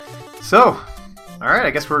So, alright, I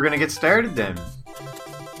guess we're going to get started then.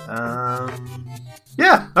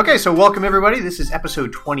 Okay, so welcome everybody. This is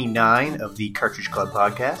episode 29 of the Cartridge Club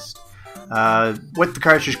podcast. What the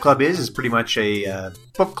Cartridge Club is pretty much a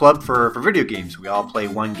book club for video games. We all play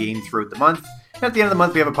one game throughout the month. And at the end of the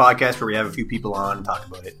month, we have a podcast where we have a few people on and talk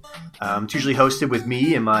about it. It's usually hosted with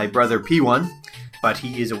me and my brother P1, but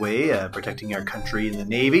he is away protecting our country in the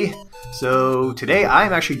Navy. So today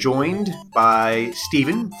I'm actually joined by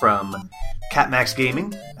Steven from CatMax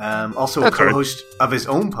Gaming, also a co-host of his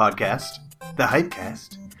own podcast, The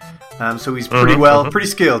Hypecast. So he's pretty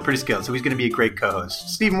skilled. So he's going to be a great co-host.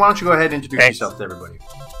 Steven, why don't you go ahead and introduce yourself to everybody?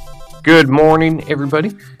 Good morning,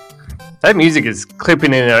 everybody. That music is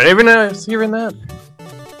clipping in and out. Everyone else hearing that?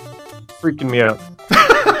 Freaking me out.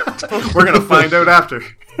 We're going to find out after.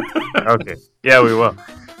 Okay. Yeah, we will.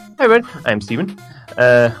 Hi, everybody. I'm Steven.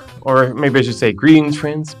 Or maybe I should say greetings,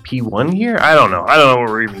 friends. P1 here? I don't know what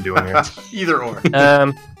we're even doing here. Either or.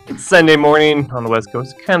 It's Sunday morning on the West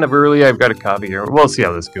Coast. Kind of early. I've got a coffee here. We'll see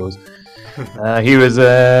how this goes. He was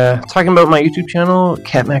talking about my YouTube channel,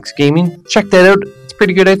 CatMax Gaming. Check that out. It's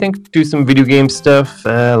pretty good, I think. Do some video game stuff,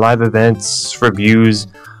 live events, reviews,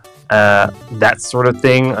 that sort of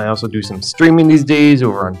thing. I also do some streaming these days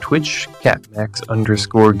over on Twitch,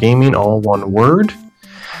 CatMax_gaming, all one word.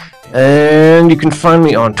 And you can find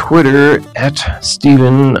me on Twitter at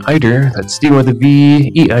Steven Eider. That's Steven with a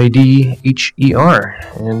V, E-I-D-H-E-R.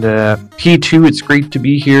 And P2, it's great to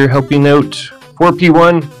be here helping out for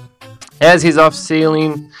P1 as he's off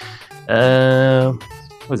sailing.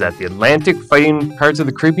 What was that, the Atlantic, fighting Pirates of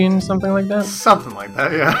the Caribbean, something like that? Something like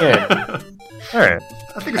that, yeah. All right.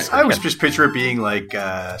 I was just picture it being like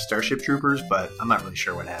Starship Troopers, but I'm not really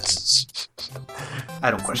sure what happens. I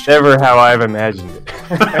don't question. Never how I've imagined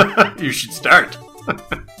it. You should start.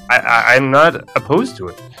 I'm not opposed to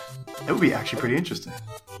it. It would be actually pretty interesting.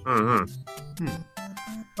 Mm-hmm.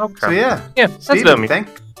 Okay. So yeah, that's Steven, about me.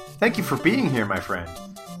 Thank you for being here, my friend.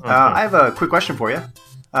 Mm-hmm. I have a quick question for you.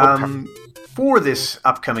 Okay. For this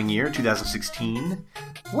upcoming year, 2016,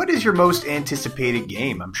 what is your most anticipated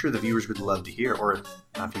game? I'm sure the viewers would love to hear, or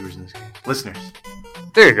not viewers in this case, listeners.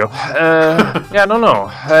 There you go. I don't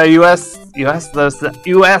know. You asked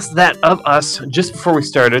that of us just before we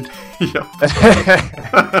started. Yep.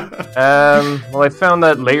 Well, I found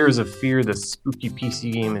that Layers of Fear, the spooky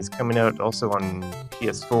PC game, is coming out also on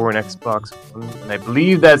PS4 and Xbox One, and I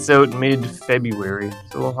believe that's out mid-February,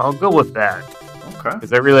 so I'll go with that. Okay.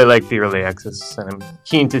 Because I really like the early access, and I'm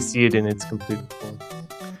keen to see it in its complete form.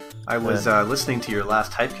 I was listening to your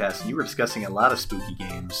last Hypecast, and you were discussing a lot of spooky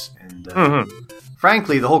games, and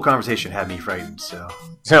frankly, the whole conversation had me frightened, so...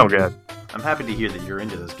 Oh, God. I'm happy to hear that you're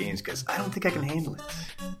into those games, because I don't think I can handle it.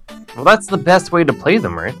 Well, that's the best way to play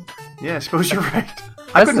them, right? Yeah, I suppose you're right.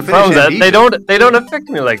 That's the problem, that they don't affect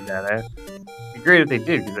me like that. It'd be great if they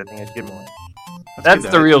did, because I think I'd get more. That's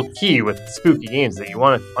the real key with spooky games, that you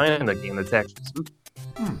want to find a game that's actually spooky.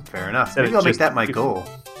 Fair enough. Maybe I'll make that my goal.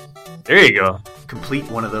 There you go. Complete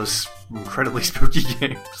one of those incredibly spooky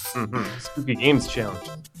games. Spooky Games Challenge.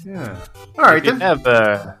 Yeah. Alright then. If you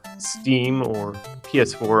have Steam or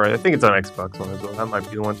PS4, I think it's on Xbox One as well. That might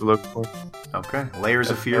be the one to look for. Okay. Layers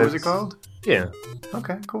of Fear, was it called? Yeah.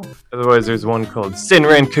 Okay, cool. Otherwise, there's one called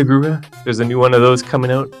Senran Kagura. There's a new one of those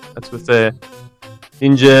coming out. That's with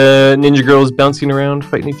ninja girls bouncing around,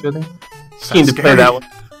 fighting each other. Keen to play that one.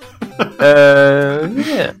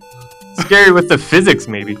 Yeah. Scary with the physics,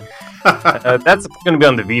 maybe. That's going to be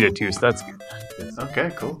on the Vita, too, so that's good. Okay,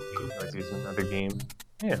 cool. There's another game.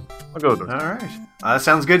 Yeah, I'll go with those. Alright. That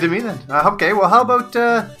sounds good to me, then. Okay, well, how about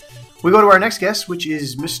we go to our next guest, which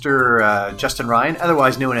is Mr. Justin Ryan,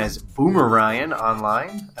 otherwise known as Boomer Ryan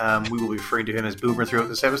online. We will be referring to him as Boomer throughout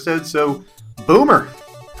this episode. So, Boomer,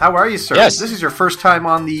 how are you, sir? Yes. This is your first time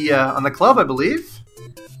on the club, I believe.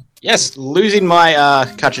 Yes, losing my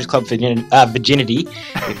Cartridge Club virginity,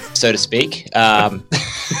 so to speak. All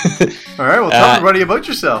right, well, tell everybody about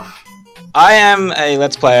yourself. I am a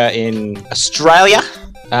Let's Player in Australia.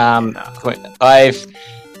 I've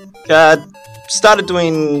started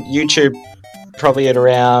doing YouTube probably at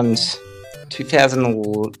around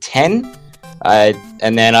 2010.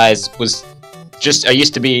 And then the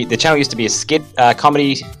channel used to be a skit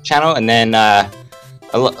comedy channel, and then I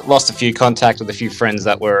lost a few contact with a few friends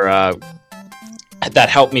that were that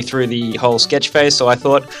helped me through the whole sketch phase. So I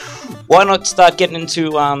thought, why not start getting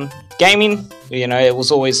into gaming? You know, it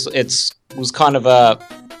was kind of a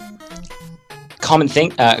common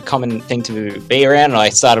thing to be around. And I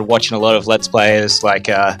started watching a lot of Let's Players, like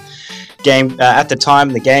at the time,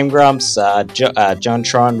 the Game Grumps, John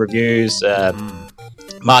Tron reviews,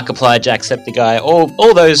 Markiplier, Jacksepticeye,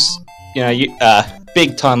 all those,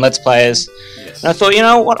 big time Let's Players. Yes. And I thought, you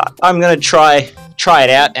know what, I'm going to try it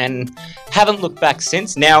out, and haven't looked back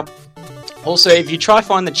since. Now, also, if you try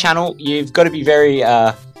find the channel, you've got to be very,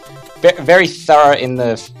 very thorough in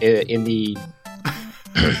the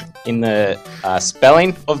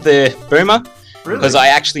spelling of the Boomer. Really? Because I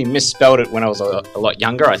actually misspelled it when I was a lot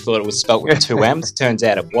younger. I thought it was spelled with 2 M's. Turns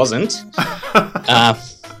out it wasn't. I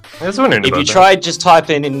was wondering If about you that. try just type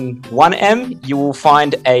in 1 M, you will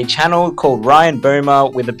find a channel called Ryan Boomer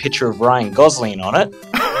with a picture of Ryan Gosling on it.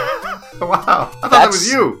 Wow. I thought that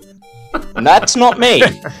was you. And that's not me.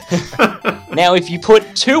 Now, if you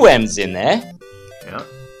put 2 M's in there, Yeah.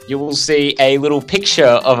 you will see a little picture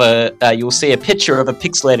of you'll see a picture of a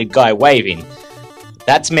pixelated guy waving.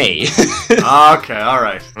 That's me. Okay, all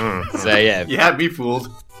right. So yeah, You had me fooled.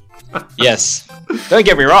 yes. Don't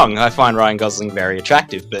get me wrong, I find Ryan Gosling very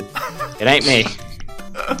attractive, but it ain't me.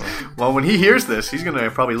 Well, when he hears this, he's going to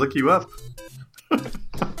probably look you up.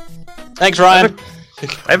 Thanks, Ryan.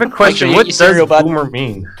 I have a question. you What eat your does cereal, bud. boomer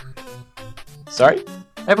mean? Sorry?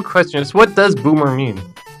 I have a question. It's what does boomer mean?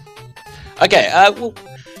 Okay,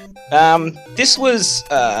 this was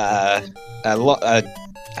a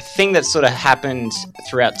thing that sort of happened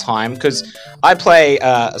throughout time, because I play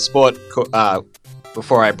a sport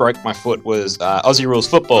before I broke my foot was Aussie Rules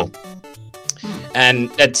football, and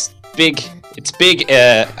it's big. It's big.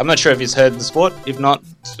 I'm not sure if you've heard of the sport. If not,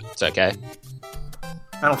 it's okay.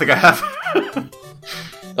 I don't think I have.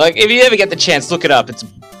 Like, if you ever get the chance, look it up. It's a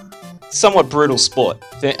somewhat brutal sport.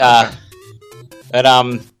 There's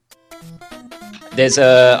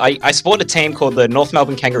I support a team called the North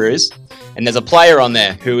Melbourne Kangaroos, and there's a player on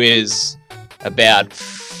there who is about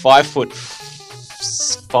 5'5",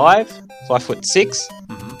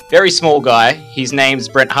 5'6", very small guy. His name's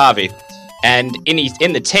Brent Harvey, and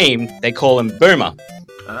in the team they call him Boomer.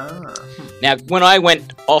 Now, when I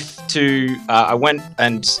went off to, I went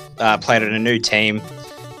and played at a new team,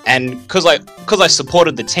 and because I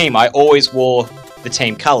supported the team, I always wore the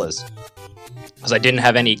team colours. Because I didn't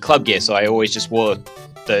have any club gear, so I always just wore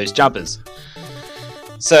those jumpers.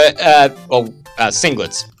 So,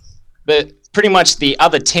 singlets. But pretty much the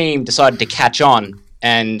other team decided to catch on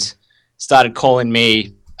and started calling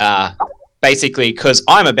me, basically, because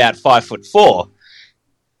I'm about 5'4",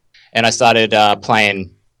 and I started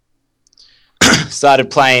playing,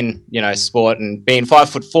 sport, and being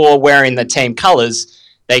 5'4", wearing the team colours,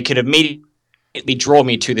 they could immediately draw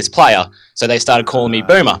me to this player. So they started calling me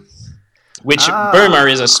Boomer. Which Boomer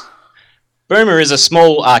is a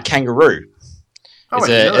small kangaroo. It's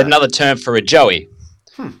another term for a joey.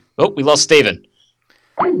 Oh, we lost Steven.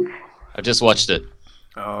 I've just watched it.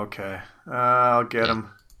 Okay. I'll get him.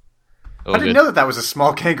 All I didn't good. know that was a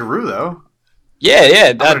small kangaroo, though.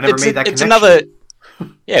 Yeah. I would've never made that it's connection. another.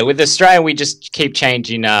 Yeah, with Australian, we just keep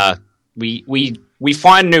changing. We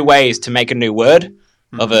find new ways to make a new word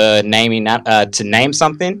of a naming to name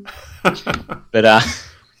something. But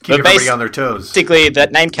Keep everybody on their toes. basically,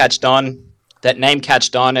 that name catched on,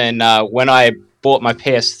 and when I bought my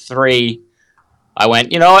PS3, I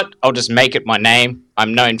went, you know what? I'll just make it my name.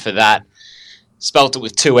 I'm known for that. Spelt it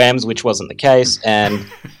with 2 M's, which wasn't the case, and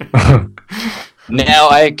now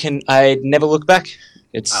I never look back.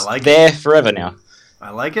 It's there forever now. I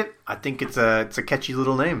like it. I think it's a catchy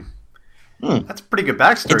little name. That's a pretty good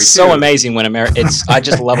backstory. It's so amazing when I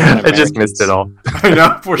just love it when I just missed it all. I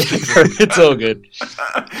know. Poor Steve. It's all good.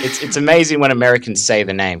 It's amazing when Americans say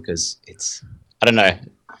the name, because it's, I don't know.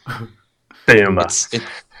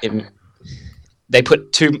 They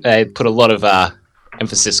put a lot of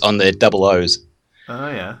emphasis on the double O's. Oh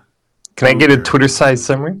yeah. Can I get a Twitter-sized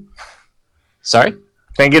summary? Sorry?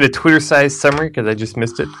 Can I get a Twitter-sized summary? Because I just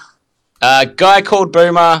missed it. Guy called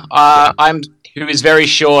Boomer. Who is very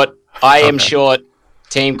short. I am short.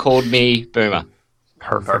 Team called me Boomer.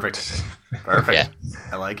 Perfect. Yeah.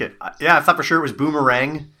 I like it. Yeah, I thought for sure it was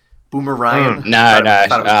Boomerang. Boomerang. No. I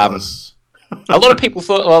thought it was close. A lot of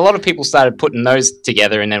people started putting those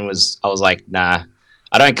together, and then I was like, nah,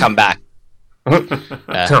 I don't come back. I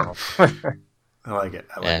like it.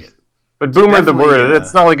 But boomer, the Definitely, word,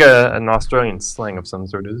 it's not like an Australian slang of some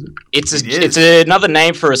sort, is it? It's another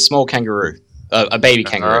name for a small kangaroo, a baby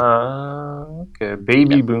kangaroo. Okay,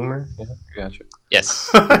 baby boomer. Yeah, gotcha.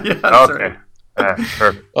 Yes. Yeah, that's Okay. right.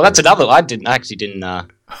 Perfect. Well, that's another. I actually didn't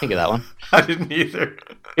think of that one. I didn't either.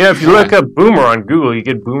 Yeah, if you look up boomer on Google, you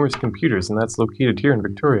get Boomer's Computers, and that's located here in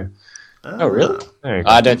Victoria. Oh, really? There you go.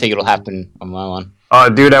 I don't think it'll happen on my one. Oh,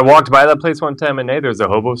 dude, I walked by that place one time, and there's a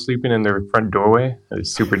hobo sleeping in their front doorway. It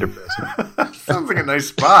was super depressing. Sounds like a nice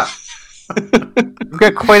spot. We've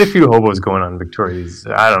got quite a few hobos going on in Victoria.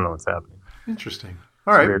 I don't know what's happening. Interesting.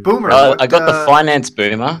 All right, Weird. Boomer. I got the finance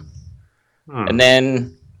Boomer. And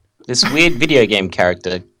then this weird video game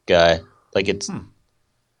character guy. Like it's...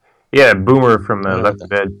 Yeah, Boomer from Left 4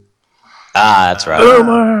 Dead. Ah, that's right.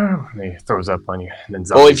 Boomer! And he throws up on you. And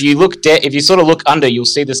then Or if you if you sort of look under, you'll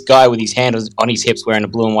see this guy with his hand on his hips wearing a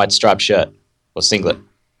blue and white striped shirt. Or singlet.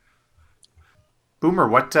 Boomer,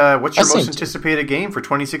 what's your most anticipated game for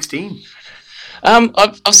 2016?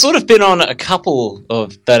 I've sort of been on a couple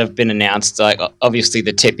of that have been announced. Like obviously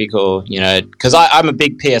the typical, because I'm a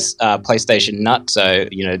big PlayStation nut, so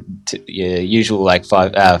your usual like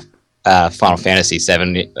Final Fantasy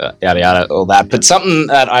 7, yada yada, all that. But something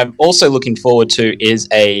that I'm also looking forward to is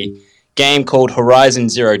a game called Horizon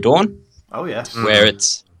Zero Dawn. Oh yes, where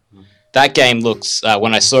that game looks.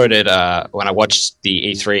 When I saw it when I watched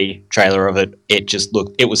the E3 trailer of it, it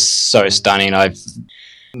was so stunning.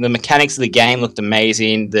 The mechanics of the game looked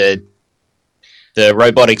amazing. The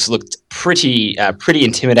robotics looked pretty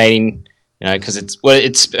intimidating. Because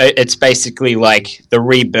it's basically like the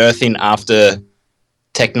rebirthing after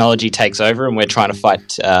technology takes over, and we're trying to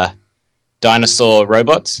fight dinosaur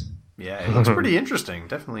robots. Yeah, it looks pretty interesting.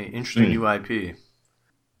 Definitely interesting new IP.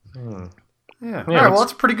 Yeah. All right. Well,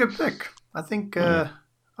 it's a pretty good pick. I think I'm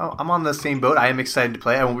on the same boat. I am excited to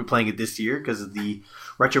play. I won't be playing it this year because of the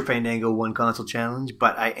Retro Fandango One Console Challenge,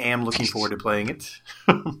 but I am looking forward to playing it.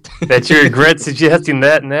 Bet you regret suggesting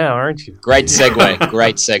that now, aren't you? Great segue.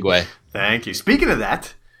 Great segue. Thank you. Speaking of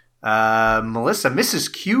that, Melissa,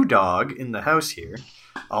 Mrs. Q Dog in the house here,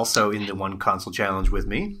 also in the One Console Challenge with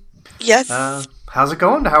me. Yes. How's it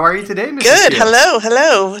going? How are you today, Mrs. Good. Q?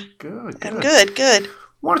 Hello. Good. I'm good.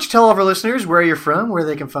 Why don't you tell all of our listeners where you're from, where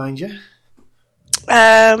they can find you?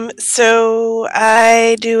 So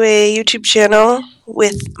I do a YouTube channel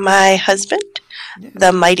with my husband,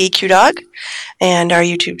 The Mighty Q Dog, and our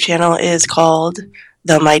YouTube channel is called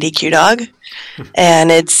The Mighty Q Dog,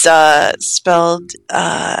 and it's spelled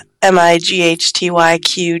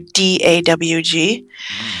MIGHTYQDAWG.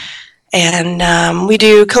 And we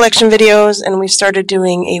do collection videos, and we started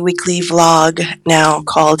doing a weekly vlog now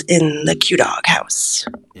called In the Q Dog House.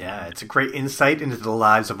 Yeah, it's a great insight into the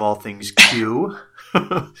lives of all things Q.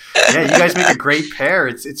 Yeah, you guys make a great pair.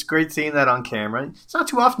 It's great seeing that on camera. It's not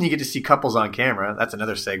too often you get to see couples on camera. That's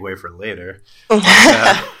another segue for later. But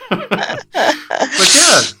yeah,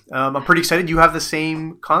 I'm pretty excited. You have the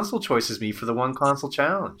same console choice as me for the One Console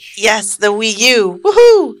Challenge. Yes, the Wii U.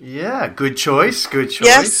 Woohoo! Yeah, good choice.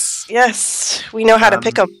 Yes. We know how to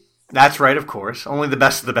pick them. That's right, of course. Only the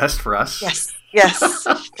best of the best for us. Yes.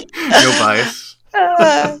 No bias.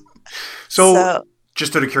 So,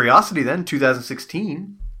 just out of curiosity then,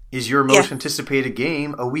 2016, is your most anticipated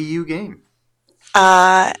game a Wii U game?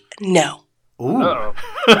 No. Ooh.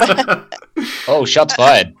 Oh, shots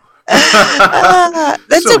fired.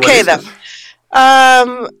 That's so okay, though.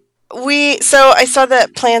 I saw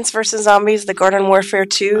that Plants vs. Zombies, the Garden Warfare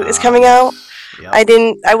 2 is coming out. Yep.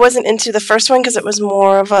 I wasn't into the first one because it was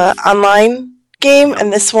more of an online game,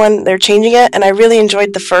 and this one they're changing it, and I really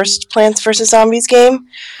enjoyed the first Plants vs. Zombies game.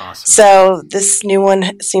 Awesome. So this new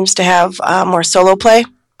one seems to have more solo play.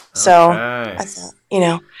 So I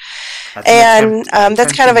thought,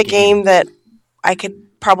 that's kind of a game that I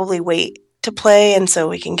could probably wait to play, and so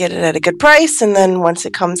we can get it at a good price, and then once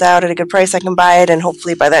it comes out at a good price I can buy it, and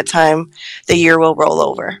hopefully by that time the year will roll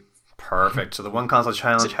over. Perfect. So the One Console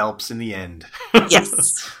Challenge helps in the end.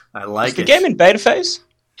 Yes. I like it. Is the game in beta phase?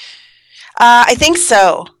 I think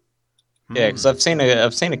so. Yeah, because I've seen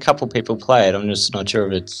a couple people play it. I'm just not sure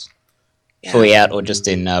if it's fully out or just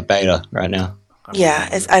in beta right now. Yeah,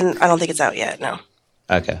 I don't think it's out yet. No.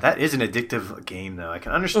 Okay. That is an addictive game, though. I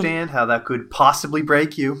can understand how that could possibly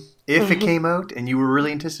break you if it came out and you were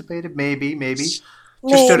really anticipated. Maybe.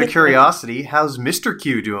 Just out of curiosity, how's Mr.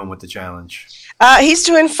 Q doing with the challenge? He's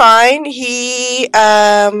doing fine. He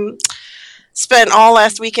spent all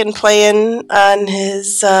last weekend playing on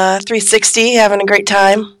his 360, having a great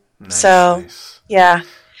time. Nice. Yeah. So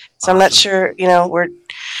awesome. I'm not sure,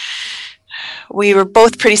 we were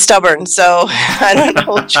both pretty stubborn, so I don't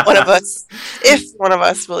know if one of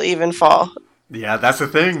us will even fall. Yeah, that's the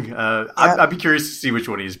thing. I'd be curious to see which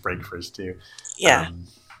one he's break first, too. Yeah.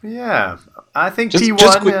 I think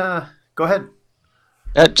T1... go ahead.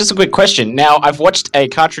 Just a quick question. Now, I've watched a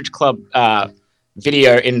Cartridge Club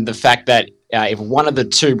video in the fact that if one of the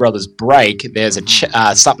two brothers break, there's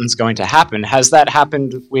something's going to happen. Has that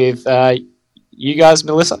happened with you guys,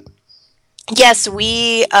 Melissa? Yes,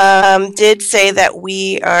 we did say that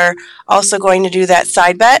we are also going to do that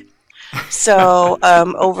side bet. So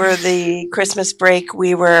over the Christmas break,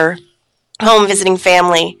 we were home visiting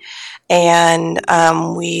family, and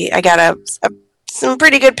I got some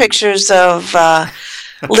pretty good pictures of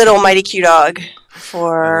little Mighty Q Dog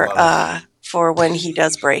for for when he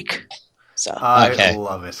does break. So I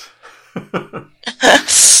love it.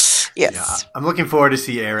 yes. Yeah, I'm looking forward to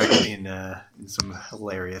see Eric in some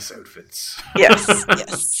hilarious outfits.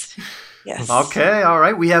 Yes. Okay, all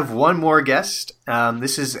right. We have one more guest.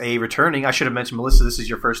 This is a returning. I should have mentioned, Melissa, this is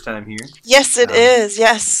your first time here. Yes, it is.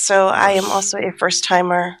 Yes. So I am also a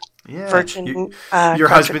first-timer. Yeah. Virgin. Your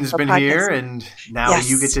husband's been here, and now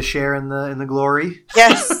you get to share in the glory.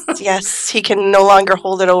 Yes. He can no longer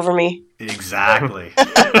hold it over me. Exactly.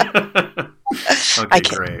 Okay,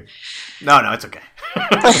 great. No, it's okay.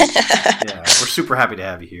 Yeah, we're super happy to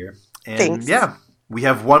have you here. And Thanks. Yeah, we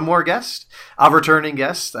have one more guest, a returning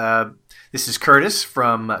guest. This is Curtis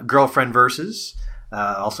from Girlfriend Versus,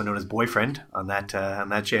 also known as Boyfriend on that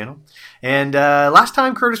channel. And last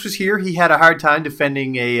time Curtis was here, he had a hard time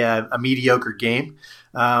defending a mediocre game.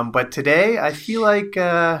 But today, I feel like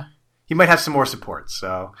he might have some more support.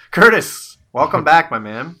 So, Curtis, welcome back, my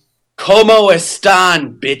man. Como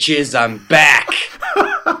están, bitches? I'm back.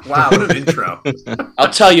 Wow, what an intro. I'll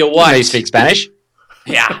tell you what. You speak Spanish?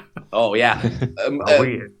 Yeah. Oh, yeah.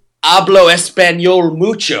 Weird. Hablo español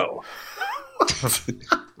mucho.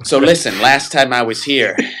 So listen, last time I was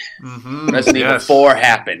here, Resident Evil 4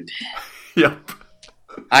 happened. Yep.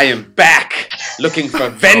 I am back looking for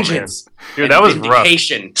vengeance. Dude, that was rough.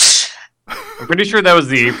 vindication. I'm pretty sure that was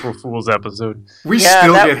the April Fool's episode. We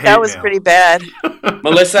still get hate that was mail. pretty bad.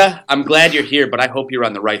 Melissa, I'm glad you're here, but I hope you're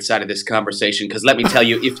on the right side of this conversation, because let me tell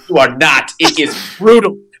you, if you are not, it is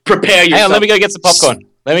brutal. Prepare yourself. Hang on, let me go get some popcorn.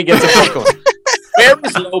 Where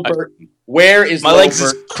is Low Burton? Where is My Low legs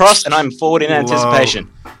is Burton? crossed and I'm forward in anticipation.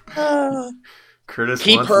 Curtis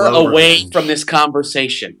Keep wants her low away revenge. from this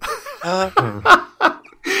conversation.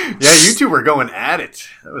 Yeah, you two were going at it.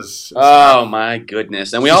 That was Oh my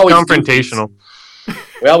goodness! And we It's always confrontational.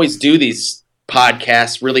 we always do these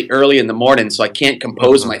podcasts really early in the morning, so I can't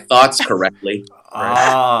compose my thoughts correctly.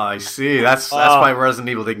 I see. That's why Resident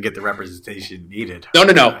Evil didn't get the representation needed.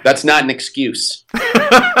 No, that's not an excuse.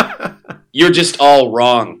 You're just all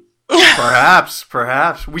wrong.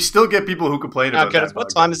 Perhaps. We still get people who complain about Curtis, that. what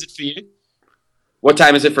time is it for you? What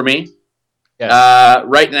time is it for me? Yeah.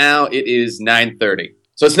 Right now it is 9:30,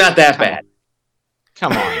 so it's not that bad.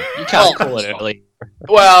 Come on. You can't call it early.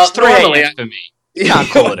 Well, It's 3 normally, a.m. for me. You can't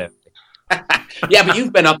call it early. yeah, but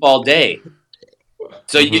you've been up all day,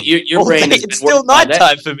 so your brain has It's been still working all day.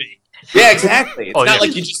 nighttime for me. Yeah, exactly. It's not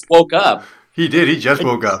like you just woke up. He did. He just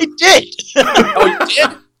woke up. He did. Oh, you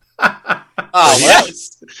did? Oh, Yeah. well,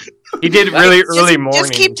 He did really early morning.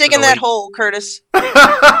 Just keep digging that hole, Curtis.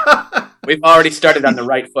 we've already started on the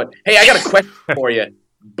right foot. Hey, I got a question for you.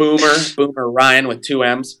 Boomer Ryan with 2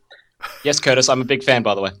 M's. Yes, Curtis, I'm a big fan,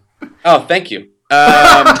 by the way. Oh, thank you.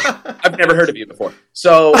 I've never heard of you before.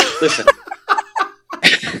 So, listen.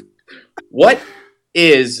 What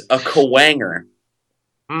is a Kawanger?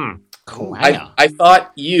 I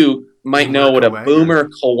thought you might Boomer know what Kawanger. a Boomer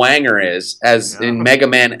Kawanger is, as in Mega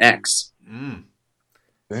Man X. Boomer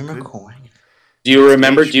Good. Kawanger. Do you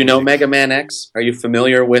remember? Do you know Mega Man X? Are you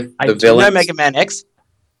familiar with I the do villain? know Mega Man X.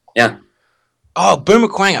 Yeah. Oh, Boomer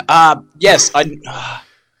Kawanger. Yes, I.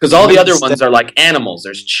 Because all the other ones are like animals.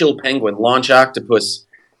 There's Chill Penguin, Launch Octopus,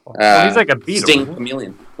 Well, he's like a beetle. Sting isn't he?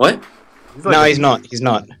 Chameleon. What? He's like No, a- he's not. He's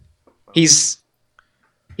not.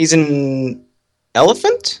 He's an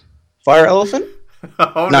elephant? Fire elephant?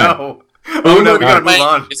 Oh No. no! Oh no! We gotta move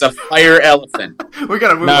on. It's a fire elephant. We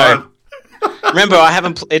gotta move No. on. Remember, I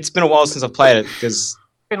haven't. It's been a while since I've played it because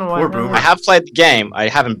Poor Boomer. I have played the game. I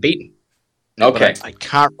haven't beaten. But Okay. I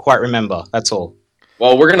can't quite remember. That's all.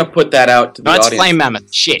 Well, we're gonna put that out to the No, it's audience. Flame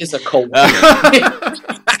Mammoth. Shit. It's a Kawanger.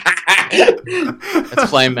 It's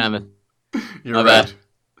Flame Mammoth. You're My right. bad.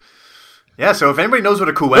 Yeah. So if anybody knows what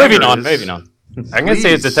a Kawanger Moving on. I'm gonna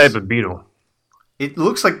say it's a Please. type of beetle. It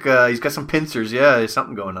looks like he's got some pincers. Yeah, there's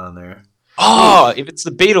something going on there. Oh, if it's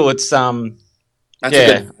the beetle, it's That's Yeah.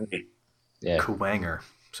 a good movie. yeah. Kawanger.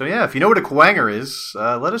 So yeah, if you know what a Kawanger is,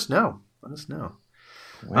 let us know. Let us know.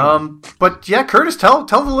 But yeah, Curtis, tell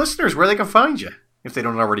the listeners where they can find you if they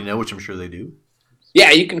don't already know, which I'm sure they do.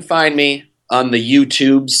 Yeah, you can find me on the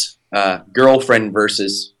YouTubes. Girlfriend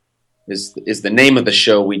Versus is the name of the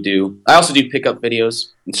show we do. I also do pickup videos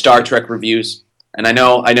and Star Trek reviews. And I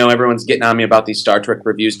know everyone's getting on me about these Star Trek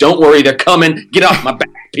reviews. Don't worry, they're coming. Get off my back,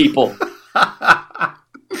 people.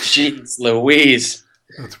 Jeez Louise.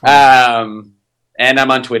 That's funny. And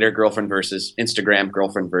I'm on Twitter, Girlfriend Versus, Instagram,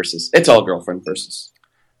 Girlfriend Versus. It's all Girlfriend Versus.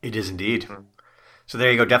 It is indeed. So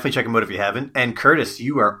there you go. Definitely check them out if you haven't. And Curtis,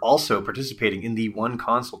 you are also participating in the One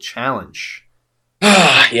Console Challenge.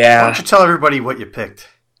 Why Yeah. don't you tell everybody what you picked?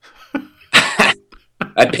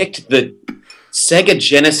 I picked the Sega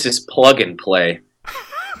Genesis plug and play.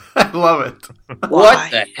 I love it.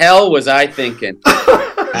 What the hell was I thinking?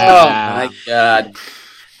 Oh my god!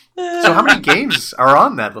 So how many games are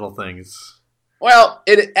on that little thing? Well,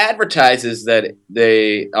 it advertises that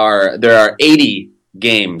there are 80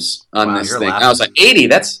 games on this thing. I was like, 80?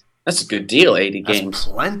 That's a good deal. 80 games.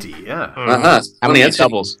 Plenty, yeah. How many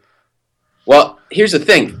doubles? Well, here's the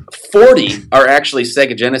thing: 40 are actually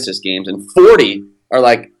Sega Genesis games, and 40 are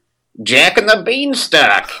like Jack and the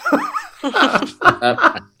Beanstalk,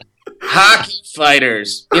 Hockey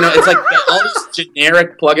Fighters. It's like all these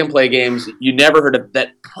generic plug-and-play games you never heard of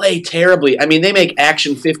that play terribly. I mean, they make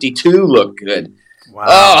Action 52 look good. Wow.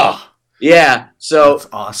 Oh, yeah. So that's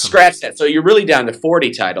awesome. Scratch that. So you're really down to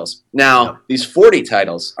 40 titles. Now, these 40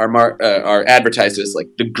 titles are advertised as like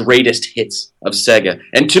the greatest hits of Sega.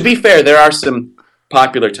 And to be fair, there are some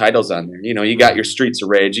popular titles on there. You got your Streets of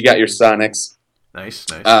Rage, you got your Sonics. Nice.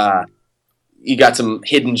 You got some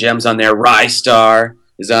hidden gems on there. Rystar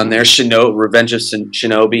is on there. Revenge of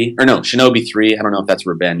Shinobi. Or no, Shinobi 3. I don't know if that's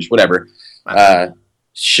Revenge. Whatever.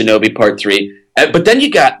 Shinobi Part 3. But then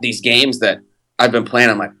you got these games that I've been playing.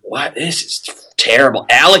 I'm like, what? This is terrible.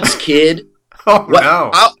 Alex Kidd. Oh,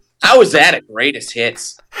 no. How is that a greatest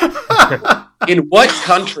hits? In what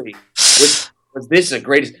country was this a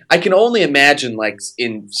greatest? I can only imagine, like,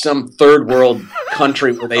 in some third world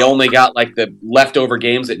country where they only got, like, the leftover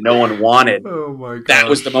games that no one wanted. Oh, my God. That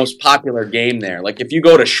was the most popular game there. Like, if you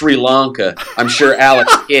go to Sri Lanka, I'm sure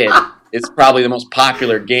Alex Kidd is probably the most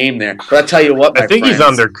popular game there. But I'll tell you what, my I think friends, he's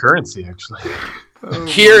on their currency, actually.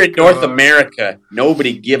 Here in North America,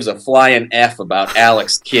 nobody gives a flying F about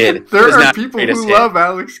Alex Kidd. There are people who love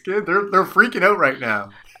Alex Kidd. They're freaking out right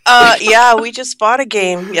now. Yeah, we just bought a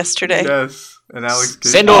game yesterday. Yes, and Alex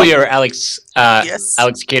Kidd. Send all your Alex Yes.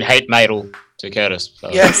 Alex Kidd hate mail to Curtis.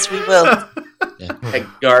 Yes, we will. A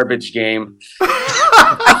garbage game.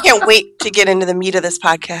 I can't wait to get into the meat of this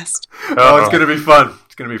podcast. Oh, it's going to be fun.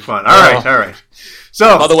 It's going to be fun. All right.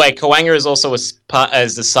 So, By the way, Kawanga is also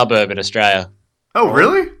as a suburb in Australia. oh,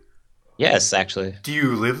 really? Yes, actually. Do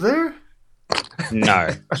you live there? No.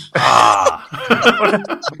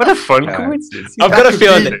 What a fun coincidence. I've got a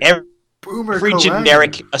feeling that Boomer every Kawanga.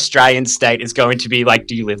 generic Australian state is going to be like,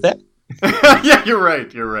 do you live there? Yeah, you're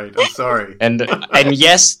right. I'm sorry. And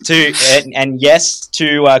yes to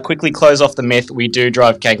quickly close off the myth, we do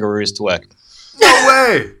drive kangaroos to work. No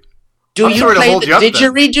way. Do I'm you sorry to play hold the you up then.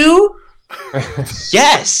 didgeridoo?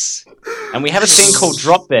 Yes, and we have a thing called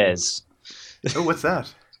drop bears, Oh, what's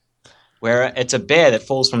that? where it's a bear that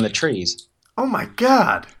falls from the trees. Oh, my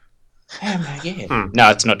God. Yeah. No,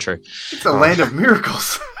 it's not true. It's a land of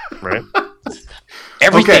miracles. Right?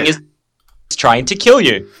 Everything Okay. is trying to kill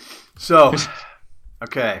you. So,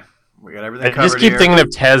 okay. We got everything I covered just keep here. thinking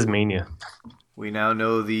of Tasmania. We now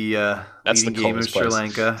know the That's leading the game of coldest Sri place.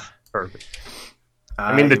 Lanka. Perfect.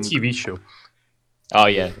 I mean the I'm- TV show. Oh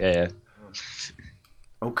yeah.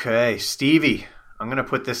 Okay, Stevie, I'm going to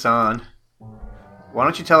put this on. Why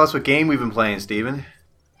don't you tell us what game we've been playing, Steven?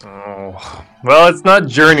 Oh. Well, it's not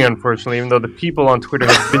Journey, unfortunately, even though the people on Twitter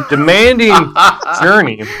have been demanding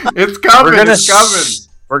Journey. It's coming, We're gonna it's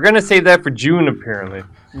coming. We're going to save that for June, apparently.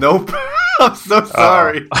 Nope. I'm so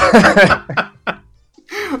sorry.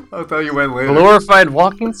 I'll tell you when later. Glorified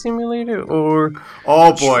walking simulator or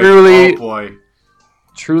Oh, boy. Truly- Oh, boy.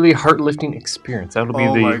 truly heart-lifting experience? That'll be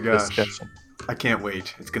Oh my the gosh. discussion. I can't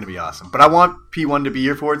wait. It's going to be awesome. But I want P1 to be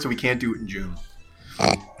here for it, so we can't do it in June.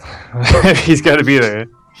 He's got to be there.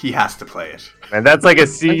 He has to play it. And that's like a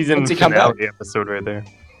season When's he come finale episode right there.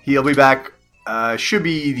 He'll be back. Should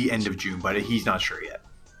be the end of June, but he's not sure yet.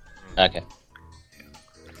 Okay.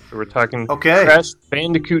 So we're talking Okay. Crash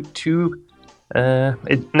Bandicoot 2.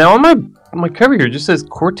 Now on my cover here it just says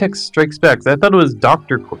Cortex Strikes Back. I thought it was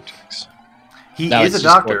Dr. Cortex. He No, is it's a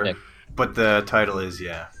just doctor, Cortex. but the title is,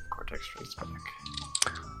 Cortex Strikes Back.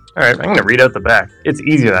 Alright, I'm going to read out the back. It's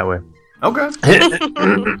easier that way. Okay.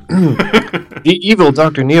 The evil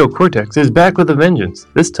Dr. Neo Cortex is back with a vengeance,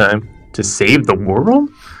 this time to save the world?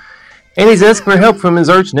 And he's asking for help from his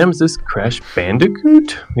arch nemesis, Crash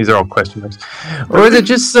Bandicoot? These are all question marks. Or is it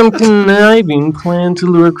just some conniving plan to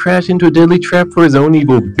lure Crash into a deadly trap for his own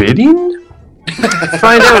evil bidding?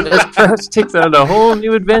 Find out as Crash takes on a whole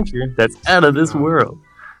new adventure that's out of this world.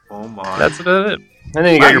 Oh, my. That's about it. And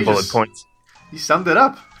then you Wow, got your you bullet just- points. You summed it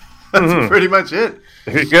up. That's Mhm. pretty much it.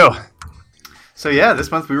 There you go. So yeah, this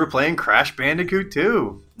month we were playing Crash Bandicoot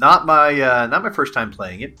 2. Not my first time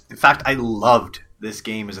playing it. In fact, I loved this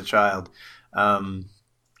game as a child. I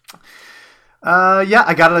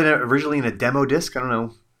got it originally in a demo disc. I don't know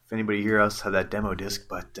if anybody here else had that demo disc,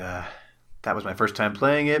 but that was my first time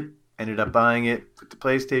playing it. Ended up buying it with the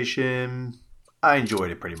PlayStation. I enjoyed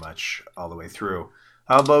it pretty much all the way through.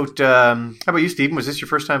 How about you, Stephen? Was this your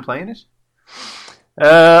first time playing it?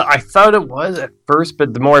 I thought it was at first,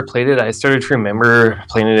 but the more I played it, I started to remember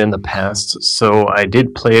playing it in the past. So I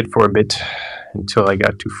did play it for a bit until I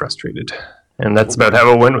got too frustrated, and that's about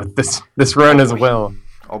how it went with this run as well.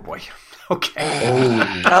 Oh boy. Okay.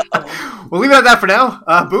 We'll leave it at that for now.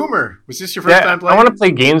 Boomer, was this your first time playing? I want to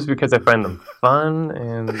play games because I find them fun,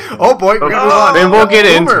 and oh boy, we're gonna move on. Then we'll get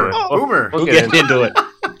into it. Boomer, we'll get into it.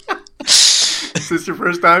 Is this your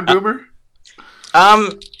first time, Boomer?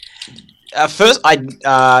 First, I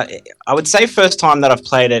would say first time that I've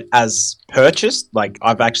played it as purchased. Like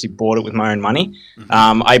I've actually bought it with my own money.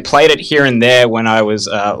 Mm-hmm. I played it here and there when I was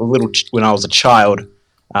when I was a child.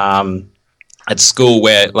 At school,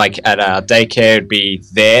 where like at daycare, it'd be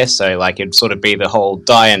there, so like it'd sort of be the whole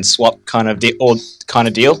die and swap kind of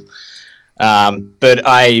deal. But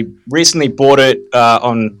I recently bought it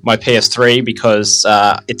on my PS3 because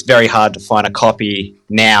it's very hard to find a copy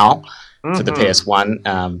now for the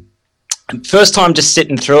PS1. First time just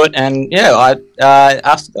sitting through it, and yeah,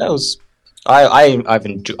 after that was I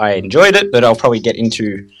enjoyed it, but I'll probably get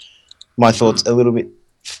into my thoughts a little bit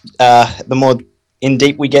the more in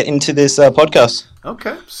deep we get into this podcast.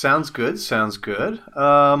 Okay, sounds good.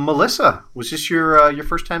 Melissa, was this your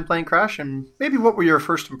first time playing Crash, and maybe what were your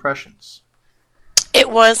first impressions? It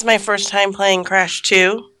was my first time playing Crash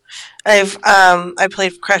 2. I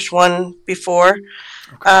played Crash 1 before.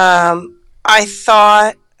 Okay. I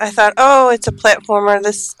thought, oh, it's a platformer.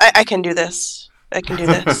 I can do this. I can do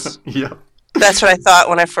this. Yeah. That's what I thought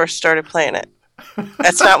when I first started playing it.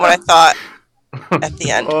 That's not what I thought at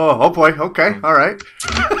the end. Oh boy. Okay. All right.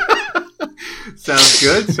 Sounds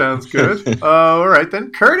good. All right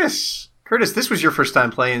then. Curtis, this was your first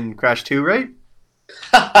time playing Crash 2, right?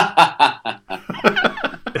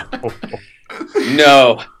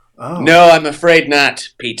 No. Oh. No, I'm afraid not,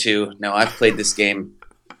 P2. No, I've played this game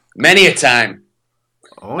many a time.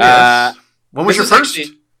 Oh, yes. When was your first?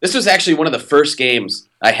 This was actually one of the first games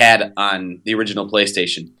I had on the original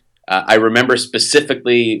PlayStation. I remember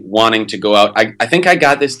specifically wanting to go out. I think I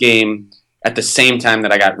got this game at the same time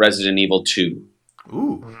that I got Resident Evil 2.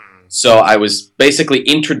 Ooh. So I was basically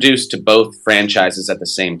introduced to both franchises at the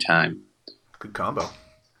same time. Good combo.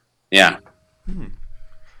 Yeah.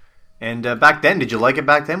 And back then, did you like it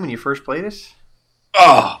back then when you first played it?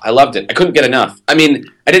 Oh, I loved it. I couldn't get enough. I mean,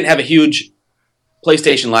 I didn't have a huge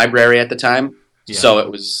PlayStation library at the time, so it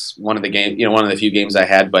was one of the few games I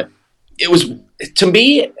had. But it was, to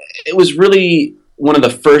me, it was really one of the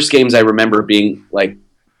first games I remember being like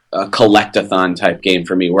a collect-a-thon type game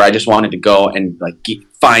for me, where I just wanted to go and like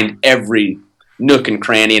find every nook and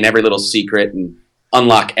cranny and every little secret and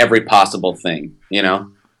unlock every possible thing. You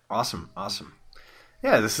know? Awesome.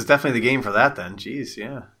 Yeah, this is definitely the game for that then. Jeez,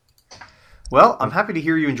 yeah. Well, I'm happy to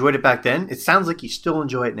hear you enjoyed it back then. It sounds like you still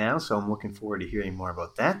enjoy it now, so I'm looking forward to hearing more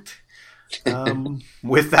about that.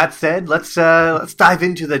 With that said, let's dive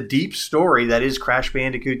into the deep story that is Crash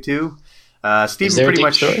Bandicoot 2. Stephen pretty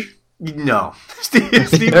much story? No.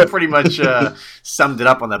 Stephen pretty much summed it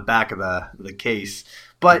up on the back of the case.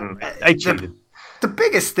 But I cheated. The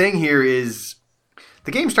biggest thing here is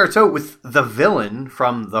the game starts out with the villain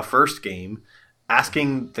from the first game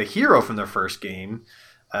asking the hero from the first game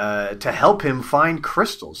to help him find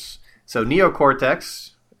crystals. So Neo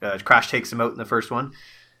Cortex, Crash takes him out in the first one,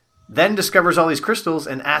 then discovers all these crystals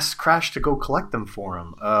and asks Crash to go collect them for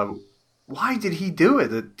him. Why did he do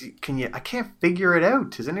it? I can't figure it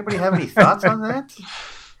out. Does anybody have any thoughts on that?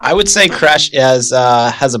 I would say Crash has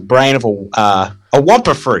a brain of a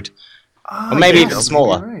Wumpa fruit, or maybe even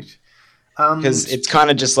smaller. Because it's kind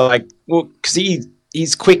of just like, well, because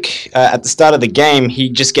he's quick at the start of the game. He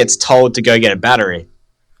just gets told to go get a battery.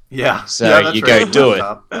 Yeah. So you go do it.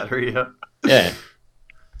 Battery, yeah. Yeah.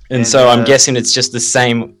 And so I'm guessing it's just the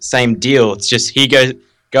same deal. It's just he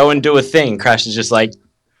go and do a thing. Crash is just like,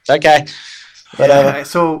 okay, whatever. Yeah,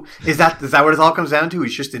 so is that what it all comes down to?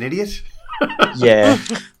 He's just an idiot? Yeah.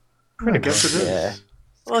 I guess it is. Yeah.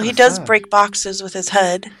 Well, he does break boxes with his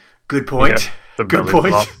head. Good point. Yeah, Good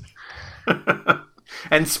point.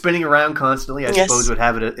 And spinning around constantly, I suppose, would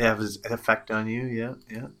have an effect on you.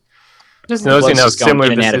 Yeah. Just noticing how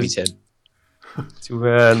similar this is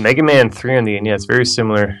to Mega Man 3 on the NES. Very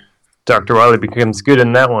similar. Dr. Wily becomes good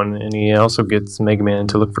in that one, and he also gets Mega Man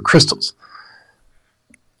to look for crystals.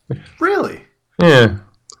 Really? Yeah.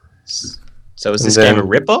 So is this game a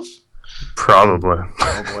ripoff? Probably.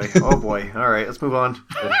 Oh boy. All right, let's move on.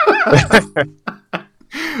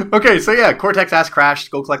 Okay, so yeah, Cortex asks Crash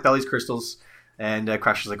to go collect all these crystals, and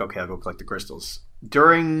Crash is like, okay, I'll go collect the crystals.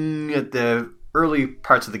 During the early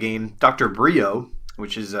parts of the game, Dr. Brio,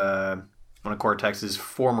 which is one of Cortex's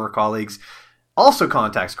former colleagues, also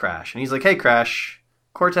contacts Crash, and he's like, "Hey, Crash,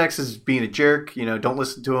 Cortex is being a jerk. Don't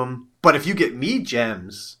listen to him. But if you get me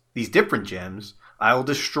gems, these different gems, I will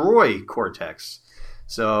destroy Cortex."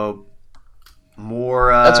 So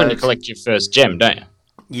more. That's when you collect your first gem, don't you?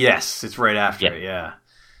 Yes, it's right after it. Yeah.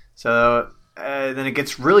 So then it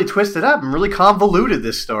gets really twisted up and really convoluted.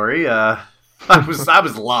 This story. I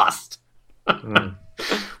was lost.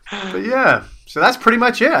 But yeah, so that's pretty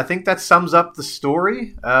much it. I think that sums up the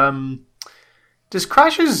story. Does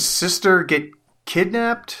Crash's sister get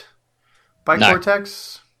kidnapped by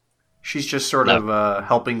Cortex? She's just sort of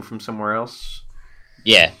helping from somewhere else?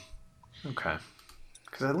 Yeah. Okay.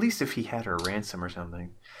 Because at least if he had her ransom or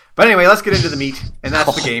something. But anyway, let's get into the meat, and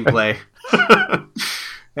that's the gameplay.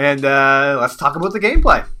 And let's talk about the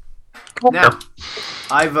gameplay. Now,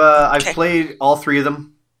 I've played all three of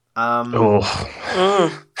them.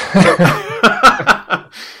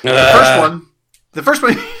 The first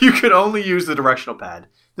one, you could only use the directional pad.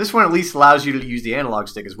 This one at least allows you to use the analog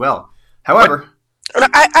stick as well. However,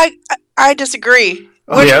 I disagree.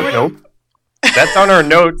 Nope. That's on our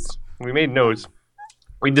notes. We made notes.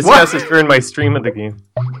 We discussed this during my stream of the game.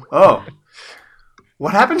 Oh,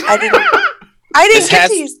 what happened? I didn't get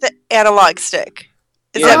to use the analog stick.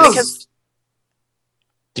 Is that because?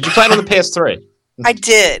 Did you play it on the PS3? I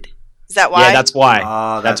did. Is that why? Yeah, that's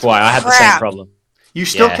why. That's why I had the same problem. You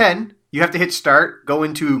still can. You have to hit start, go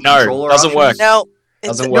into controller doesn't options. work. No,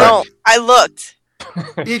 doesn't work. No, I looked.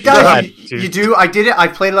 It does. You do. I did it. I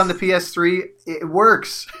played it on the PS3. It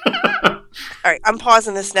works. All right, I'm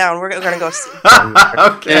pausing this now, and we're going to go see.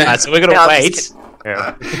 Okay. So we're going to wait.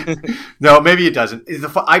 Yeah. No, maybe it doesn't.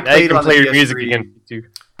 I played it on the PS3, music again too.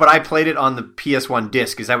 But I played it on the PS1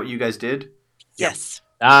 disc. Is that what you guys did? Yes.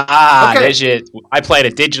 There's it. I played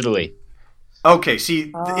it digitally. Okay,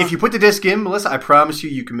 see, if you put the disc in, Melissa, I promise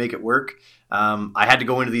you can make it work. I had to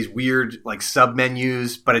go into these weird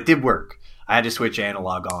sub-menus, but it did work. I had to switch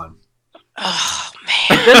analog on. Oh,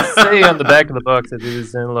 man. It does say on the back of the box that it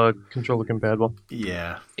is analog controller compatible.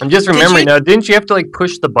 Yeah. I'm just remembering now, didn't you have to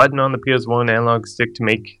push the button on the PS1 analog stick to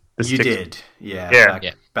make the stick? You did, yeah.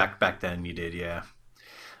 Back then you did, yeah.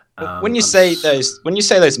 When you say those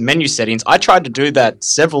menu settings, I tried to do that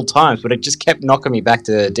several times, but it just kept knocking me back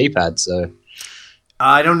to D-pad. So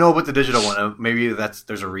I don't know about the digital one. Maybe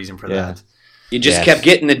there's a reason for that. You just kept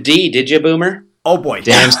getting the D, did you, Boomer? Oh boy,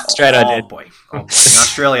 damn straight I did. Oh boy, in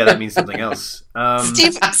Australia that means something else.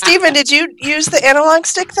 Steven, did you use the analog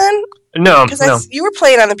stick then? No, because you were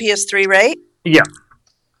playing on the PS3, right? Yeah.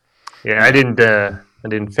 Yeah, I didn't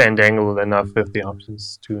fandangle enough with the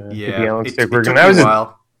options to get the analog stick working.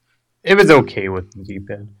 It was okay with the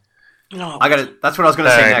D-pad. No, that's what I was going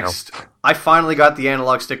to say next. I finally got the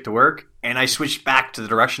analog stick to work, and I switched back to the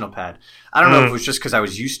directional pad. I don't know if it was just because I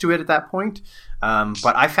was used to it at that point,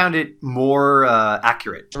 but I found it more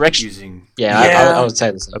accurate using. I would say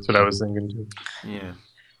this. That's what I was thinking too.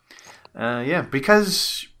 Yeah,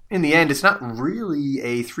 because in the end, it's not really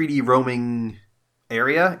a 3D roaming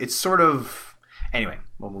area. It's sort of anyway.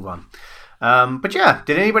 We'll move on. But yeah,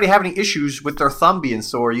 did anybody have any issues with their thumb being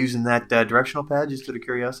sore using that directional pad, just out of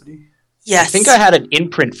curiosity? Yes. I think I had an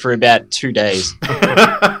imprint for about 2 days.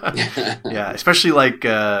 Yeah, especially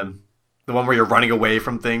the one where you're running away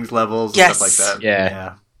from things, levels, and stuff like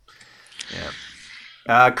that.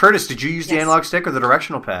 Yeah. Curtis, did you use the analog stick or the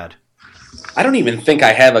directional pad? I don't even think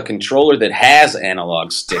I have a controller that has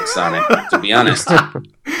analog sticks on it, to be honest. All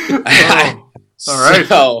right.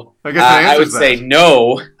 So, I would say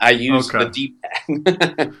no. I use the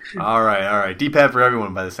D-pad. All right. D-pad for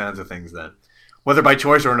everyone by the sounds of things then. Whether by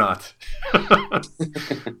choice or not.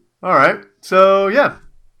 All right. So, yeah.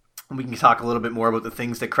 We can talk a little bit more about the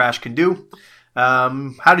things that Crash can do.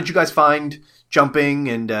 How did you guys find jumping?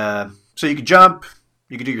 And so you could jump.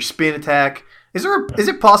 You could do your spin attack. Is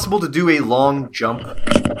it possible to do a long jump?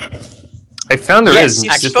 I found there is.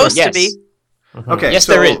 It's supposed to be. Mm-hmm. Okay. Yes,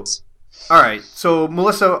 there is. All right. So,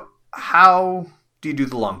 Melissa, how do you do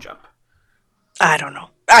the long jump? I don't know.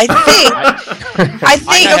 I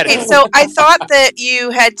think. Okay, so I thought that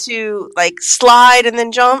you had to slide and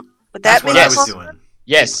then jump. Would that make sense? That's what I was doing.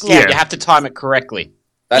 Yes. Yeah. You have to time it correctly.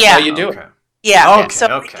 That's how you do it. Yeah.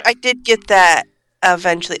 I did get that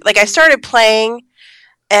eventually. I started playing,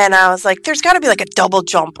 and I was like, "There's got to be a double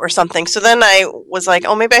jump or something." So then I was like,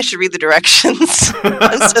 "Oh, maybe I should read the directions." So then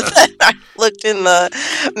I looked in the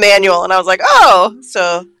manual, and I was like, "Oh,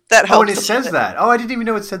 so that helps." Oh, and it says that. Oh, I didn't even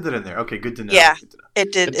know it said that in there. Okay, good to know. Yeah,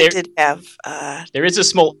 it did. It did have. There is a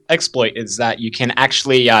small exploit: is that you can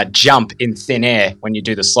actually jump in thin air when you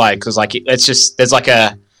do the slide because it's just there's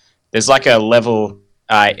a level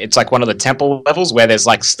it's like one of the temple levels where there's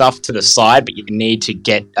like stuff to the side, but you need to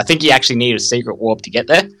get. I think you actually need a secret warp to get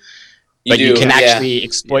there. But you can actually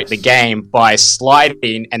exploit the game by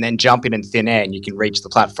sliding and then jumping in thin air, and you can reach the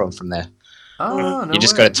platform from there. Oh, no You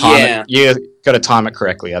just way. got to time it. You got to time it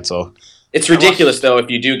correctly. That's all. It's ridiculous, though, if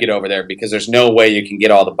you do get over there, because there's no way you can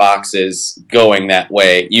get all the boxes going that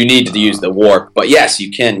way. You need to use the warp. But yes,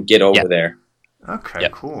 you can get over there. Okay,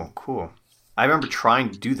 cool. I remember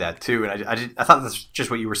trying to do that, too, and I thought that's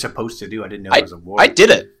just what you were supposed to do. I didn't know it was a warp. I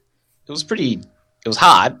did it. It was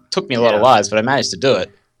hard. It took me a lot of lives, but I managed to do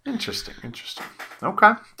it. Interesting.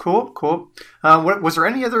 Okay, cool. Was there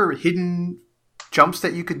any other hidden jumps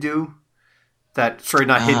that you could do? Not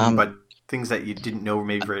hidden, but things that you didn't know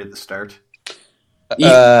maybe right at the start?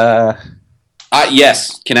 Yes.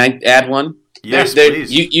 Can I add one? Yes, please.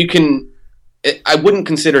 You can... I wouldn't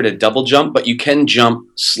consider it a double jump, but you can jump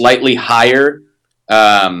slightly higher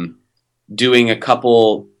doing a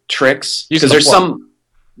couple tricks. Because there's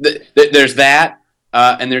there's that,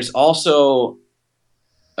 and there's also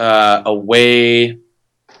a way...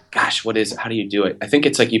 Gosh, what is it? How do you do it? I think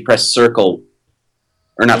it's like you press circle...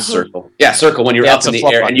 Or not circle. Yeah, circle when you're up in the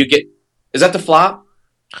air. And you get... Is that the flop?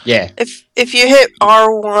 Yeah. If you hit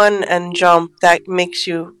R1 and jump, that makes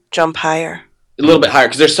you jump higher. A little bit higher,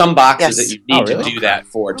 because there's some boxes that you need to do that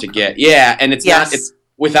for to get. Yeah, and it's not... It's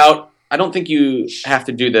without... I don't think you have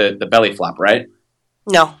to do the belly flop, right?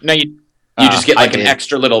 No. No, you just get like an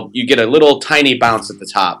extra little... You get a little tiny bounce at the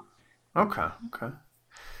top. Okay.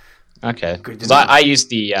 Because I use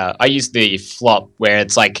the flop where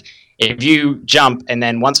it's like... If you jump, and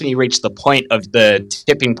then once when you reach the point of the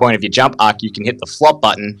tipping point of your jump arc, you can hit the flop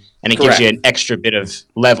button, and it gives you an extra bit of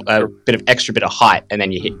extra bit of height, and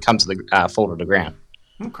then you come to the fall to the ground.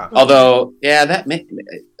 Okay. Although,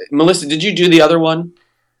 Melissa, did you do the other one?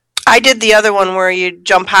 I did the other one where you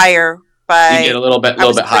jump higher by. You get a little bit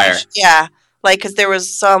higher. Yeah, because there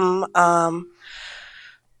was some there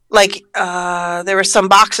were some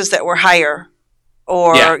boxes that were higher.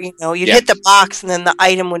 Or, you'd hit the box and then the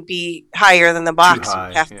item would be higher than the box.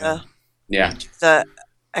 You'd have to do the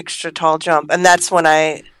extra tall jump. And that's when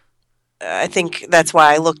I think that's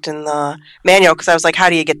why I looked in the manual, because I was like, how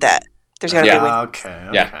do you get that? There's got to be a way. Okay.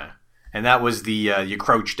 Yeah. And that was the, you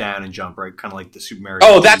crouch down and jump, right? Kind of like the Super Mario.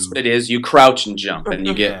 Oh, that's what it is. You crouch and jump and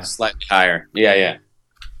you get slightly higher. Yeah,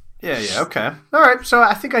 okay. All right. So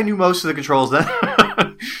I think I knew most of the controls then.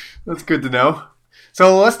 That's good to know.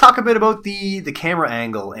 So let's talk a bit about the camera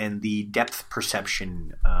angle and the depth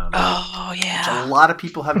perception. Which a lot of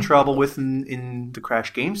people have trouble with in the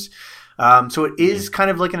Crash games. So it is kind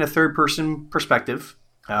of like in a third-person perspective,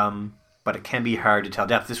 but it can be hard to tell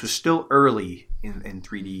depth. This was still early in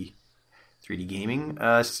 3D gaming.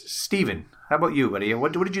 Steven, how about you, buddy?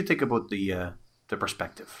 What did you think about the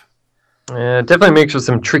perspective? It definitely makes for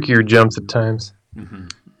some trickier jumps at times. Mm-hmm.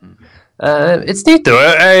 It's neat, though.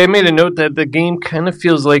 I made a note that the game kind of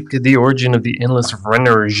feels like the origin of the endless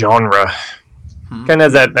runner genre. Mm-hmm. Kind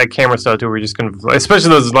of has that camera style, too, where you're just kind of... Especially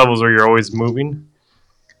those levels where you're always moving.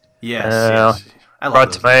 Yes. I love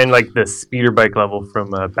brought to mind, like, the speeder bike level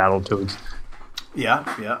from Battletoads. Yeah,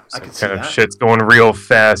 I can see that. Kind of shit's going real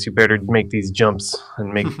fast. You better make these jumps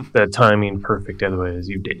and make the timing perfect, otherwise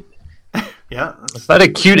you did. Yeah. It's a lot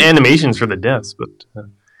of cute animations for the deaths, but...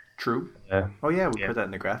 True. Yeah. Oh, yeah, we put that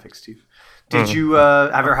in the graphics, too. Did you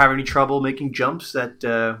ever have any trouble making jumps that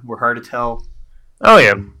were hard to tell? Oh,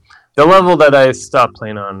 yeah. The level that I stopped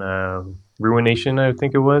playing on, Ruination, I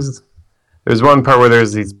think it was. There's one part where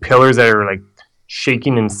there's these pillars that are, like,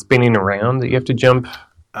 shaking and spinning around that you have to jump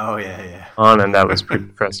on, and that was pretty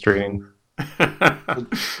frustrating.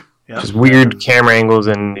 Just weird camera angles,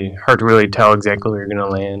 and hard to really tell exactly where you're going to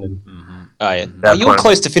land. And you were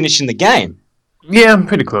close to finishing the game. Yeah, I'm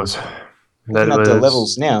pretty close. That was the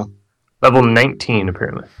levels now. Level 19,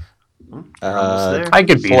 apparently. I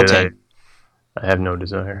could beat 14. It. I have no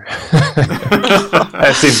desire.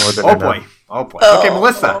 I've seen more than enough. Oh boy. Okay,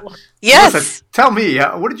 Melissa. Yes. Melissa, tell me,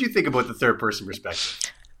 what did you think about the third-person perspective?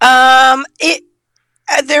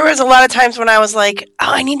 There was a lot of times when I was like,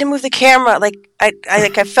 "Oh, I need to move the camera." Like I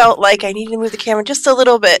felt like I needed to move the camera just a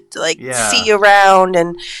little bit to see around,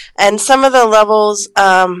 and some of the levels,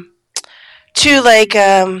 too, like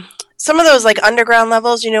some of those like underground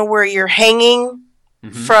levels, where you're hanging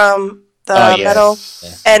from the metal,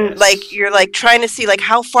 and like you're like trying to see like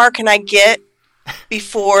how far can I get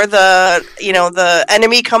before the the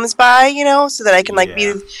enemy comes by, so that I can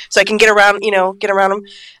so I can get around them.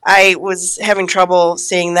 I was having trouble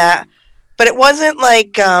seeing that, but it wasn't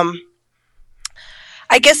like I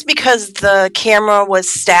guess because the camera was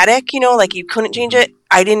static, like you couldn't change it.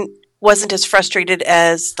 I wasn't as frustrated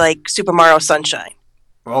as like Super Mario Sunshine.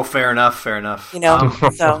 Well, fair enough.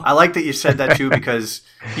 So I like that you said that too, because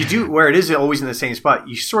you do, where it is always in the same spot,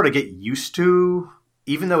 you sort of get used to,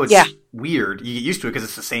 even though it's weird, you get used to it because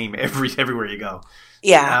it's the same everywhere you go.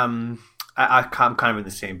 Yeah. I'm kind of in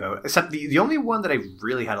the same boat, except the only one that I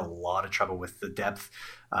really had a lot of trouble with the depth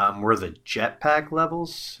were the jetpack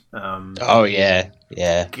levels. Oh yeah.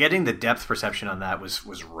 Getting the depth perception on that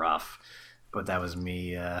was rough, but that was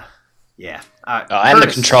me. Yeah. And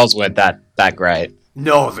the controls weren't that great.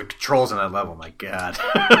 No, the controls on that level, my God.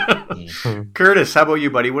 Curtis, how about you,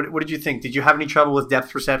 buddy? What did you think? Did you have any trouble with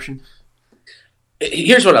depth perception?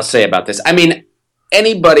 Here's what I'll say about this. I mean,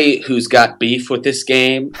 anybody who's got beef with this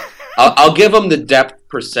game, I'll give them the depth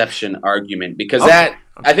perception argument, because that,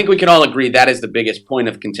 I think we can all agree, that is the biggest point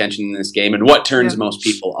of contention in this game and what turns most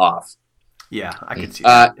people off. Yeah, I can see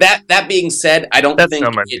that. That being said, I don't think...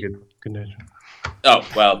 That's not my good condition. Oh,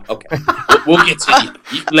 well, okay. We'll get to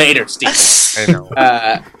you later, Steve. I know.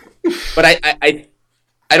 But I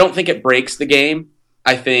don't think it breaks the game.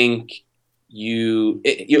 I think you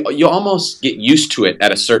almost get used to it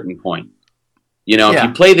at a certain point. You know, if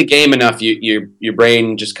you play the game enough, your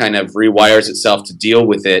brain just kind of rewires itself to deal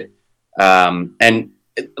with it. And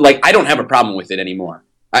like, I don't have a problem with it anymore.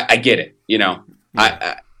 I get it, you know.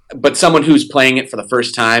 Yeah. But someone who's playing it for the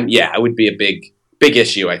first time, it would be a big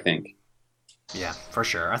issue, I think. Yeah, for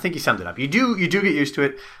sure. I think you summed it up. You do get used to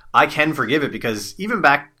it. I can forgive it, because even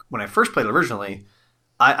back when I first played it originally,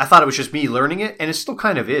 I thought it was just me learning it, and it still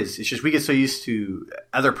kind of is. It's just we get so used to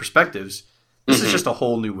other perspectives. This is just a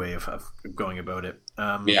whole new way of going about it.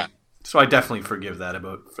 So I definitely forgive that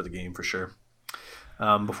for the game, for sure.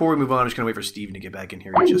 Before we move on, I'm just going to wait for Steven to get back in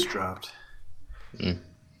here. He just dropped.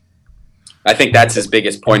 I think that's his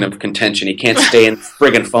biggest point of contention. He can't stay in the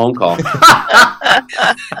friggin' phone call.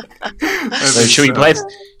 So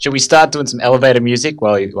should we start doing some elevator music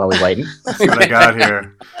while we're waiting? That's what I got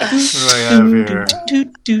here. What do I have here?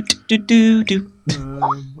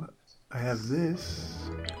 I have this.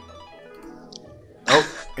 Oh,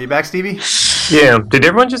 are you back, Stevie? Yeah. Did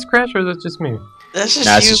everyone just crash, or is it just me? That's just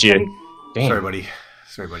That's just you. Damn. Sorry,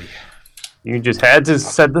 buddy. You just had to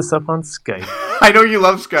set this up on Skype. I know you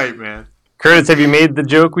love Skype, man. Curtis, have you made the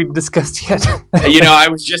joke we discussed yet? You know, I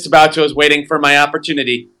was just about to. I was waiting for my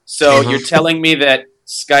opportunity. So you're telling me that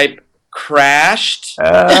Skype crashed?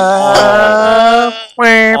 I'm gonna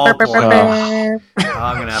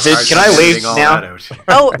have Can I leave now?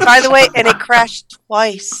 Oh, by the way, and it crashed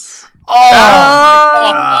twice.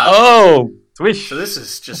 Oh, swish. So this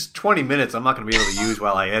is just 20 minutes I'm not going to be able to use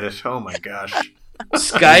while I edit. Oh my gosh.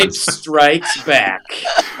 Skype strikes back.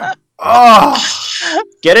 Oh,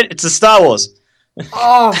 Get it? It's a Star Wars.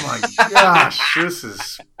 oh my gosh. This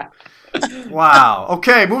is... Wow.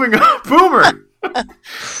 Okay, moving on. Boomer.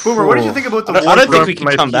 Boomer, what did you think about the I don't think we Warcraft?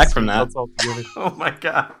 can come back from that. Oh my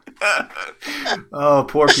god. Oh,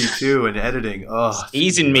 poor P2 and editing. Oh,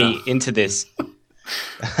 Easing me into this.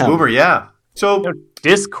 Boomer, yeah. So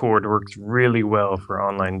Discord works really well for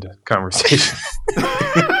online conversation.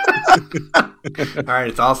 all right,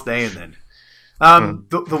 it's all staying then.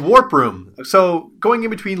 The warp room. So going in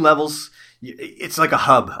between levels, it's like a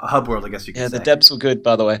hub world, I guess you could say. Yeah, the depths were good,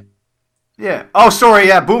 by the way. Yeah. Oh, sorry.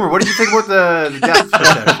 Yeah, Boomer. What did you think about the depth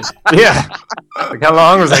perception? Yeah. Like, how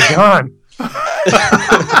long was I gone?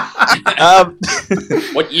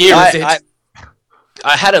 What year is it?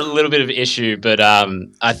 I had a little bit of issue, but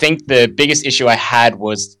I think the biggest issue I had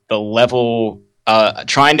was the level,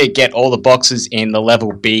 trying to get all the boxes in the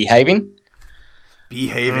level behaving.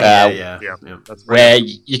 Behaving. Yeah. That's Where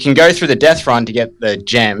you can go through the death run to get the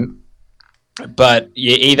gem, but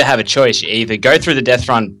you either have a choice. You either go through the death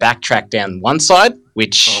run, backtrack down one side,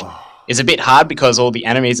 which is a bit hard because all the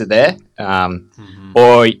enemies are there,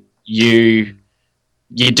 or you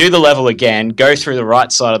do the level again, go through the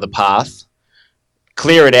right side of the path,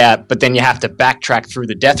 clear it out, but then you have to backtrack through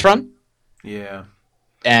the death run. Yeah.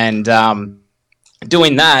 And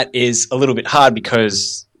doing that is a little bit hard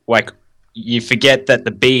because, like, you forget that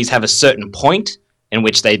the bees have a certain point in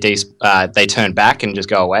which they turn back and just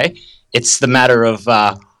go away. It's the matter of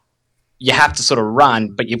you have to sort of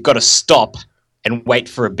run, but you've got to stop and wait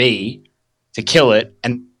for a bee to kill it,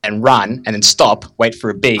 and run, and then stop, wait for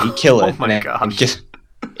a bee, kill it. Oh my gosh.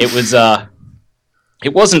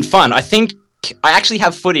 It wasn't fun. I think I actually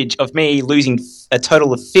have footage of me losing a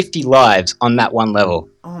total of 50 lives on that one level.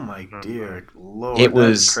 Oh my dear Lord, It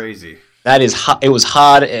was that's crazy. It was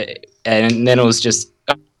hard, and then it was just.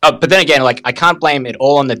 But then again, like, I can't blame it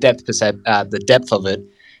all on the depth of it,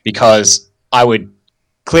 because I would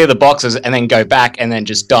clear the boxes and then go back and then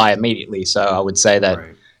just die immediately. So I would say that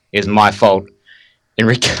is my fault.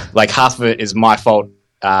 Like, half of it is my fault.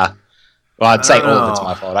 Well, I'd say all of it's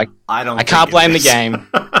my fault. I don't. I can't blame the game.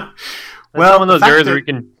 Well, one of those areas where you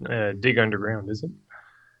can dig underground, is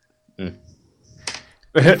it?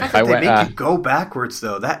 The fact that they make you go backwards,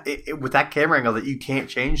 though, with that camera angle that you can't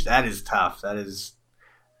change, that is tough. That is.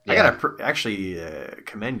 Yeah. I gotta actually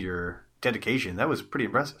commend your dedication. That was pretty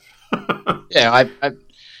impressive. Yeah,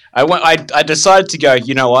 I decided to go.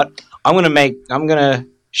 You know what? I'm gonna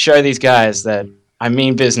show these guys that I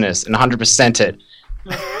mean business and 100% it.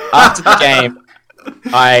 After the game,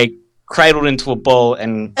 I cradled into a ball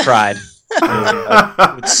and cried.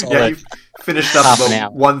 Yeah, you finished up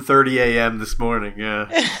about 1:30 a.m. this morning. Yeah.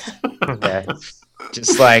 Yeah.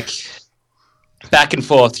 Just like back and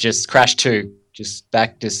forth, just Crash 2. Just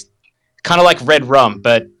kind of like red rum,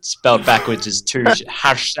 but spelled backwards is 2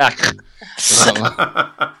 hashtag.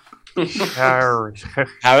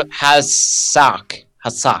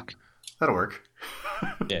 Hazak. That'll work.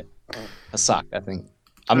 Yeah. Hazak, I think.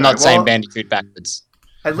 I'm not saying Bandicoot backwards.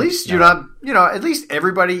 At least you're not, at least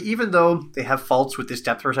everybody, even though they have faults with this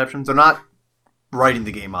depth perception, they're not writing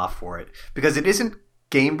the game off for it. Because it isn't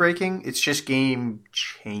game breaking, it's just game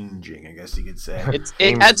changing, I guess you could say.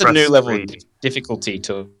 It adds a new level of difficulty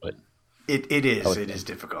to it. It is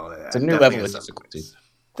difficult. It's a new level of difficulty.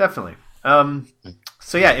 Definitely.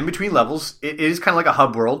 So yeah, in between levels, it is kind of like a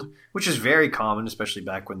hub world, which is very common, especially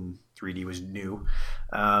back when 3D was new.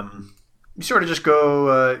 You sort of just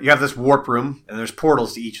go, you have this warp room, and there's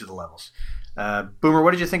portals to each of the levels. Boomer,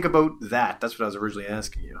 what did you think about that? That's what I was originally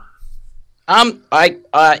asking you.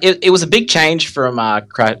 It was a big change from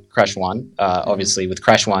Crash 1. Obviously, with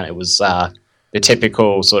Crash 1, it was the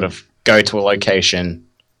typical sort of go to a location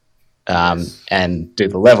and do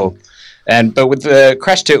the level. But with the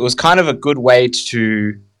Crash 2, it was kind of a good way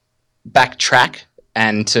to backtrack,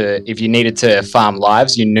 and if you needed to farm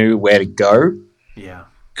lives, you knew where to go. Yeah.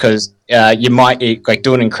 Because you might, like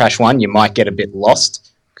doing in Crash 1, you might get a bit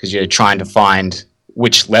lost because you're trying to find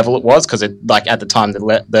which level it was, because at the time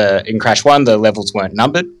in Crash 1 the levels weren't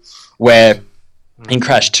numbered, where in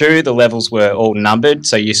Crash 2 the levels were all numbered,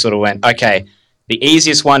 so you sort of went, okay, the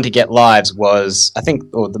easiest one to get lives was, I think,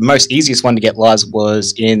 or the most easiest one to get lives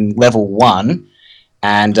was in level 1,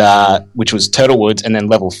 and which was Turtle Woods, and then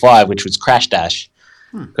level 5, which was Crash Dash,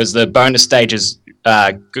 because the bonus stages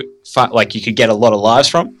like you could get a lot of lives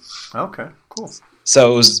from. Okay, cool.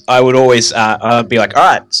 So I would always I'd be like, all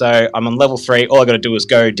right, so I'm on level 3. All I got to do is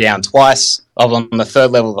go down twice. I'm on the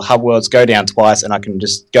 3rd level of the hub worlds, go down twice, and I can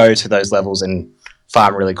just go to those levels and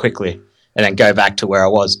farm really quickly, and then go back to where I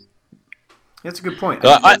was. That's a good point.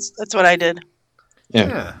 That's what I did.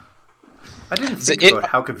 Yeah. I didn't think about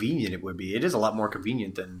how convenient it would be. It is a lot more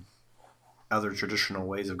convenient than other traditional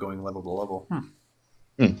ways of going level to level.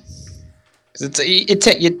 Like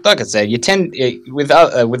I said, you tend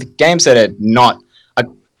with games that are not,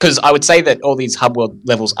 because I would say that all these hub world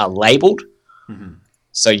levels are labeled,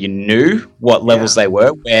 so you knew what levels they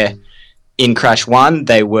were. Where in Crash 1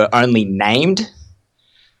 they were only named,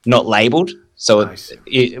 not labeled. So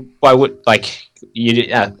by which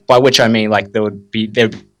I mean, like there'd be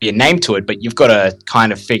a name to it, but you've got to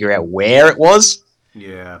kind of figure out where it was.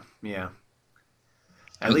 Yeah.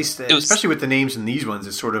 At least, especially with the names in these ones,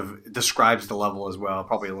 it sort of describes the level as well,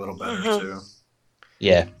 probably a little better too.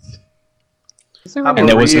 Yeah. And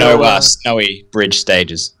there was no snowy bridge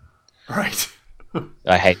stages. Right.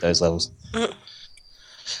 I hate those levels.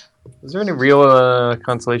 Was there any real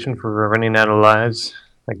consolation for running out of lives?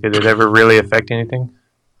 Like, did it ever really affect anything?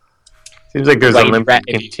 Seems like there's a limit.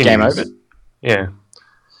 Game over. Yeah.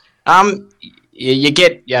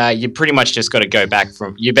 You pretty much just got to go back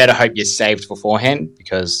from. You better hope you're saved beforehand,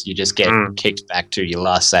 because you just get kicked back to your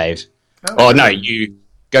last save. You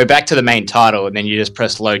go back to the main title and then you just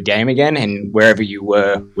press load game again, and wherever you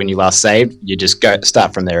were when you last saved, you just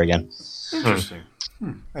start from there again. Interesting.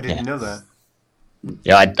 I didn't know that.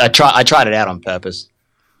 Yeah, I tried it out on purpose.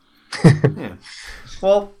 Yeah.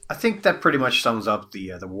 Well, I think that pretty much sums up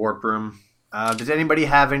the warp room. Did anybody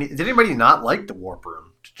not like the warp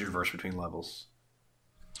room to traverse between levels?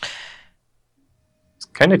 It's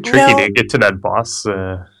kind of tricky to get to that boss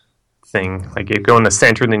thing. Like, you go in the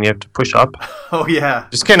center and then you have to push up. Oh, yeah.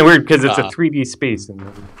 It's kind of weird because it's a 3D space.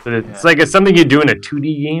 But it's like it's something you do in a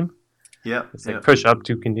 2D game. Yeah. It's like push up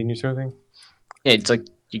to continue sort of thing. Yeah, it's like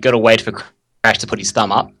you got to wait for Crash to put his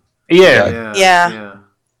thumb up. Yeah.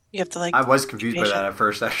 You have to like. I was confused by that at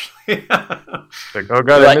first, actually. Like, oh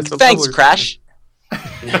god, I missed thanks, Crash.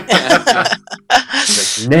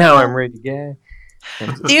 Now I'm ready to go.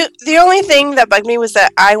 The only thing that bugged me was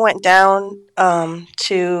that I went down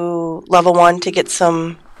to level 1 to get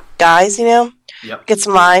some guys, get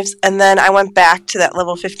some lives, and then I went back to that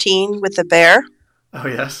level 15 with the bear. Oh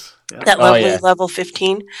yes. That lovely level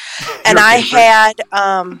 15. And I had,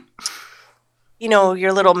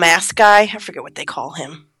 your little mask guy. I forget what they call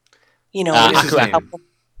him. Aku.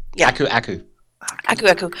 Yeah. Aku.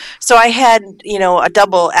 Aku. So I had, a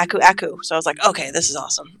double Aku. So I was like, okay, this is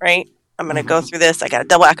awesome, right? I'm going to go through this. I got a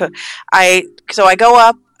double Aku. So I go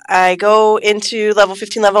up, I go into level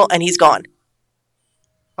 15 level, and he's gone.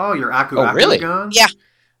 Oh, your Aku really? gone? Yeah.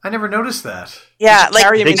 I never noticed that. Yeah, they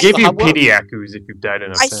give you pity Akus if you've died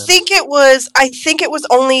enough times. I think it was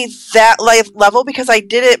only that level because I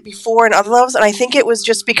did it before in other levels, and I think it was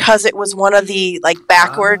just because it was one of the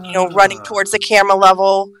backward, running towards the camera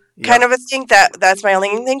level kind of a thing. That's my only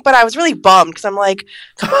thing. But I was really bummed because I'm like,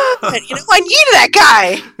 come on, I need that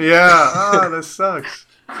guy. Yeah. Oh, that sucks.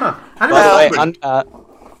 Huh.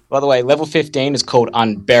 By the way, level 15 is called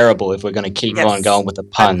Unbearable if we're going to keep on going with the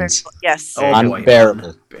puns. Yes. Oh,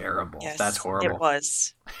 Unbearable. Unbearable. Yes, that's horrible. It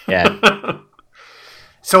was. Yeah.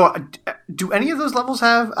 So, do any of those levels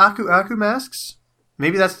have Aku masks?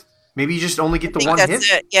 Maybe you just only get the one hit?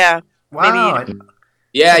 That's it, yeah. Wow.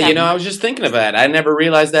 Yeah, I was just thinking of that. I never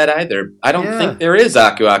realized that either. I don't think there is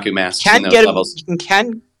Aku masks in those levels.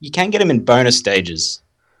 You can get them in bonus stages.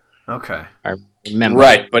 Okay. I remember.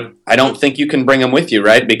 Right, but I don't think you can bring them with you,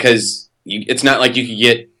 right? Because it's not like you could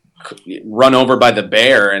get run over by the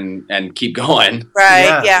bear and keep going.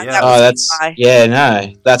 Right, yeah.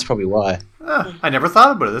 That's probably why. I never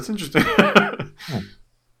thought about it. That's interesting.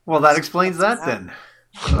 Well, that explains that then.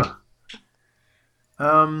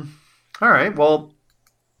 All right, well,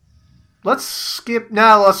 let's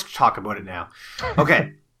talk about it now.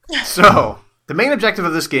 Okay, so the main objective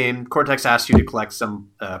of this game, Cortex asks you to collect some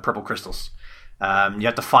purple crystals. You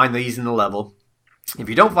have to find these in the level. If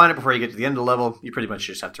you don't find it before you get to the end of the level, you pretty much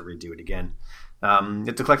just have to redo it again. You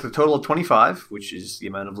have to collect a total of 25, which is the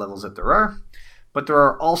amount of levels that there are. But there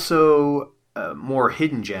are also more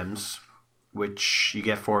hidden gems, which you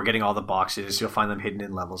get for getting all the boxes. You'll find them hidden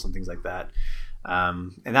in levels and things like that.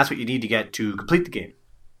 And that's what you need to get to complete the game.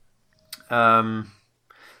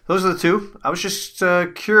 Those are the two. I was just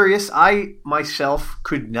curious. I, myself,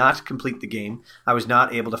 could not complete the game. I was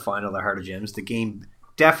not able to find all the harder gems. The game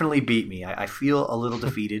definitely beat me. I feel a little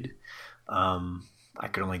defeated. I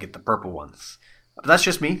could only get the purple ones. But that's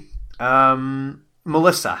just me.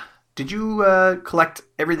 Melissa, did you collect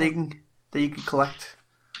everything that you could collect?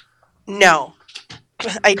 No,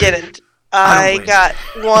 I didn't. I got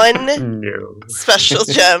one special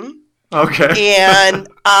gem. Okay. And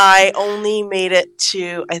I only made it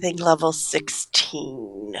to, I think, level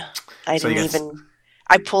 16. I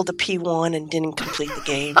pulled a P1 and didn't complete the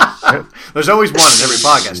game. There's always one in every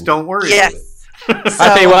podcast. Don't worry about it. So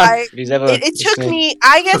it took me,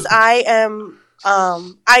 I guess I am,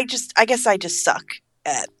 I guess I just suck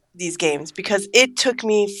at these games because it took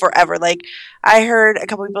me forever. Like, I heard a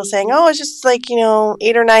couple people saying, it's just 8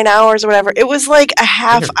 or 9 hours or whatever. It was like a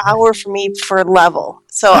half hour for me per level.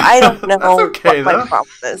 So I don't know what my problem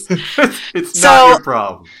is. It's not your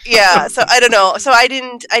problem. Yeah, so I don't know. So I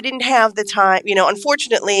didn't have the time,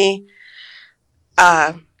 unfortunately,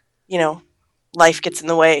 life gets in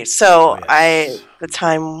the way. So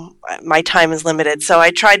my time is limited. So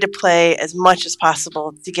I tried to play as much as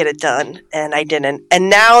possible to get it done, and I didn't. And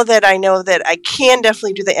now that I know that I can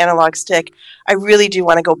definitely do the analog stick, I really do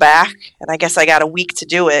want to go back. And I guess I got a week to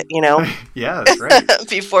do it, Yeah, that's right.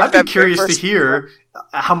 Before I'd be curious to hear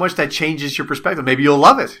how much that changes your perspective. Maybe you'll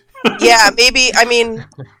love it. Yeah, maybe. I mean,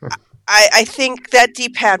 I think that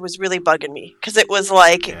D-pad was really bugging me because it was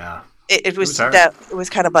like it was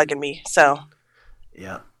kind of bugging me. So.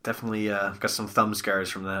 Yeah, definitely got some thumb scars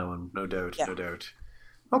from that one, no doubt, no doubt.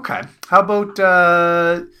 Okay, how about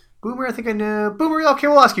Boomer? I think I know Boomer. Okay,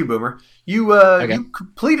 we'll ask you, Boomer. You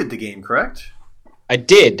completed the game, correct? I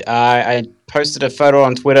did. I posted a photo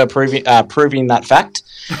on Twitter proving that fact.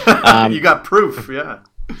 You got proof, yeah.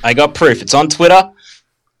 I got proof. It's on Twitter.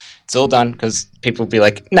 It's all done because people will be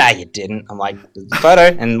like, "Nah, you didn't." I'm like, "There's a photo,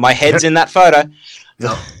 and my head's in that photo."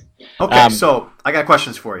 No. Okay, so I got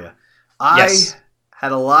questions for you. I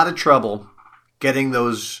had a lot of trouble getting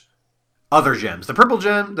those other gems. The purple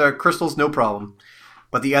gem, the crystals, no problem.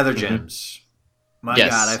 But the other gems, my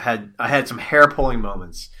God, I had some hair-pulling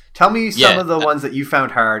moments. Tell me some of the ones that you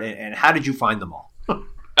found hard, and how did you find them all?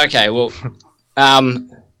 Okay, well,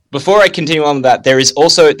 before I continue on with that, there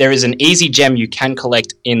is an easy gem you can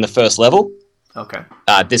collect in the first level. Okay.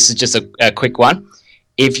 This is just a quick one.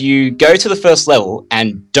 If you go to the first level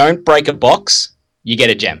and don't break a box, you get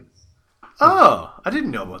a gem. Oh, I didn't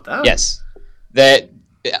know about that. Yes.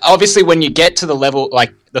 Obviously, when you get to the level,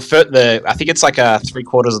 like I think it's like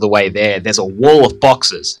 3/4 of the way there, there's a wall of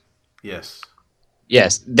boxes. Yes.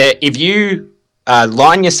 Yes. If you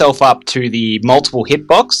line yourself up to the multiple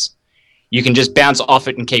hitbox, you can just bounce off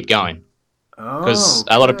it and keep going. Because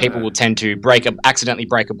a lot of people will tend to accidentally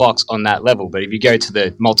break a box on that level. But if you go to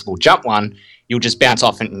the multiple jump one, you'll just bounce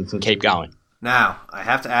off it and can keep going. Now, I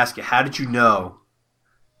have to ask you, how did you know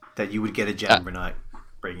that you would get a gem for not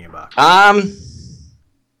breaking a box?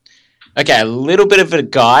 Okay, a little bit of a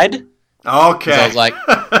guide. Okay. I was like,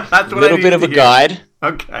 that's a little bit of a guide.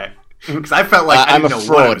 Okay. Because I felt like I'm a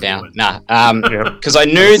fraud now. Because I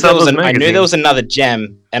knew there was another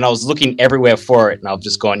gem, and I was looking everywhere for it, and I've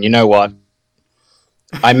just gone, you know what?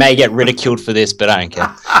 I may get ridiculed for this, but I don't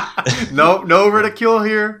care. No ridicule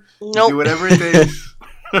here. Nope. Do whatever it takes.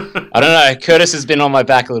 I don't know. Curtis has been on my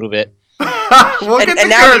back a little bit. and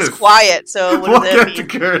now he's quiet, so what does that mean? To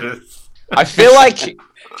Curtis. I feel like he's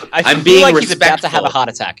about to respectful. have a heart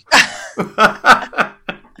attack.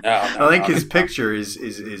 I think his picture is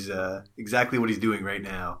exactly what he's doing right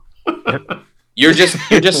now. You're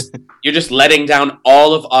just letting down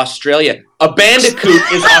all of Australia. A bandicoot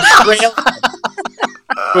is Australian.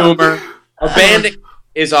 Boomer. A bandicoot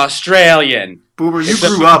is Australian. Boomer, you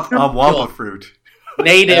grew up on Wampa fruit.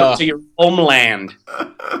 Native to your homeland.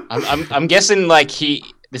 I'm guessing like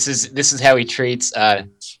this is how he treats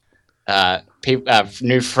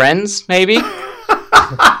new friends, maybe.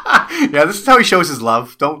 Yeah, this is how he shows his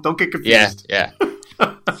love. Don't get confused. Yeah.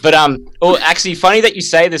 But actually, funny that you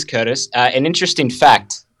say this, Curtis. An interesting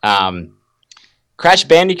fact: Crash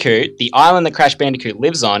Bandicoot, the island that Crash Bandicoot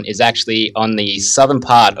lives on, is actually on the southern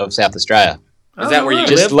part of South Australia. Is that where you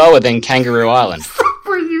just live? lower than Kangaroo Island?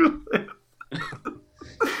 Where you live?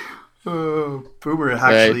 Oh, Boomer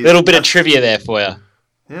actually. A little bit of trivia there for you.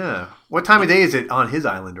 Yeah. What time of day is it on his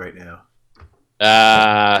island right now?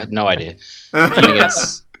 No idea. I think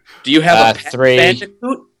it's Do you have a pet 3.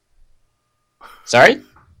 bandicoot? Sorry?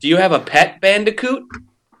 Do you have a pet bandicoot?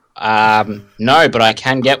 No, but I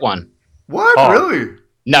can get one. What? Oh. Really?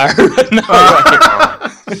 No.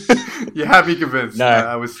 You have me convinced. No.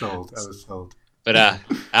 I was sold. But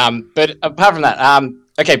apart from that,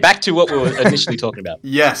 okay, back to what we were initially talking about.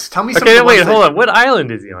 Yes. Tell me some Okay, of the wait, ones hold on. What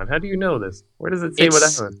island is he on? How do you know this? Where does it say what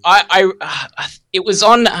island? It was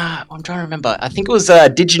on. I'm trying to remember. I think it was.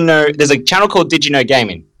 Did you know? There's a channel called Did You Know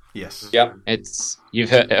Gaming. Yes. Yep. You've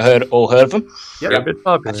heard of them. Yep. A bit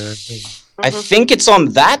popular. I think it's on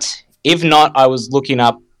that. If not, I was looking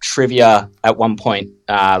up trivia at one point.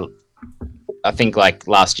 I think like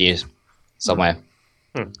last year somewhere.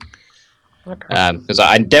 Because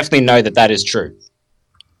I definitely know that is true.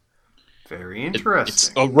 Very interesting.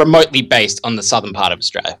 It's remotely based on the southern part of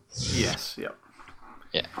Australia. Yes. Yep.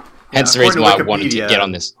 Yeah. Hence the reason why I wanted to get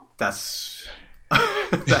on this. That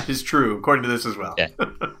is true, according to this as well. Yeah.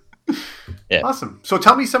 Yeah. Awesome. So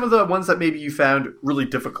tell me some of the ones that maybe you found really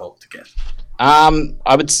difficult to get. I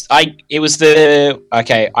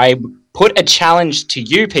put a challenge to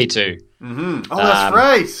you, P2. Mm-hmm. Oh, that's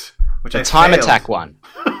right. Which the time attack one.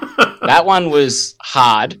 That one was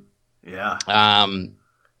hard. Yeah.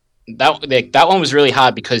 That one was really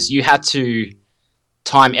hard because you had to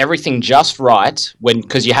time everything just right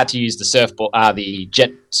because you had to use the surfboard, the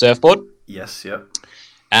jet surfboard. Yes. Yep.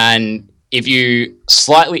 And if you're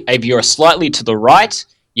slightly to the right,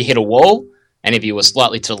 you hit a wall, and if you were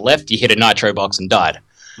slightly to the left, you hit a nitro box and died.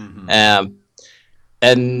 Mm-hmm.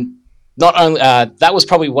 And not only that was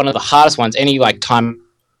probably one of the hardest ones. Any like time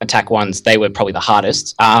attack ones, they were probably the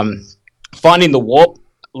hardest. Finding the warp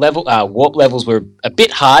levels were a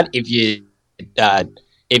bit hard if you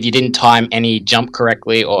didn't time any jump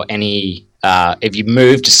correctly or any if you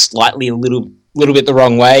moved just slightly a little bit the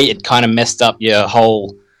wrong way, it kind of messed up your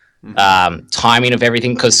whole timing of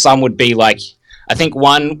everything. Because some would be like, I think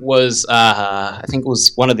one was it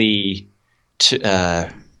was one of the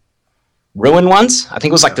ruin ones. I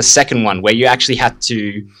think it was like the second one where you actually had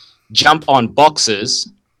to jump on boxes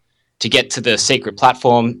to get to the secret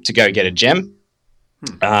platform to go get a gem.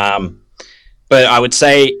 But I would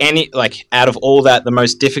say out of all that, the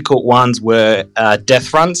most difficult ones were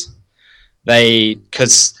death runs.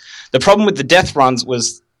 Because the problem with the death runs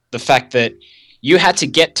was the fact that you had to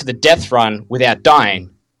get to the death run without dying.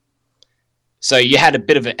 So you had a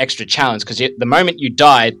bit of an extra challenge because the moment you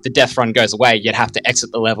died, the death run goes away. You'd have to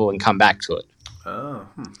exit the level and come back to it. Oh,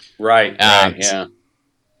 right. Yeah.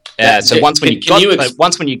 So once when you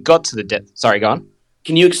got to the death, sorry, go on.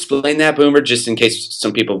 Can you explain that, Boomer, just in case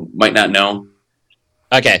some people might not know?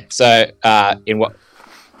 Okay, so in what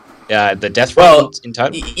the death run in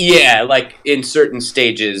total? Yeah, like in certain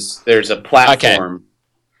stages, there's a platform. Okay.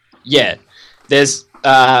 Yeah, there's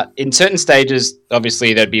in certain stages.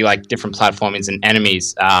 Obviously, there'd be like different platformings and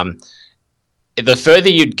enemies. The further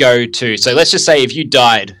you'd go to, so let's just say if you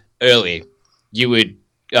died early, you would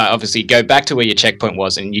obviously go back to where your checkpoint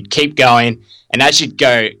was, and you'd keep going. And as you'd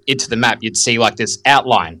go into the map, you'd see like this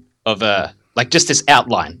outline of just this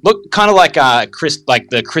outline. Look, kind of like like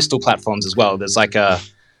the crystal platforms as well. There's like a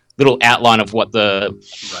little outline of what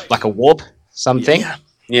like a warp something.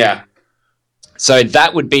 Yeah. So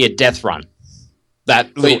that would be a death run.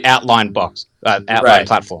 That little outline box, outline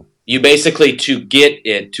platform. You basically,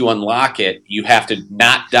 to unlock it, you have to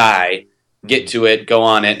not die, get to it, go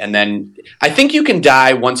on it, and then I think you can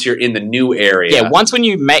die once you're in the new area. Yeah, once when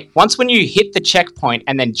you hit the checkpoint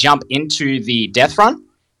and then jump into the death run,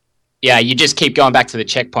 yeah, you just keep going back to the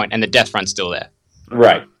checkpoint and the death run's still there.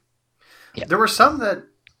 Right. Yeah. There were some that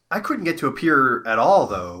I couldn't get to appear at all,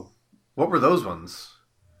 though. What were those ones?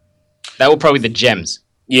 That were probably the gems.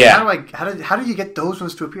 Yeah. How do you get those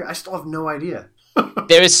ones to appear? I still have no idea.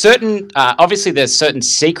 There is obviously there's certain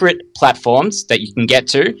secret platforms that you can get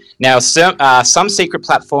to. Now, some secret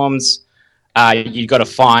platforms you got to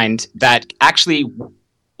find that actually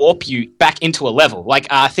warp you back into a level. Like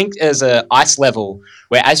I think there's an ice level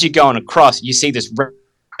where as you're going across, you see this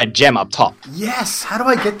red gem up top. Yes. How do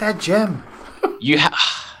I get that gem?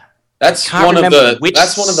 That's one of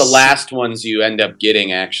the last ones you end up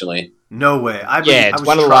getting, actually. No way. It's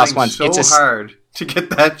one of the last ones. So hard to get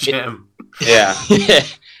that gem. Yeah.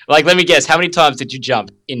 Like, let me guess. How many times did you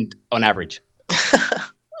jump on average?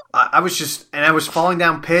 I was falling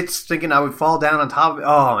down pits, thinking I would fall down on top of it.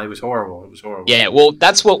 Oh, it was horrible. It was horrible. Yeah, well,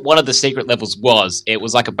 that's what one of the secret levels was. It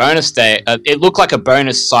was like a bonus stage. It looked like a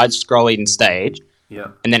bonus side-scrolling stage. Yeah.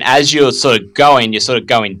 And then as you're sort of going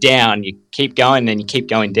down. You keep going, then you keep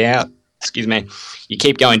going down. Excuse me. You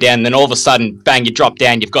keep going down, and then all of a sudden, bang, you drop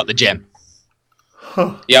down, you've got the gem.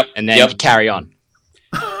 Yep. And then you carry on.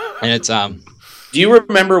 And it's Do you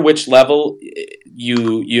remember which level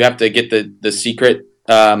you have to get the secret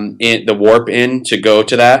in the warp in to go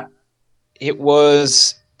to that?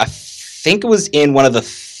 I think it was in one of the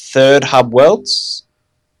third hub worlds.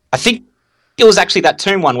 I think it was actually that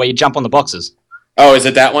tomb one where you jump on the boxes. Oh, is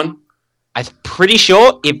it that one? I'm pretty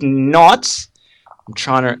sure. If not, I'm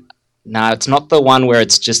trying to. No, it's not the one where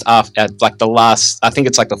it's just after like the last. I think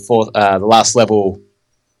it's like the last level.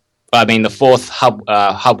 I mean, the fourth hub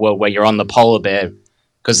world where you're on the polar bear,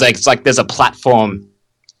 because it's like there's a platform,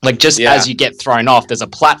 like just as you get thrown off, there's a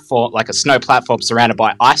platform, like a snow platform surrounded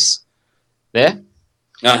by ice. There.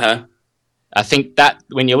 I think that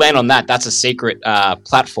when you land on that, that's a secret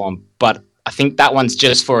platform, but I think that one's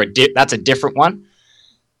just for that's a different one.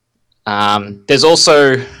 There's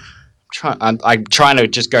also I'm trying to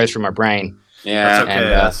just go through my brain. Yeah, that's okay.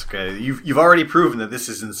 That's okay. You've already proven that this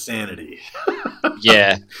is insanity.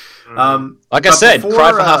 Yeah. Like I said,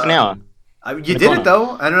 cry for half an hour. You did it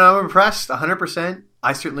though. I don't know. I'm impressed. 100%.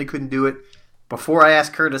 I certainly couldn't do it. Before I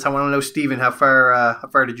ask Curtis, I want to know, Steven, how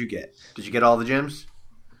far did you get? Did you get all the gems?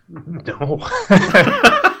 No.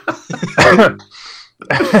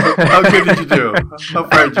 How good did you do? How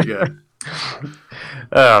far did you get?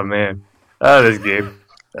 Oh man. Oh, this game.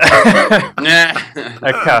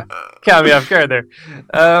 Caught me off guard there.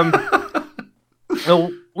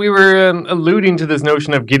 Well, we were alluding to this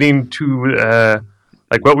notion of getting to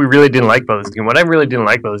like what we really didn't like about this game. What I really didn't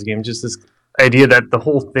like about this game is just this idea that the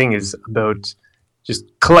whole thing is about just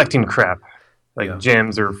collecting crap, like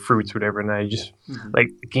gems or fruits, whatever. And I just like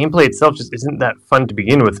the gameplay itself just isn't that fun to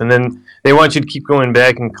begin with. And then they want you to keep going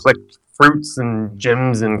back and collect fruits and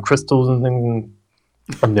gems and crystals and things.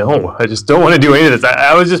 And no, I just don't want to do any of this.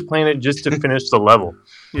 I was just playing it just to finish the level.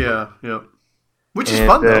 Yeah. Which is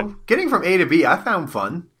fun though. Getting from A to B, I found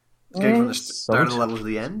fun. Getting from the start of the level to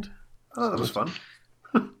the end. Oh, that was fun.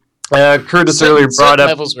 Curtis earlier brought up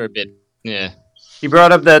levels were a bit. Yeah. He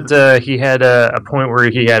brought up that he had a point where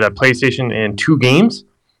he had a PlayStation and 2 games.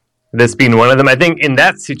 This being one of them. I think in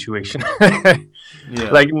that situation,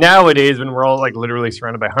 like nowadays when we're all like literally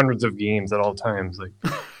surrounded by hundreds of games at all times, like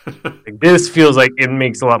this feels like it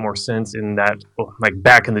makes a lot more sense in that, like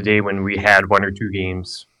back in the day when we had 1 or 2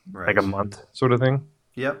 games, like a month sort of thing.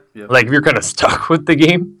 Yep. Like if you're kind of stuck with the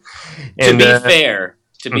game. And,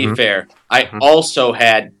 to be fair, I also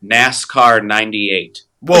had NASCAR 98.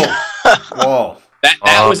 Whoa.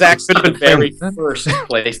 That was actually the very first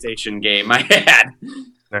PlayStation game I had.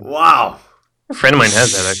 Wow. A friend of mine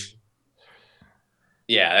has that, actually.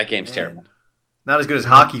 Yeah, that game's terrible. Not as good as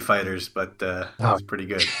Hockey Fighters, but it's pretty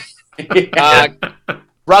good.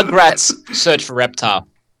 Rugrats Search for Reptile.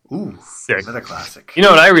 Ooh, sick. Another classic. You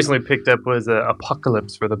know what I recently picked up was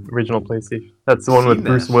Apocalypse for the original PlayStation. That's the one with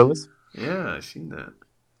Bruce Willis. Yeah, I've seen that.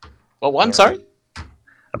 What one? Sorry?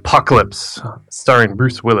 Apocalypse, starring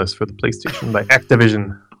Bruce Willis for the PlayStation by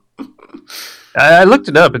Activision. I looked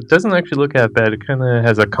it up. It doesn't actually look that bad. It kind of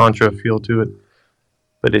has a Contra feel to it.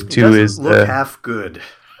 But it too is look half good.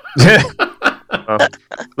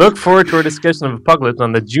 Look forward to our discussion of Apocalypse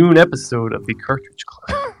on the June episode of the Cartridge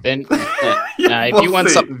Club. Then, if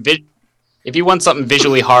you want something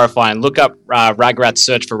visually horrifying, look up Ragrat's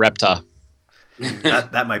Search for Reptar.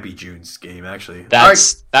 that might be June's game, actually.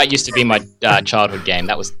 That used to be my childhood game.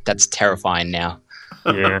 That's terrifying now.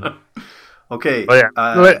 Yeah. Okay. Oh, yeah.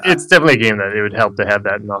 It's definitely a game that it would help to have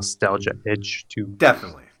that nostalgia edge too.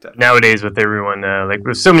 Definitely. Nowadays, with everyone, like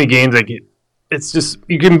with so many games, like it's just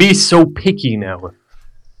you can be so picky now.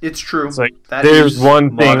 It's true. It's like there's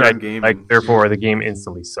one thing like, therefore the game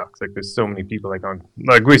instantly sucks. Like there's so many people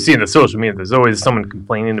like we see in the social media. There's always someone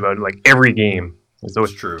complaining about like every game. There's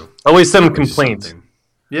always true. Always some complaints. Something.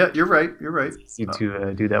 Yeah, you're right. You're right. It's easy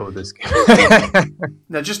to do that with this game.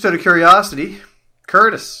 Now, just out of curiosity,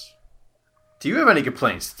 Curtis, do you have any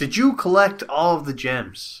complaints? Did you collect all of the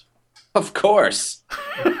gems? Of course.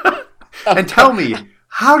 And tell me,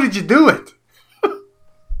 how did you do it?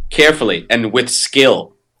 Carefully and with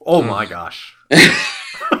skill. Oh my gosh.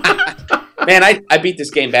 Man, I beat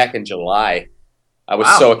this game back in July. I was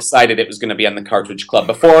so excited it was going to be on the Cartridge Club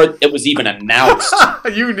before it was even announced.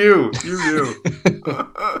 You knew.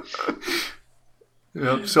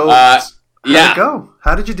 Yep, so, yeah. How'd it go?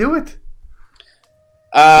 How did you do it?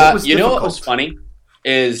 You know what was funny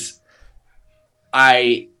is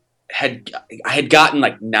I had gotten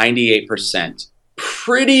like 98%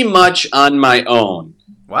 pretty much on my own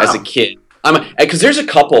as a kid. Because there's a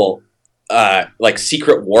couple like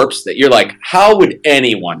secret warps that you're like, how would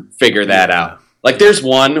anyone figure that out? Like there's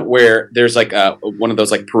one where there's like one of those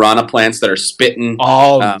like piranha plants that are spitting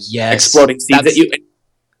exploding seeds at you.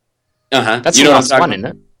 That's the last one, isn't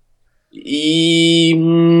it?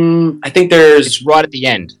 I think it's right at the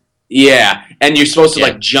end. Yeah, and you're supposed to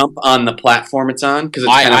like jump on the platform it's on because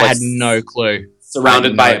it's kind of I had no clue.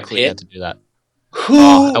 Surrounded by a pit. To do that.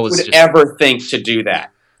 Who would ever think to do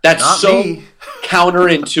that? That's so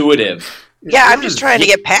counterintuitive. Yeah, I'm just trying to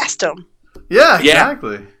get past him. Yeah,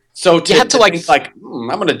 exactly. So you have to like I'm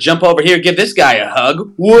going to jump over here, give this guy a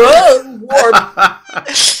hug. Whoa!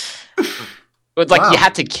 But you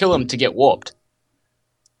had to kill him to get warped.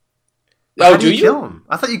 Oh, do you kill him?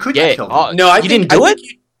 I thought you could kill him. No, you didn't do it.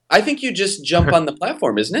 I think you just jump on the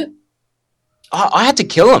platform, isn't it? I had to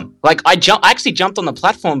kill him. Like I actually jumped on the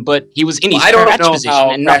platform, but he was in his crouch position,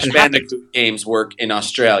 and Crash nothing happened. Bandicoot games work in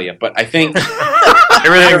Australia, but I think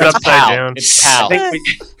everything's upside down. It's PAL.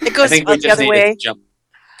 It goes the other way. Jump.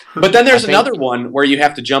 But then there's another one where you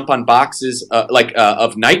have to jump on boxes,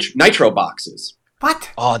 of nitro boxes.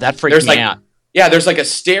 What? Oh, that freaked me out. Yeah, there's like a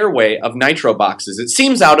stairway of nitro boxes. It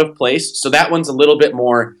seems out of place, so that one's a little bit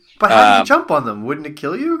more. But how do you jump on them? Wouldn't it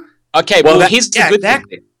kill you? Okay, well, here's the good thing.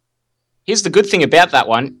 Here's the good thing about that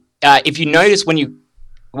one. If you notice when you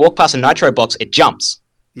walk past a nitro box, it jumps.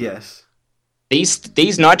 Yes.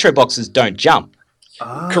 These nitro boxes don't jump.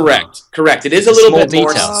 Oh. Correct. It is a little bit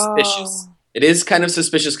more suspicious. It is kind of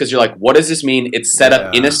suspicious because you're like, what does this mean? It's set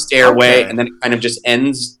up in a stairway, and then it kind of just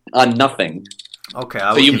ends on nothing. Okay,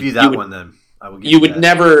 I will give you that one then. You would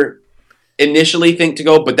never initially think to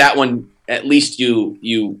go, but that one, at least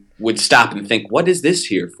you would stop and think, what is this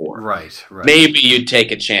here for? Right. Maybe you'd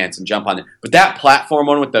take a chance and jump on it. But that platform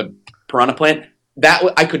one with the piranha plant,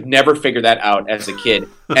 I could never figure that out as a kid.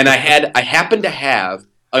 And I happened to have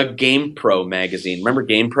a GamePro magazine. Remember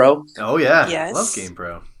GamePro? Oh yeah, yes. Love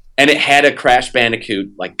GamePro. And it had a Crash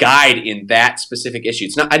Bandicoot guide in that specific issue.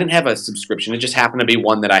 I didn't have a subscription. It just happened to be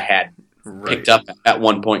one that I had picked up at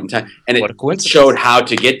one point in time, and it showed how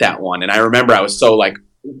to get that one. And I remember I was so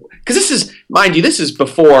because this is, mind you, this is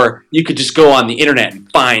before you could just go on the internet and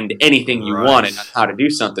find anything you wanted on how to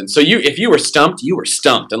do something. So if you were stumped,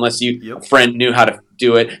 unless a friend knew how to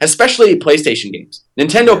do it. Especially PlayStation games.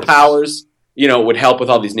 Nintendo Powers, would help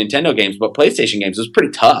with all these Nintendo games, but PlayStation games was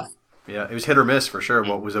pretty tough. Yeah, it was hit or miss for sure.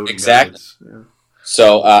 What was out exactly? Yeah.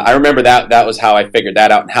 So I remember that was how I figured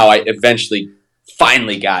that out, and how I eventually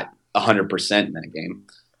finally got 100% in that game.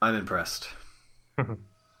 I'm impressed.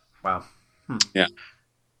 Wow. Yeah.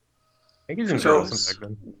 I think he's back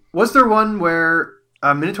then. Was there one where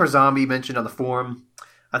Minotaur Zombie mentioned on the forum?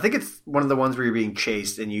 I think it's one of the ones where you're being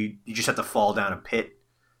chased and you just have to fall down a pit.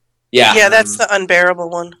 Yeah. Yeah, that's the unbearable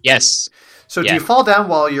one. Yes. So do you fall down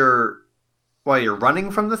while you're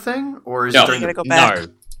running from the thing, or is you during gotta go back? No.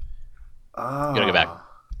 Oh. You gotta go back.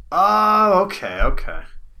 Oh, okay.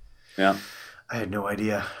 Yeah. I had no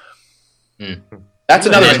idea. That's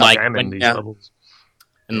another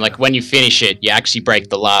and when you finish it, you actually break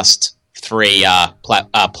the last 3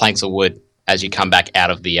 planks of wood as you come back out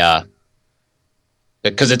of the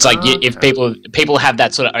Because it's like if people have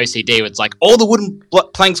that sort of OCD, it's like all the wooden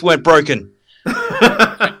planks weren't broken.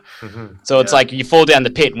 So it's like you fall down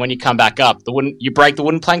the pit, and when you come back up, you break the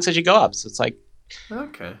wooden planks as you go up. So it's like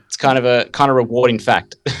it's kind of a rewarding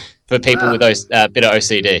fact for people with a bit of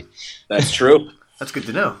OCD. That's true. That's good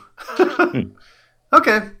to know.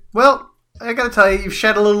 Okay, well, I gotta tell you, you've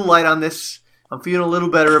shed a little light on this. I'm feeling a little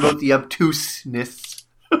better about the obtuseness.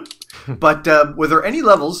 But were there any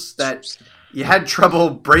levels that you had trouble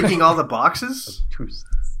breaking all the boxes?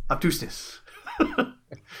 Obtuseness.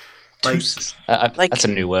 That's a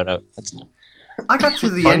new word. I got to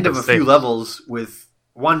the end of a few levels with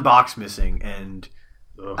one box missing, and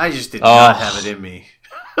I just did not have it in me.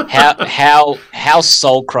 how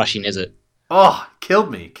soul crushing is it? Oh,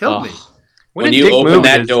 killed me. When you open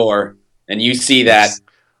that door and you see that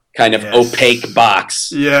kind of opaque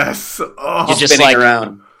box, yes, you're just spinning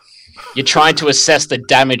around. You're trying to assess the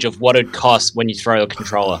damage of what it costs when you throw a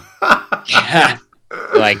controller.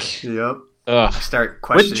 Like, yep. Start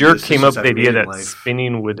questioning. What jerk came up with the idea that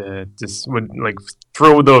spinning would like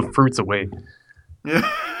throw the fruits away? Yeah,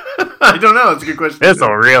 I don't know. It's a good question. This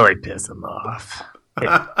will really piss him off.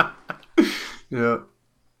 Yeah.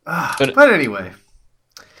 But anyway,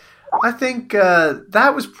 I think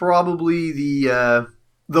that was probably the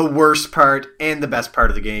worst part and the best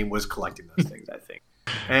part of the game was collecting those things, I think.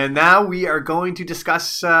 And now we are going to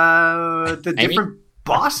discuss the different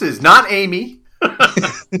bosses. Not Amy.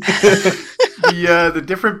 The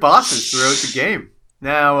different bosses throughout the game.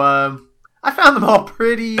 Now, I found them all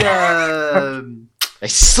pretty... They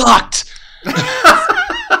sucked! Pretty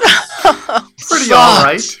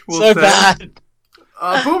alright, we'll say. Bad.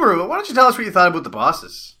 Boomer, why don't you tell us what you thought about the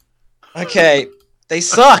bosses? Okay, they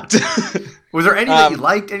sucked. Was there any that you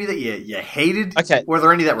liked, any that you hated? Okay. Were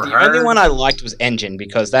there any that were hard? The only one I liked was Engine,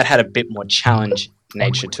 because that had a bit more challenge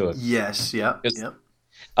nature to it. Yes, yeah.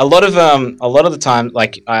 A lot of the time,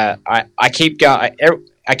 like I keep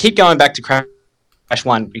going back to Crash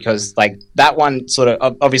 1 because like that one sort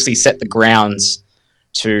of obviously set the grounds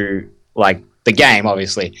to like the game,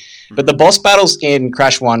 obviously. But the boss battles in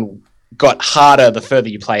Crash 1 got harder the further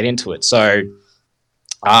you played into it. So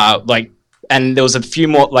and there was a few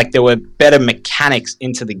more, like there were better mechanics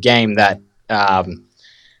into the game that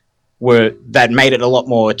made it a lot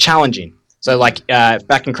more challenging. So like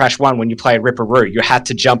back in Crash 1 when you played Ripperoo, you had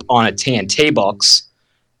to jump on a TNT box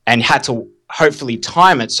and had to hopefully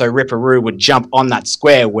time it so Ripperoo would jump on that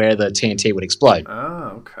square where the TNT would explode.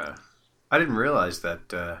 Oh, okay. I didn't realize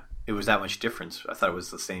that it was that much difference. I thought it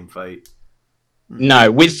was the same fight.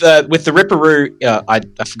 No, with the Ripperoo, I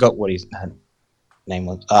forgot what his name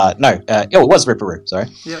was. It was Ripperoo, sorry.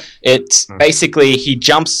 Yeah. It's basically he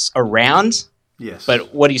jumps around. Yes.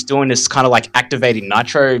 But what he's doing is kind of like activating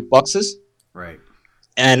nitro boxes. Right.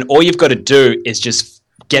 And all you've got to do is just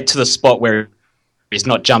get to the spot where he's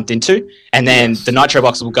not jumped into, and then the nitro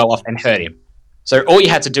boxes will go off and hurt him. So all you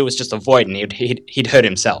had to do was just avoid, and he'd hurt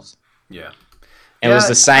himself. Yeah. And it was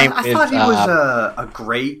the same. I thought he was a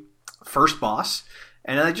great first boss,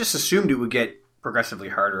 and I just assumed it would get progressively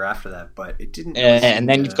harder after that, but it didn't. And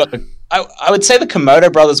then you've got I would say the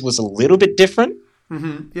Komodo Brothers was a little bit different.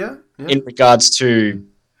 Mm-hmm. Yeah. In regards to,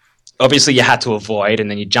 obviously you had to avoid and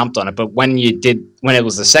then you jumped on it, but when it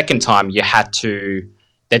was the second time,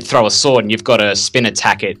 they'd throw a sword and you've got to spin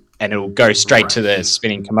attack it and it'll go straight to the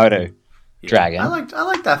spinning Komodo dragon. I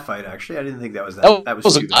liked that fight actually. I didn't think that was okay.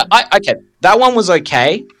 That one was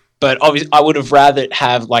okay, but obviously I would have rather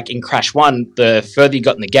have like in Crash 1, the further you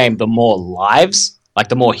got in the game, the more lives, like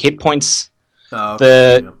the more hit points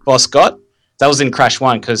boss got. That was in Crash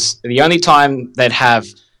 1 because the only time they'd have,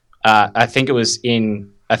 I think it was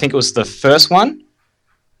the first one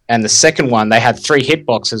and the second one, they had 3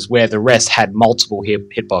 hitboxes where the rest had multiple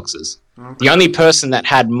hitboxes. Okay. The only person that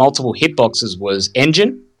had multiple hitboxes was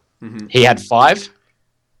Engine. Mm-hmm. He had 5.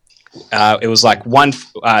 It was like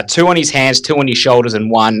 2 on his hands, 2 on his shoulders,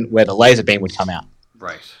 and 1 where the laser beam would come out.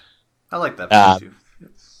 Right. I like that too.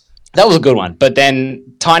 That was a good one. But then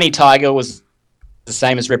Tiny Tiger was the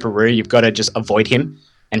same as Ripperoo. You've got to just avoid him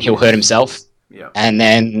and he'll hurt himself. Yeah. And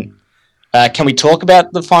then can we talk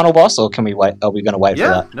about the final boss or can we wait? Are we going to wait for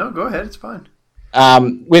that? No, go ahead. It's fine.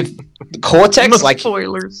 With Cortex, like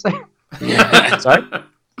spoilers. Sorry.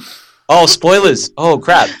 Oh, spoilers! Oh,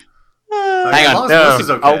 crap! Hang on. No, this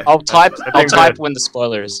is okay. I'll type when the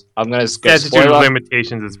spoiler is. I'm going to go statute of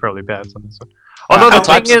limitations is probably passed on this one. Although the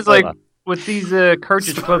thing is, like with these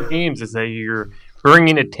Cartridge Club games, is that you're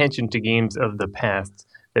bringing attention to games of the past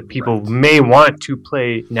that people may want to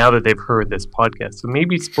play now that they've heard this podcast. So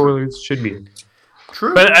maybe spoilers should be.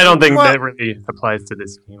 True. But I don't think that really applies to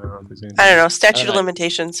this game. I don't know. Statute of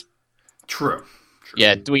limitations. True.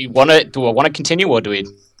 Yeah. Do I want to continue, or do we?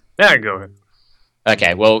 Yeah, go ahead.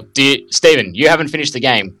 Okay. Well, Steven, you haven't finished the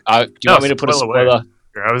game. Do you want me to put a spoiler spoiler?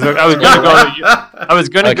 I was gonna go. I was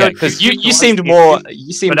gonna go because you seemed more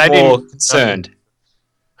concerned.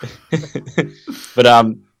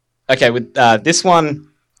 But okay, with this one,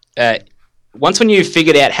 once when you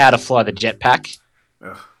figured out how to fly the jetpack,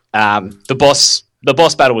 the boss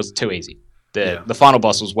battle was too easy. The final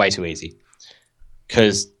boss was way too easy.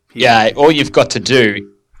 Because all you've got to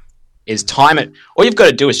do is time it. All you've got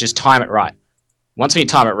to do is just time it right. Once when you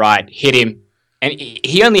time it right, hit him, and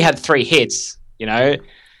he only had 3 hits. You know,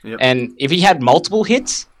 and if he had multiple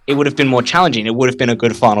hits, it would have been more challenging. It would have been a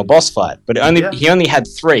good final boss fight. But he only had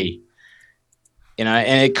 3. You know,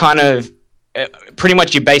 and it kind of pretty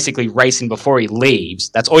much you're basically racing before he leaves.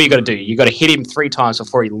 That's all you got to do. You got to hit him 3 times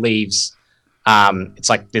before he leaves. It's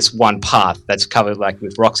like this one path that's covered like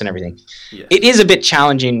with rocks and everything. Yeah. It is a bit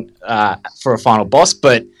challenging for a final boss,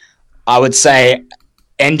 but I would say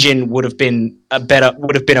Engine would have been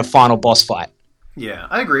a final boss fight. Yeah,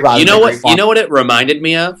 I agree. You know what it reminded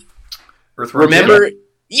me of? Remember?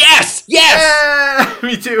 Yes! Yeah,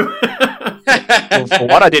 me too. Well, for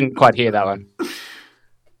what I didn't quite hear that one.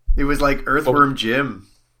 It was like Earthworm Jim.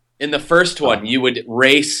 In the first one, you would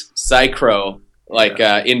race Psychro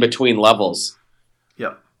in between levels.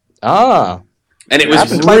 Yep. Ah. And it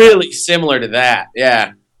was really similar to that.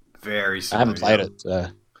 Yeah. Very similar. I haven't played it.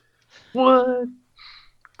 What?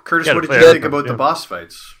 Curtis, what did you think about the boss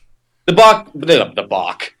fights? The boss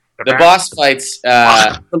fights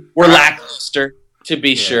were lackluster, to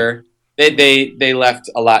be sure. They left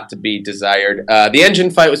a lot to be desired. The engine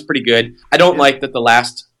fight was pretty good. I don't like that the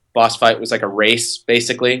last boss fight was like a race,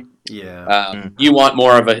 basically. Yeah. You want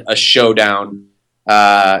more of a showdown.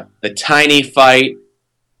 The tiny fight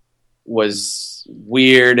was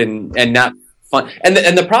weird and not fun.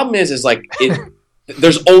 And the problem is like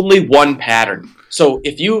there's only one pattern. So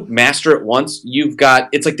if you master it once,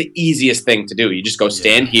 it's like the easiest thing to do. You just go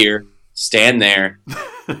stand here, stand there.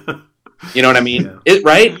 You know what I mean? Yeah.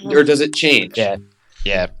 Right? Or does it change? Yeah.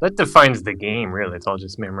 That defines the game, really. It's all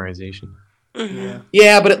just memorization. Mm-hmm.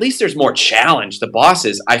 Yeah, but at least there's more challenge. The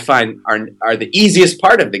bosses, I find, are the easiest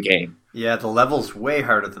part of the game. Yeah, the level's way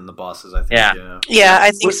harder than the bosses, I think. Yeah,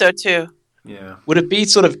 I think so too. Yeah. Would it be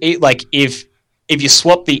sort of like if you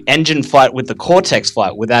swap the engine fight with the Cortex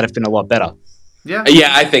fight, would that have been a lot better? Yeah. Yeah,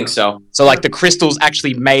 I think so. So like the crystals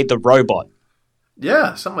actually made the robot.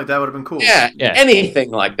 Yeah, something like that would have been cool. Yeah, anything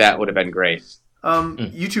like that would have been great.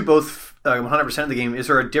 You two both 100% of the game. Is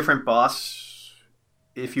there a different boss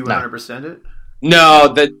if you 100% it?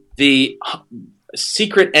 No, the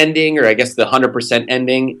secret ending, or I guess the 100%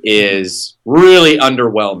 ending, is really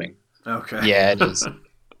underwhelming. Okay. Yeah, it is.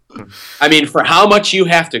 I mean, for how much you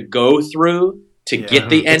have to go through to get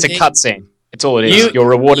the ending. It's a cutscene. It's all it is. Your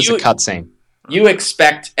reward is a cutscene. You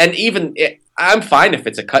expect, and even I'm fine if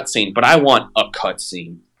it's a cutscene, but I want a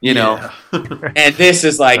cutscene, you know. And this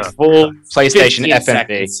is like full PlayStation FMV.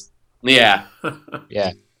 Seconds. Yeah.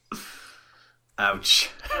 Yeah.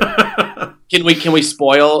 Ouch. Can we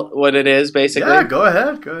spoil what it is, basically? Yeah, go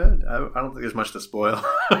ahead. I don't think there's much to spoil.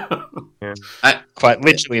 Quite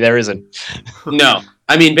literally, there isn't. No.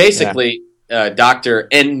 I mean, basically, Dr.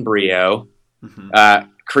 Embryo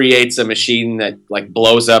creates a machine that like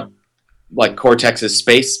blows up like Cortex's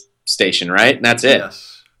space station, right? And that's it.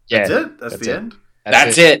 Yes. Yeah. That's it? That's the end?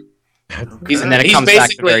 That's it. Okay. And then it comes back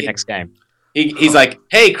the very next game. He's like,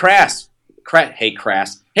 hey, Crash,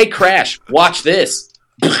 watch this.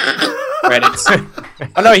 Credits.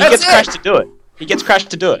 Oh, no, he gets Crash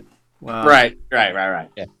to do it. Wow. Right.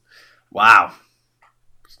 Yeah. Wow.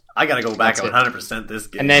 I gotta go back and 100% this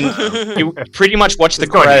game. And then you pretty much watch the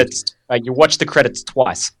credits. You watch the credits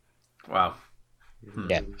twice. Wow.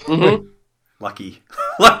 Yeah. Mm-hmm. Lucky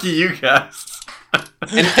you guys.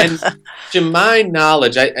 and to my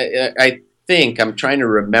knowledge, I think I'm trying to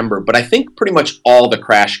remember, but I think pretty much all the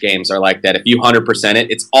Crash games are like that. If you 100%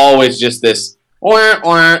 it, it's always just this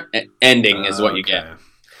ending is what you get.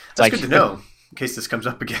 That's good to know in case this comes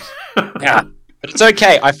up again. Yeah. But it's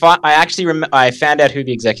okay. I found out who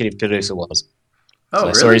the executive producer was. Oh, so really?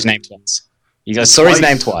 I saw his name twice. I saw his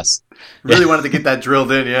name twice. Really wanted to get that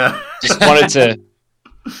drilled in, yeah. Just wanted to.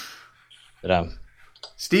 But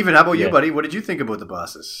Steven, how about you, buddy? What did you think about the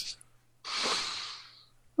bosses?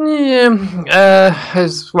 Yeah, I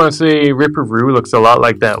just want to say Ripper Roo looks a lot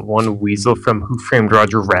like that one weasel from Who Framed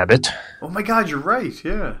Roger Rabbit. Oh my God, you're right.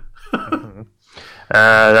 Yeah.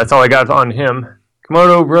 That's all I got on him.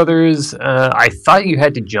 Komodo Brothers, I thought you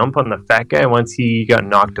had to jump on the fat guy once he got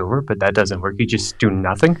knocked over, but that doesn't work. You just do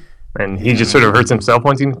nothing, and he just sort of hurts himself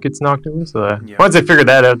once he gets knocked over. So once I figured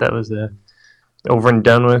that out, that was over and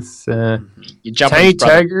done with. You jump Tiny on his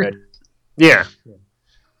brother. Tiger. Yeah.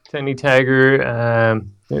 Tiny Tiger.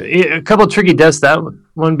 A couple of tricky deaths, that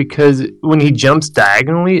one, because when he jumps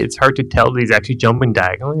diagonally, it's hard to tell that he's actually jumping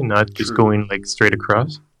diagonally and not just going like straight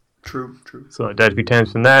across. True. So I died a few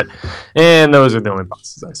times from that. And those are the only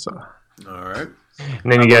bosses I saw. All right.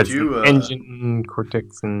 And then you got Engine,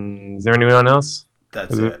 Cortex, and is there anyone else?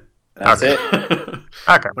 That's it. That's it. Okay.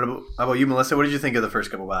 How about you, Melissa? What did you think of the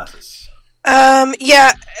first couple bosses?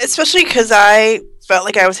 Yeah, especially because I felt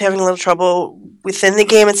like I was having a little trouble within the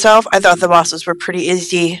game itself. I thought the bosses were pretty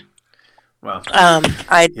easy. Wow.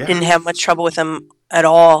 I didn't have much trouble with them at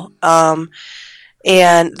all.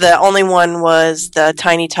 And the only one was the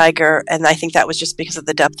Tiny Tiger, and I think that was just because of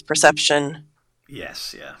the depth perception.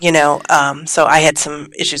 Yes, yeah. You know, so I had some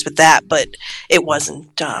issues with that, but it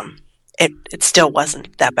wasn't. It still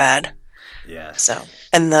wasn't that bad. Yeah. So,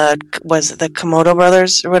 and the Komodo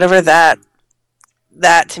brothers or whatever, that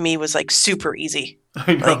to me was like super easy.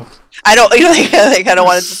 I know. Like, I don't, you know, like I don't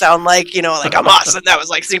want it to sound like, you know, like I'm awesome. That was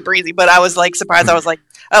like super easy, but I was like surprised. I was like,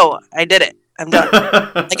 oh, I did it. I'm done.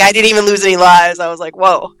 Like I didn't even lose any lives. I was like,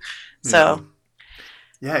 whoa. So.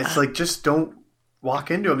 Yeah, it's like just don't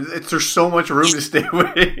walk into them. There's so much room to stay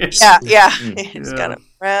away. Yeah. Just kind of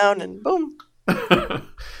around and boom.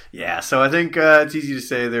 Yeah, so I think it's easy to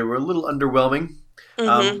say they were a little underwhelming.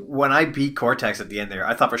 Mm-hmm. When I beat Cortex at the end there,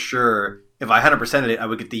 I thought for sure if I 100%ed it, I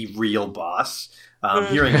would get the real boss.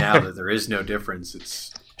 Hearing now that there is no difference,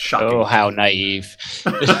 it's shocking. Oh, how naive.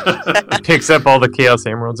 It picks up all the Chaos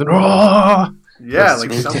Emeralds and yeah,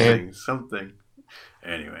 like something.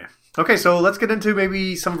 Anyway. Okay, so let's get into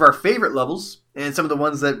maybe some of our favorite levels and some of the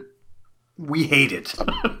ones that we hated.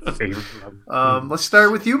 Let's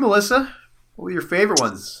start with you, Melissa. What were your favorite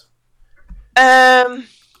ones?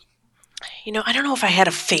 You know, I don't know if I had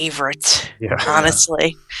a favorite, Yeah.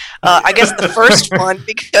 honestly. I guess the first one,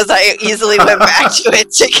 because I easily went back to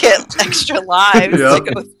it to get extra lives to go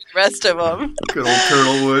through the rest of them. Good old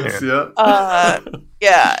Turtle Woods,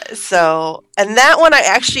 Yeah, so, and that one I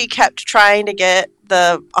actually kept trying to get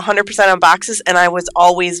the 100% on boxes, and I was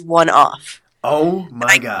always one off. Oh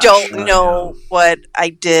my gosh. I don't know what I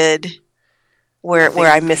did where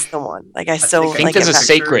I missed the one. Like I think there's a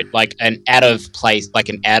secret, like an out of place, like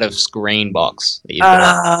an out of screen box. That you've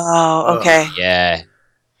got. Okay. Yeah.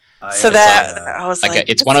 So that I was like,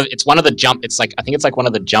 it's one of the jump. It's like I think it's like one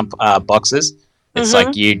of the jump boxes. It's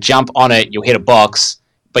like you jump on it, you'll hit a box,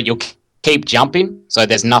 but you'll keep jumping. So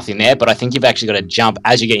there's nothing there. But I think you've actually got to jump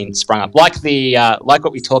as you're getting sprung up, like the like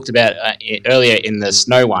what we talked about earlier in the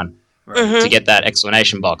snow one. To get that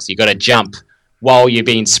explanation box, you got to jump while you're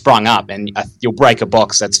being sprung up, and you'll break a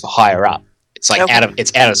box that's for higher up. It's like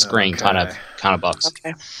out of screen kind of box.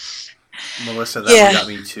 Okay. Melissa, that one got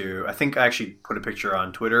me too. I think I actually put a picture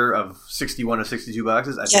on Twitter of 61 of 62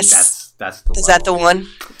 boxes. I think that's the one. Is that the one?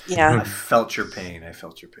 Yeah. I felt your pain.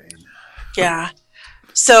 Yeah.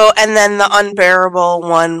 So, and then the unbearable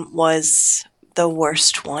one was the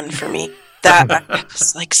worst one for me. That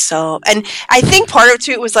was like so, and I think part of it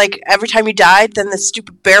too, it was like every time you died, then the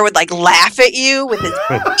stupid bear would like laugh at you with his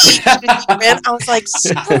I was like,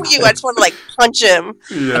 screw you! I just want to like punch him.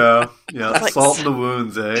 Yeah, like, salt in the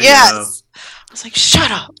wounds, eh? Yes. Yeah. I was like, shut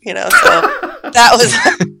up, you know. So that was,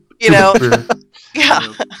 you know, yeah.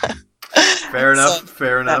 Fair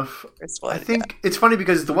enough. I think it's funny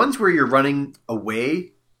because the ones where you're running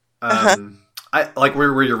away, I like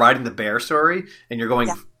where you're riding the bear, and you're going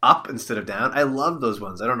up instead of down. I love those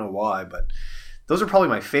ones. I don't know why, but those are probably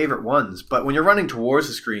my favorite ones. But when you're running towards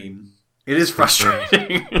the screen, it is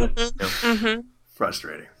frustrating.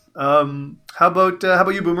 Frustrating. How about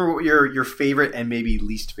you, Boomer? What were your favorite and maybe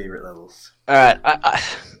least favorite levels? All right.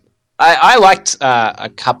 I liked a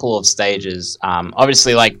couple of stages.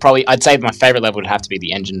 Obviously, like probably I'd say my favorite level would have to be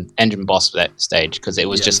the engine boss stage because it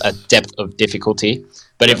was just a depth of difficulty.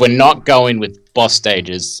 But if we're not going with boss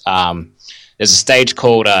stages, there's a stage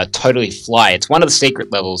called Totally Fly. It's one of the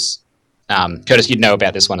secret levels. Curtis, you'd know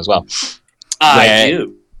about this one as well. I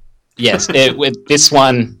do. Yes, with this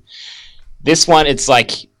one, it's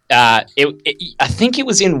like I think it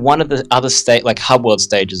was in one of the other like hub world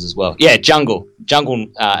stages as well. Yeah, jungle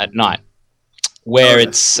at night, where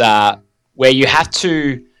it's where you have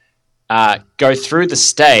to go through the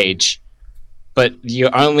stage, but you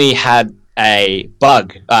only had a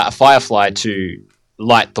bug, a firefly to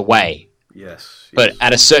light the way. Yes. But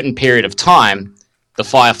at a certain period of time, the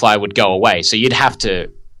firefly would go away. So you'd have to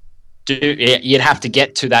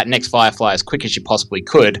get to that next firefly as quick as you possibly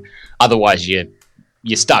could. Otherwise, you're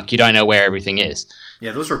stuck. You don't know where everything is.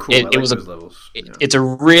 Yeah, those were cool. I like those levels. It's a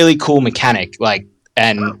really cool mechanic. Like,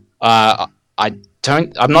 and I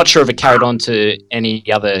I'm not sure if it carried on to any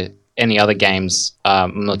other games.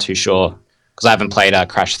 I'm not too sure because I haven't played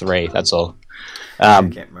Crash 3. That's all. I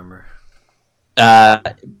can't remember.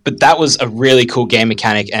 But that was a really cool game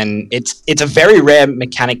mechanic, and it's a very rare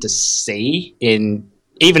mechanic to see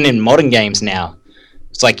even in modern games now.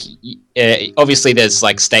 It's like obviously there's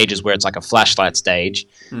like stages where it's like a flashlight stage,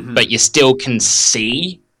 but you still can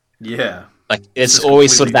see. Yeah, like it's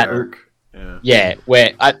always sort of that. Dark. Yeah,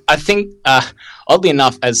 where I think oddly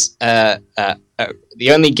enough, as the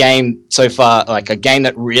only game so far, like a game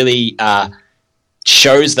that really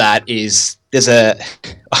shows that is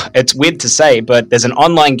it's weird to say, but there's an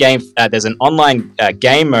online game. There's an online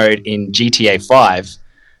game mode in GTA 5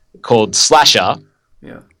 called Slasher.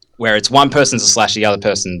 Yeah. Where it's one person's a slasher, the other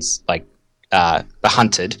person's like the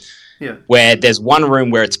hunted. Yeah. Where there's one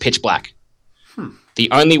room where it's pitch black. The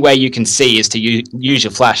only way you can see is to use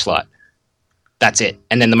your flashlight. That's it.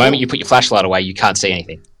 And then the moment you put your flashlight away, you can't see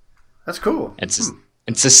anything. That's cool. It's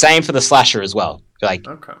the same for the slasher as well. Like,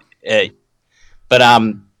 okay. But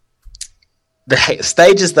the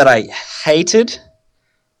stages that I hated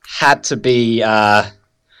had to be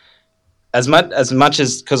as much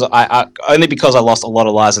as because I only because I lost a lot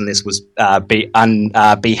of lives in this was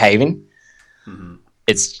behaving.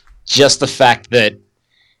 It's just the fact that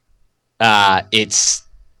it's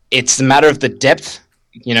the matter of the depth,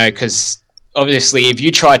 you know, because obviously if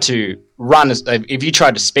you try to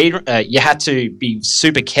speed, you had to be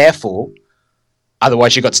super careful,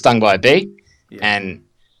 otherwise you got stung by a bee, and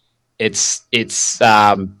it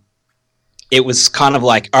was kind of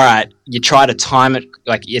like, all right, you try to time it,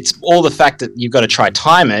 like it's all the fact that you've got to try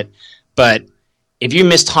time it, but if you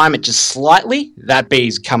mistime it just slightly, that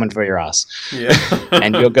bee's coming for your ass. Yeah.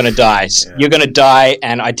 And you're going to die. Yeah. You're going to die,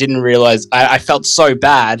 and I didn't realize, I felt so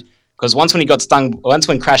bad, because once when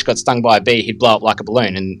Crash got stung by a bee, he'd blow up like a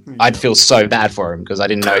balloon, and I'd feel so bad for him, because I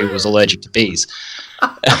didn't know he was allergic to bees.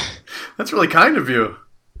 That's really kind of you.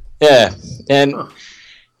 Yeah, and...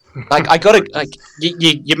 Like I gotta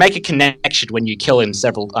you make a connection when you kill him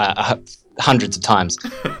several hundreds of times.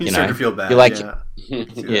 You start to feel bad. You're like,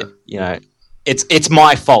 yeah, you know, it's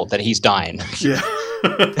my fault that he's dying. Yeah,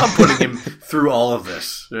 I'm putting him through all of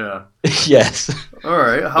this. Yeah. Yes. All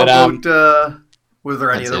right. How about? Were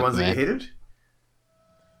there any other ones that you hated?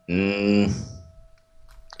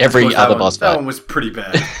 Every other boss fight. That one was pretty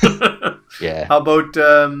bad. Yeah. How about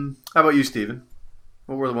you, Steven?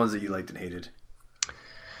 What were the ones that you liked and hated?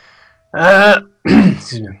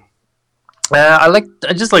 Excuse me. I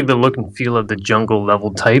just like the look and feel of the jungle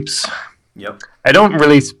level types. Yep. I don't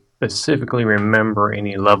really specifically remember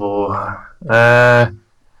any level. The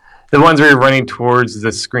ones where you're running towards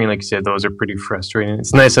the screen, like you said, those are pretty frustrating.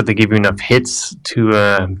 It's nice that they give you enough hits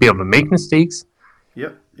to be able to make mistakes.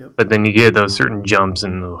 Yep. But then you get those certain jumps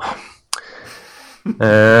and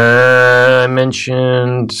I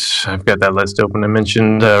mentioned, I've got that list open. I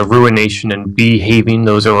mentioned Ruination and Behaving.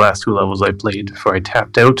 Those are the last two levels I played before I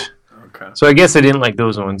tapped out. Okay. So I guess I didn't like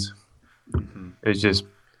those ones. It was just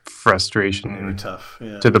frustration. They were tough.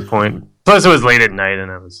 Yeah. To the point. Plus, it was late at night,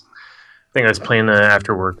 and I think I was playing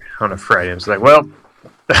after work on a Friday. I was like, well,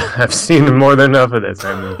 I've seen more than enough of this.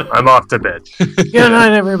 I'm off to bed. Good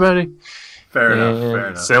night, everybody. Fair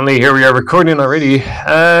enough. Suddenly, here we are recording already.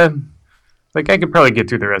 Like I could probably get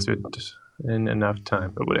through the rest of it in enough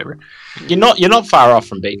time, but whatever. You're not far off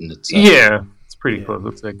from beating it. So. Yeah, it's pretty close.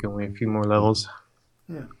 Looks like only a few more levels.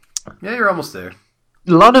 Yeah, you're almost there.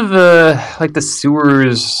 A lot of like the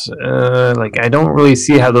sewers, like I don't really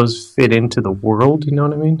see how those fit into the world. You know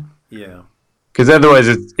what I mean? Yeah. Because otherwise,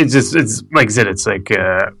 it's like I said, it's like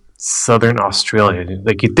Southern Australia.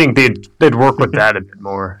 Like you'd think they'd work with that a bit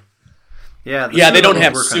more. Yeah, they don't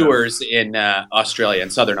have sewers in Australia, in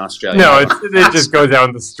Southern Australia. No, it just goes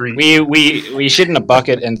down the street. We shit in a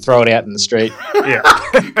bucket and throw it out in the street. Yeah,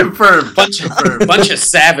 confirmed. Bunch of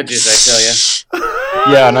savages, I tell you.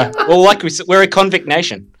 Yeah, I know. Well, like we're a convict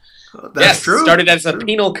nation. That's true. Started as a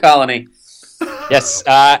penal colony. Yes,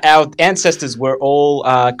 our ancestors were all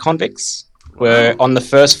convicts. Were on the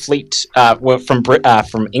first fleet. Were from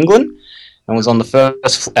England, and was on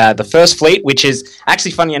the first fleet, which is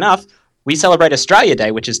actually funny enough. We celebrate Australia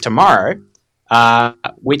Day, which is tomorrow,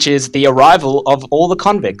 which is the arrival of all the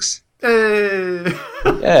convicts. Hey.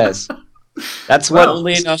 Yes. That's what...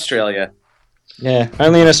 Only in Australia. Yeah,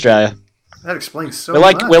 only in Australia. That explains so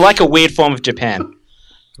much. We're like a weird form of Japan.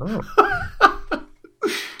 Oh.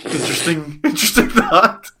 Interesting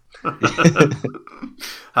thought.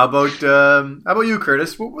 How about you,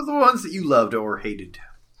 Curtis? What were the ones that you loved or hated?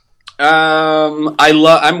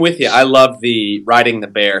 I'm with you. I love the riding the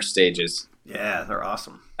bear stages. Yeah, they're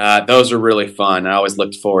awesome. Those are really fun. I always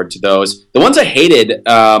looked forward to those. The ones I hated,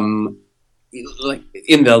 like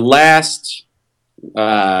in the last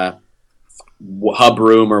hub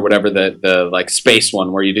room or whatever, the like space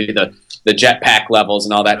one where you do the jetpack levels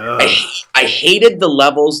and all that. I hated the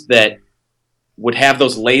levels that would have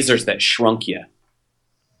those lasers that shrunk you.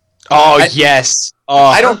 Yes.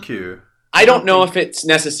 I don't know if it's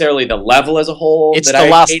necessarily the level as a whole. It's the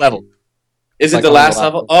last level. Is it the last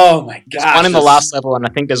level? Oh my gosh! There's one in the last level, and I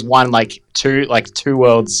think there's one like two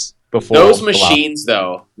worlds before. Those machines,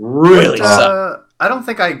 though, really suck. I don't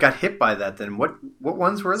think I got hit by that. Then what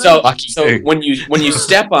ones were they? So when you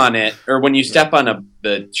step on it, or when you step on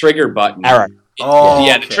the trigger button, arrow.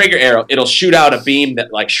 The trigger arrow, it'll shoot out a beam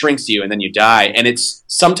that like shrinks you, and then you die. And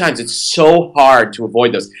sometimes it's so hard to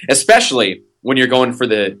avoid those, especially when you're going for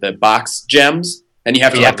the box gems, and you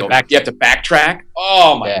have to backtrack.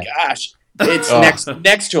 Oh my gosh! It's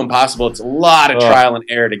next to impossible. It's a lot of trial and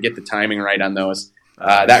error to get the timing right on those.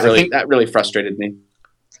 That really frustrated me.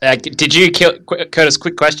 Did you kill Curtis?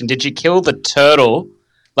 Quick question: did you kill the turtle?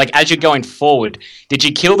 Like as you're going forward, did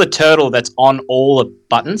you kill the turtle that's on all the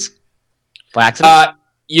buttons by accident?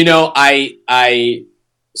 I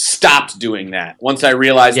stopped doing that once I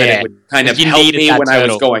realized that it would kind of help me when I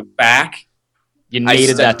was going back. You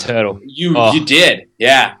needed that turtle. You did,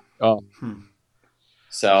 yeah. Oh,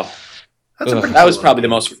 so that was probably the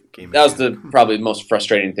most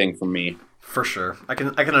frustrating thing for me. For sure, I can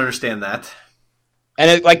understand that. And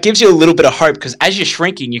it like gives you a little bit of hope because as you're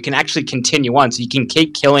shrinking, you can actually continue on, so you can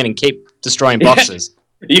keep killing and keep destroying boxes.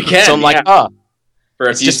 You can. So I'm like,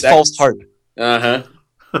 it's just false hope.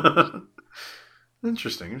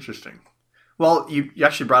 Interesting. Well, you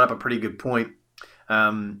actually brought up a pretty good point.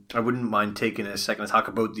 I wouldn't mind taking a second to talk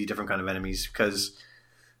about the different kind of enemies because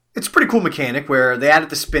it's a pretty cool mechanic where they added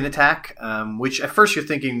the spin attack, which at first you're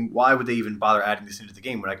thinking, why would they even bother adding this into the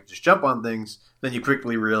game when I could just jump on things? Then you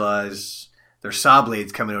quickly realize there's saw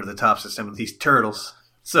blades coming out of the tops of some of these turtles,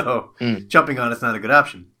 so jumping on it's not a good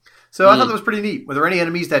option. So I thought that was pretty neat. Were there any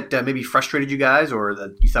enemies that maybe frustrated you guys or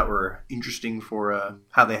that you thought were interesting for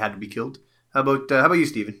how they had to be killed? How about you,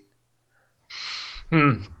 Steven?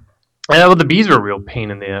 Well, the bees were a real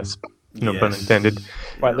pain in the ass. No pun intended.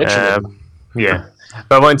 Quite literally. Yeah.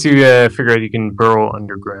 But once you figure out you can burrow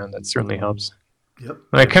underground, that certainly helps. Yep.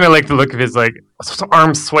 And I kind of like the look of his like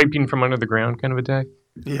arm swiping from under the ground kind of attack.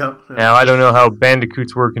 Yeah. Now, I don't know how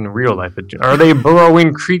bandicoots work in real life, but are they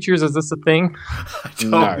burrowing creatures? Is this a thing? I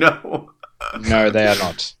don't know. No, they are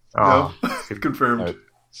not. Oh. No. Confirmed.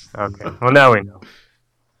 No. Okay. Well, now we know.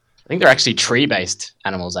 I think they're actually tree-based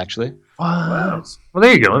animals, actually. Wow. Well,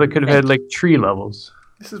 there you go. They could have had, like, tree levels.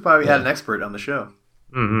 This is why we had an expert on the show.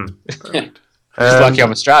 Mm-hmm. Perfect. Just lucky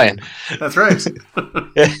I'm Australian. That's right.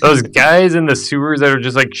 Those guys in the sewers that are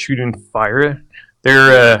just, like, shooting fire,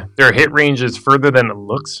 their hit range is further than it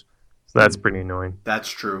looks. So that's pretty annoying. That's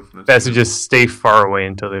true. Best to just stay far away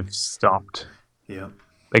until they've stopped. Yeah.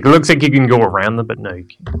 Like, it looks like you can go around them, but no, you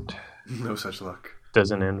can't. No such luck.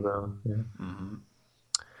 Doesn't end well. Yeah. Mm-hmm.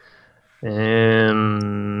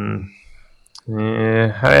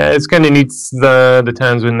 It's kind of neat the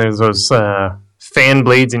times when there's those fan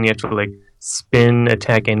blades and you have to like spin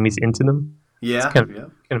attack enemies into them. Yeah, it's kind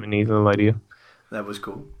of a neat little idea. That was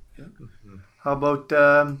cool. Yeah. Mm-hmm. How about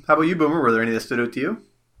you, Boomer? Were there any that stood out to you?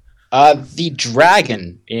 The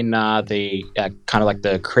dragon in the kind of like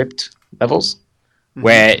the crypt levels,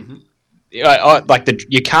 where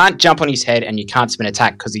you can't jump on his head and you can't spin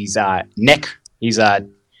attack because his neck.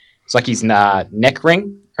 It's like his neck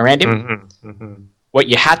ring around him. Mm-hmm. Mm-hmm. What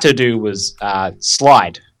you had to do was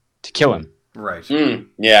slide to kill him. Right.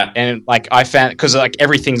 Yeah. And like I found, because like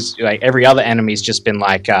everything's like every other enemy's just been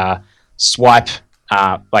like swipe,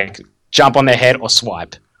 like jump on their head or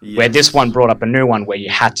swipe. Yes. Where this one brought up a new one where you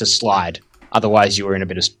had to slide, otherwise you were in a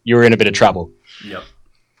bit of trouble. Yep.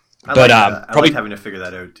 I like having to figure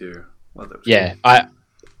that out too. Well, that was cool.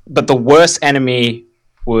 But the worst enemy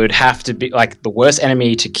would have to be like the worst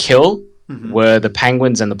enemy to kill were the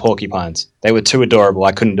penguins and the porcupines. They were too adorable.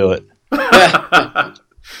 I couldn't do it.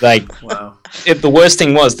 Like, wow. The worst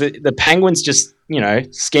thing was the penguins just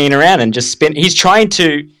skiing around and just spin. He's trying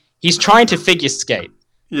to figure skate.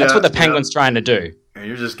 Yeah, that's what the penguin's trying to do. And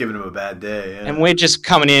you're just giving him a bad day. Yeah. And we're just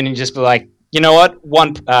coming in and just be like, you know what?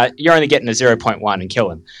 You're only getting a 0.1 and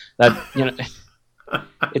kill him. That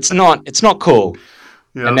it's not cool.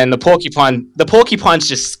 Yeah. And then the porcupine's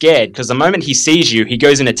just scared because the moment he sees you, he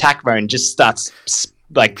goes in attack mode and just starts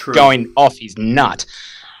going off his nut.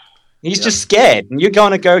 He's just scared, and you're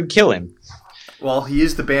going to go and kill him. Well, he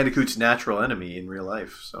is the bandicoot's natural enemy in real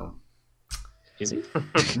life, so. Is he?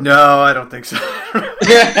 No, I don't think so.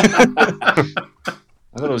 I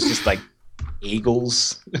thought it was just like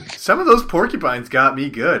eagles. Some of those porcupines got me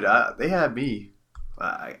good. They had me.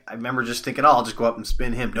 I remember just thinking, I'll just go up and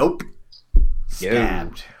spin him. Nope.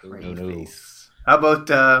 Stabbed. Right in the face. How about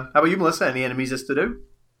you, Melissa? Any enemies that stood out?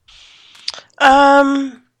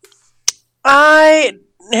 I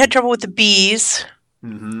had trouble with the bees.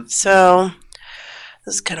 Mm-hmm. So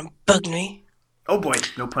this kind of bugged me. Oh boy,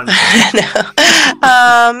 no pun intended.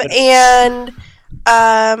 And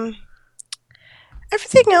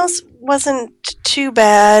everything else wasn't too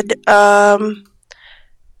bad.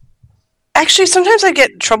 Actually, sometimes I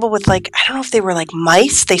get in trouble with, like, I don't know if they were like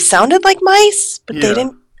mice. They sounded like mice, but they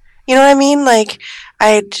didn't. You know what I mean? Like,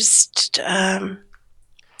 I just. And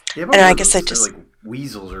I guess I just like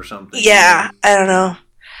weasels or something. Yeah, I don't know.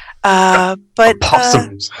 But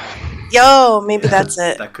possums. Maybe that's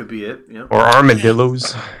it. That could be it. Yeah. Or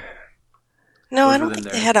armadillos. No, I don't think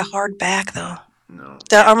they had a hard back though. No.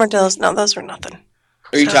 The armadillos, no, those were nothing.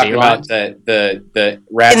 Are you talking about the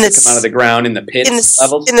rats that come out of the ground in the pits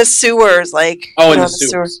levels? In the sewers, like in the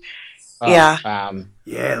sewers. Yeah.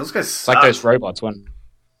 Yeah, those guys suck. Like those robots one.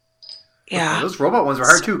 Yeah. Those robot ones were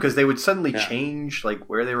hard too because they would suddenly change like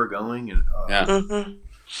where they were going and Mm-hmm.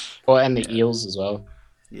 Well, and the eels as well.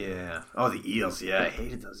 Yeah. Oh, the eels. Yeah, I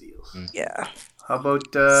hated those eels. Yeah. How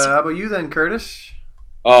about you then, Curtis?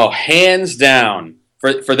 Oh, hands down.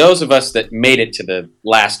 For those of us that made it to the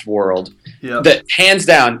last world, hands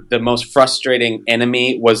down the most frustrating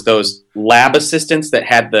enemy was those lab assistants that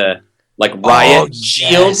had the riot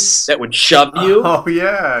shields that would shove you. Oh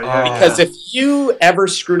yeah. Because if you ever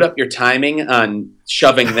screwed up your timing on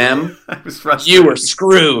shoving them, you were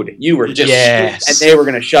screwed. You were just screwed, and they were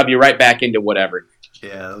going to shove you right back into whatever.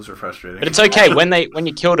 Yeah, those were frustrating. But it's okay when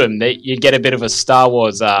you killed them, you get a bit of a Star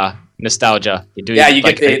Wars nostalgia. You do. You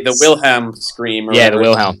get the Wilhelm scream. Or the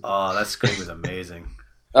Wilhelm. Oh, that scream was amazing.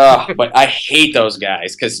 But I hate those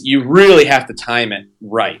guys because you really have to time it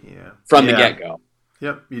right from the get-go.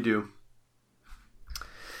 Yep, you do.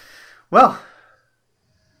 Well,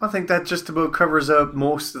 I think that just about covers up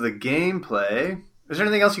most of the gameplay. Is there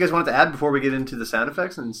anything else you guys wanted to add before we get into the sound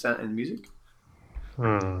effects and music?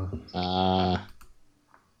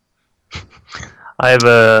 I have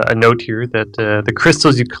a note here that the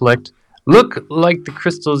crystals you collect look like the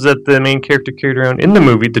crystals that the main character carried around in the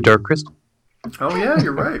movie, The Dark Crystal. Oh yeah,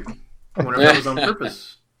 you're right. I wonder if that was on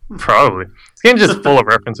purpose. Probably. This game's just full of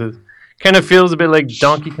references. Kind of feels a bit like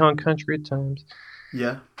Donkey Kong Country at times.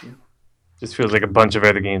 Yeah. Just feels like a bunch of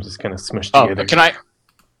other games just kind of smushed together. Can I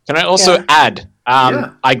also add?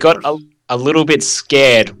 I got a little bit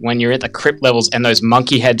scared when you're at the crypt levels and those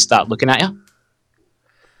monkey heads start looking at you.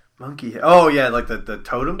 Monkey head? Oh yeah, like the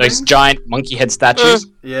totem. Those thing? giant monkey head statues.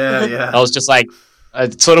 Yeah. I was just like, I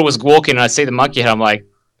sort of was walking and I see the monkey head. I'm like,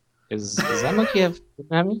 is that monkey head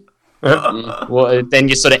looking at me? Well, then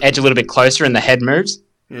you sort of edge a little bit closer and the head moves.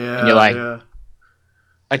 Yeah. And you're like,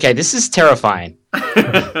 okay, this is terrifying.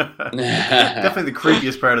 Definitely the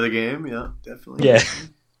creepiest part of the game. Yeah, definitely. Yeah.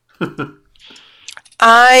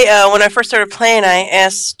 When I first started playing, I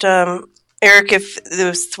asked Eric if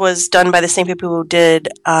this was done by the same people who did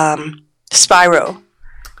Spyro,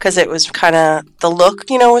 because it was kind of the look,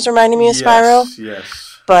 was reminding me of Spyro.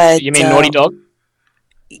 Yes. But you mean Naughty Dog?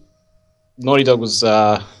 Naughty Dog was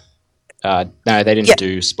no, they didn't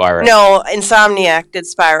do Spyro. No, Insomniac did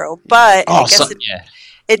Spyro, but I guess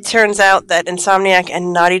it turns out that Insomniac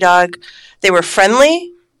and Naughty Dog, they were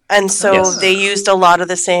friendly, and so they used a lot of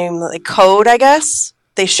the same code, I guess.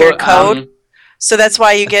 They shared code. So that's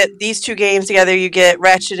why you get these two games together. You get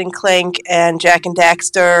Ratchet and Clank and Jak and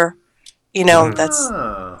Daxter. That's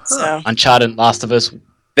so. Uncharted, Last of Us.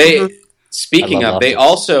 Speaking of, they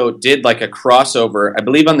also did a crossover, I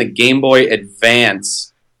believe, on the Game Boy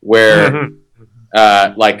Advance, where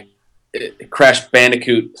Crash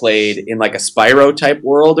Bandicoot played in a Spyro type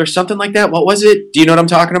world or something like that. What was it? Do you know what I'm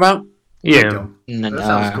talking about? Yeah, that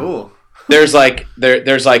sounds cool. There's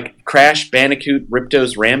there's Crash Bandicoot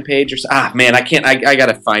Ripto's Rampage man, I can't. I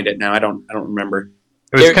gotta find it now. I don't remember.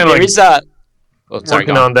 It was kind of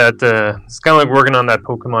working on that. It's kind of like working on that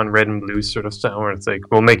Pokemon Red and Blue sort of style, where it's like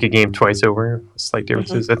we'll make a game twice over, slight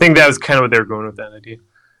differences. I think that was kind of what they were going with that idea.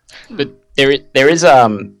 But there is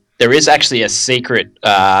actually a secret.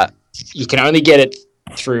 You can only get it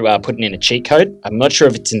through putting in a cheat code. I'm not sure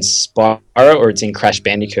if it's in Spyro or it's in Crash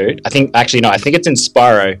Bandicoot. I think it's in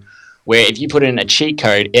Spyro, where if you put in a cheat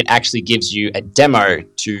code, it actually gives you a demo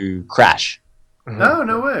to Crash. Oh,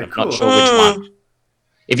 no way! Cool. Not sure which one.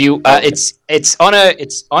 If you, it's on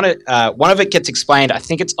a one of it gets explained. I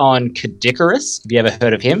think it's on Kadikarus. Have you ever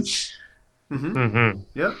heard of him? Mm-hmm.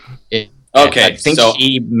 Yep. Okay, I think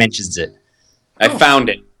he mentions it. I found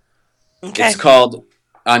it. Okay. It's called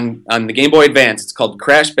on the Game Boy Advance. It's called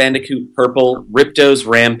Crash Bandicoot Purple Ripto's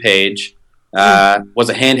Rampage. Was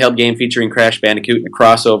a handheld game featuring Crash Bandicoot and a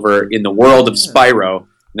crossover in the world of Spyro,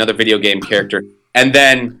 another video game character. And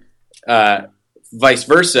then, vice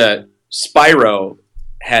versa, Spyro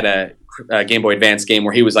had a Game Boy Advance game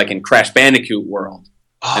where he was like in Crash Bandicoot world.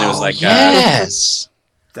 And it was like, yes.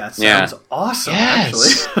 That sounds awesome, actually.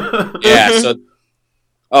 Yeah, so...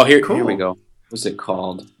 Oh, here we go. What's it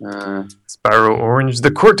called? Spyro Orange,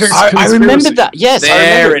 the Cortex I remember that. Yes, there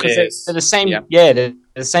I remember it is. They're the same. Yeah, they're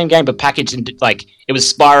the same game, but packaged in like it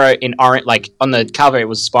was Spyro in orange. Like on the cover, it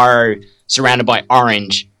was Spyro surrounded by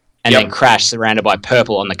orange, and then Crash surrounded by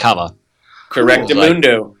purple on the cover.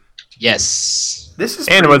 Correctamundo. Yes. This is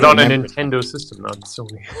and it was on a Nintendo system, not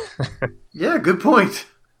Sony. Yeah, good point.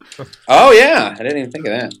 Oh yeah, I didn't even think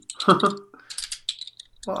of that.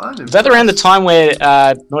 Well, was that around the time where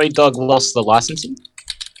Naughty Dog lost the licensing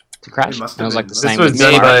to Crash? It must And it was have like the been. same. This was with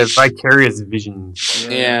made by Spyro. Vicarious Vision.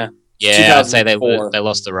 Yeah. Yeah, I'd say they 2004.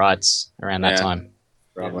 lost the rights around that Yeah. time.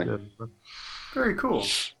 Probably. Very cool.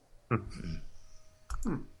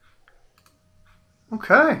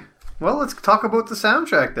 Okay. Well, let's talk about the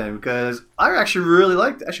soundtrack then, because I actually really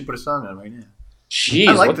liked it. I should put a song on right now. Jeez,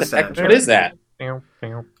 I like what the the heck? soundtrack. What is that?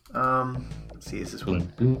 Let's see, is this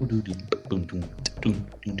one? Can't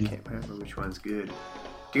remember which one's good.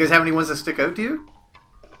 Do you guys have any ones that stick out to you?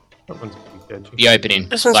 That one's pretty catchy. The opening,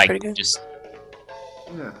 This one's like pretty good. just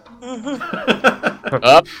Yeah.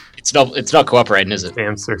 up. It's not cooperating, is it?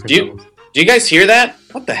 Damn surfing. Do you guys hear that?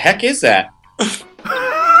 What the heck is that?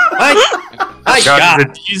 My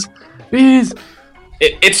God. Bees.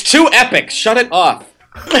 It's too epic. Shut it off.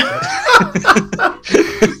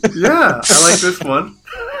 Yeah, I like this one.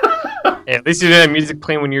 Yeah, at least you didn't have music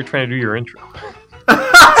playing when you were trying to do your intro.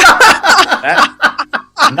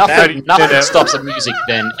 Nothing stops the music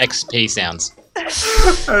than XP sounds.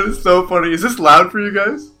 That is so funny. Is this loud for you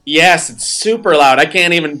guys? Yes, it's super loud. I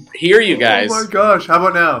can't even hear you guys. Oh my gosh, how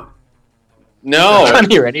about now? I No,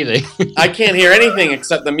 can't hear anything. I can't hear anything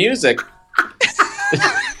except the music.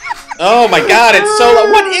 Oh my God, it's so loud.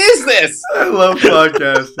 What is this? I love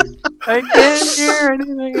podcasting. I can't hear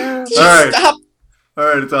anything else. All right. Stop.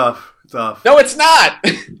 Alright, it's off. It's off. No, it's not.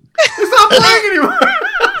 It's not playing anymore!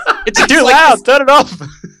 It's too like loud. this- Turn it off.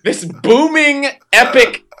 This booming,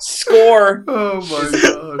 epic score. Oh my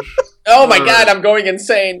gosh. Oh my All God, right. I'm going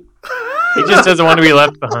insane. He just doesn't want to be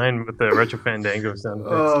left behind with the Retro Fandango sound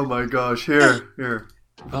effects. Oh my gosh. Here.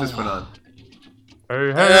 Put this one on.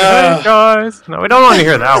 Hey, guys. No, we don't want to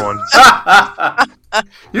hear that one.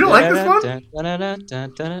 You don't like this one?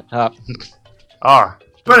 Ah.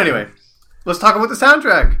 But anyway, let's talk about the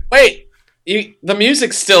soundtrack. Wait, the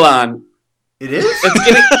music's still on. It is?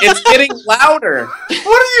 It's getting louder.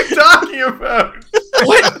 What are you talking about?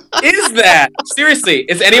 What is that? Seriously,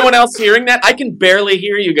 is anyone else hearing that? I can barely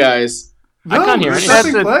hear you guys. No, I can't hear there's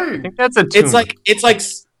anything. nothing I playing. think that's a tune. It's like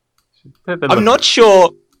I'm not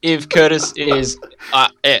sure if Curtis is.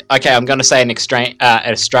 Okay, I'm going to say an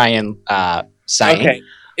Australian saying. okay.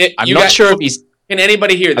 I'm not sure if he's. Can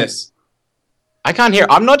anybody hear this? I can't hear.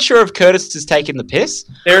 I'm not sure if Curtis is taking the piss.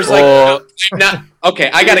 There's Or- okay,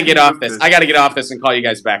 I gotta get off this. I gotta get off this and call you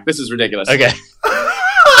guys back. This is ridiculous. Okay.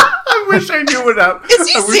 I wish I knew what happened. Is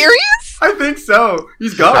he serious? I think so.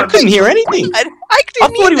 He's I gone. couldn't hear anything. I I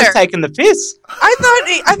didn't thought he was either. taking the piss. I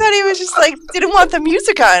thought he was just like didn't want the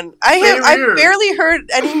music on. Same I here. barely heard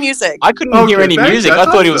any music. I couldn't Okay, hear any thanks. music. I I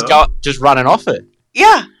thought he was thought so. just running off it.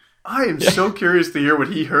 Yeah. I am so curious to hear what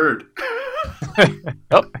he heard.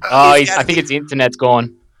 Oh, I think its internet's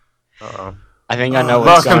gone. Uh-oh. I think I know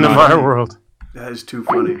what's Welcome going to on. my world. That is too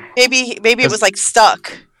funny. Maybe it was like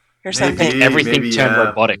stuck or something. Maybe. Everything turned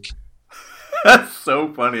robotic. That's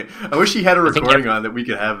so funny. I wish he had a I think recording on that we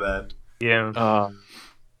could have that. Yeah. Oh,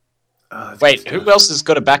 that's Wait, good who stuff. else has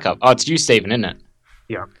got a backup? Oh, it's you, Stephen, isn't it?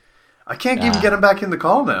 I can't even get him back in the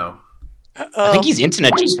call now. I think his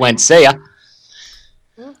internet just went. See ya.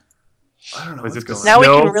 I don't know Was what's it the going Now we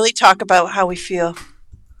No. can really talk about how we feel.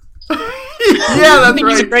 on. Yeah, that's think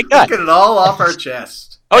right. he's a great guy. Let's get it all off our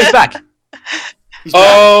chest. Oh, he's back. He's back.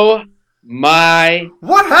 Oh my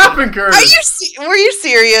What happened, Curtis? Are you were you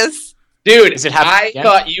serious? dude! Is it happening I again?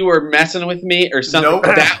 thought you were messing with me or something. Nope.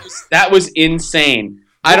 That was insane.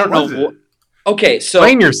 I don't know. was it? Okay, so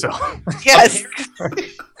Blame yourself. Yes.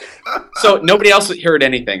 nobody else heard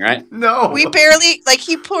anything, right? No. We barely like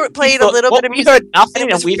he played a Thought- little well, bit of we music. heard nothing,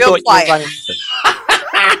 and it and was we real thought quiet. you were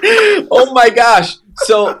running. Oh my gosh!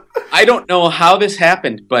 So I don't know how this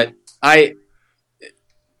happened, but it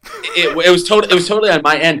was totally on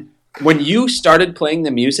my end. when you started playing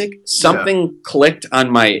the music, something clicked on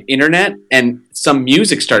my internet and some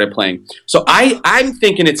music started playing. So I'm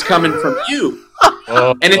thinking it's coming from you.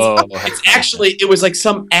 And it's actually, it was like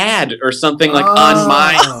some ad or something like on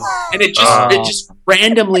mine. And it just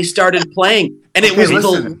randomly started playing. And it was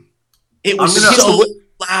so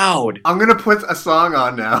loud. I'm going to put a song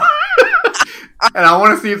on now. And I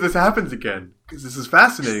want to see if this happens again. Because this is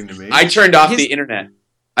fascinating to me. I turned off the internet.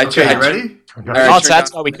 You ready? Oh, so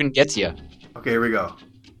that's why we couldn't get to you. Okay, here we go.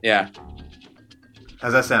 Yeah.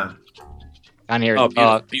 How's that sound? Can't hear it.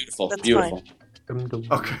 Oh, beautiful. That's Beautiful.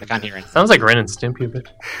 Okay. I can't hear it. Sounds like Ren and Stimpy a bit.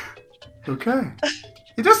 Okay.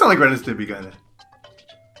 It does sound like Ren and Stimpy, kind of.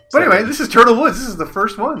 But anyway, this is Turtle Woods. This is the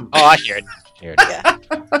first one. Oh, I hear it.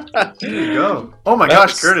 There you go. Oh my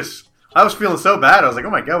gosh, Curtis. I was feeling so bad. I was like, oh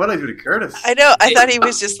my god, what did I do to Curtis? I know. I thought he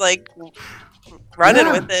was just like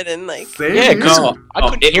running with it and like. Same Yeah, here. because I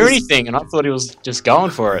couldn't hear anything, and I thought he was just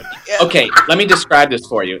going for it. Yeah. Okay, let me describe this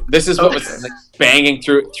for you. This is what was like banging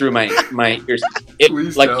through my ears.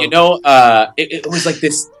 Please It don't. it was like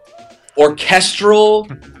this orchestral,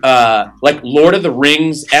 like Lord of the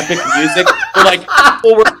Rings epic music. Where like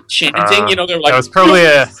people were chanting, they're like. That was probably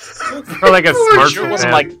like a Sure, smartphone. it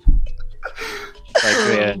wasn't like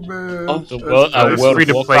man. the world, World free of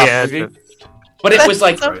to play Warcraft ad. movie. But it That's was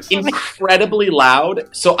like so funny. incredibly loud,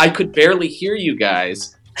 so I could barely hear you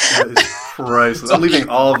guys. That is priceless. I'm leaving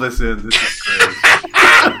all of this in. This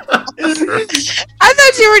is great. I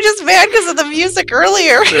thought you were just mad because of the music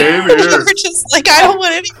earlier. Same You here. were just like, I don't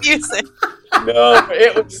want any music. No,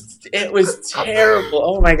 it was terrible.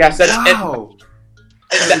 Oh my gosh, Wow.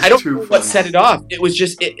 I don't too know what funny. set it off. It was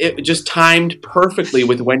just it just timed perfectly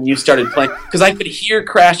with when you started playing because I could hear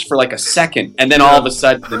Crash for like a second, and then all of a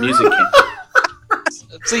sudden the music came.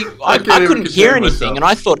 See, I I can't even couldn't hear contain anything, myself. and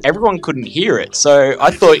I thought everyone couldn't hear it. So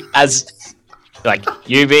I thought, as like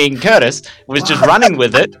you being Curtis, was just running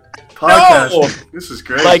with it, Podcasting. No. This is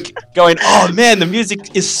great. like going, "Oh man, the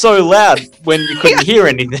music is so loud" when you couldn't hear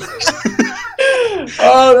anything.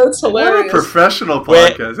 Oh, that's what a hilarious! professional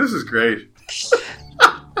Where- podcast. This is great.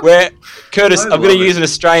 Where Curtis, I I'm going love to use it. an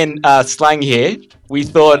Australian slang here. We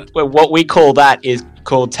thought what we call that is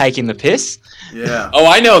called taking the piss. Yeah. Oh,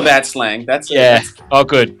 I know that slang. That's Oh,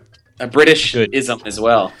 good. a British Good. ism as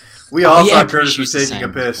well. We all yeah, thought Curtis was British taking a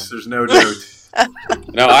used piss. There's no doubt.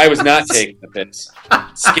 No, I was not taking the piss.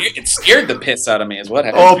 It scared the piss out of me. Is what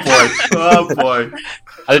happened. Oh boy. Oh boy.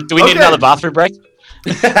 Do we need Okay. another bathroom break?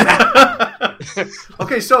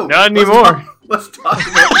 Okay, so Not anymore. Let's talk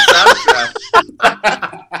about the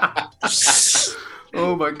soundtrack.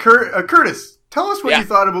 Oh my, Curtis, tell us what Yeah. you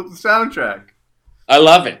thought about the soundtrack. I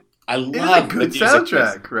love it. I It's a love the good music.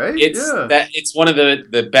 soundtrack, right? It's one of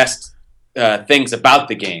the best things about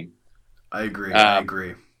the game. I agree. I Um,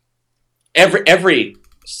 agree. Every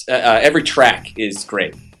track is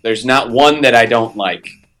great. There's not one that I don't like,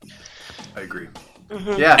 I agree.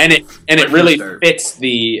 Mhm. Yeah, and it Right from really the start. fits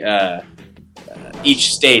the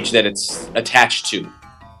each stage that it's attached to.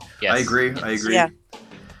 Yes. I agree. Yeah.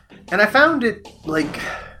 And I found it like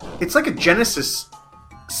it's like a Genesis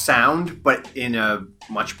sound, but in a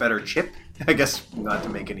much better chip. I guess not to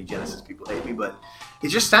make any Genesis people hate me, but it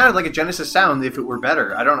just sounded like a Genesis sound if it were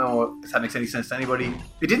better. I don't know if that makes any sense to anybody.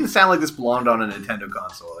 It didn't sound like this belonged on a Nintendo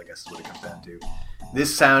console, I guess is what it comes down to.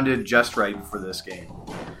 This sounded just right for this game.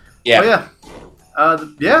 Yeah.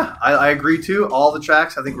 Oh, yeah. I agree too. All the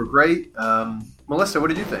tracks I think were great. Melissa, what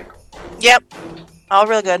did you think? Yep. All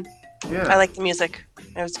real good. Yeah. I like the music.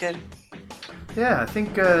 It was good. Yeah, I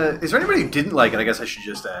think, is there anybody who didn't like it? I guess I should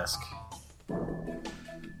just ask.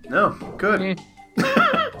 No, good.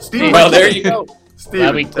 Steve, Well, there you go.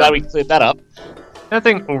 Steve, Glad we cleared that up.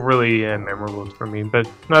 Nothing overly memorable for me, but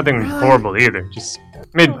nothing Really? horrible either. Just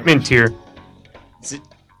mid tier. There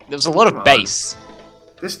was a lot Come of on. bass.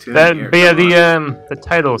 This tune That, here, but yeah, come on. the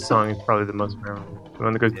title song is probably the most memorable. The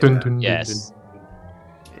one that goes dun dun dun. Yes.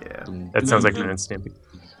 Yeah. That sounds like Ren and Stimpy.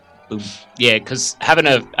 Yeah, because having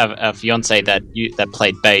a fiance that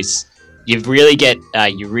played bass, you really get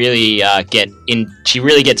she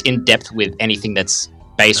really gets in depth with anything that's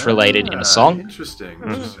bass related in a song. Interesting.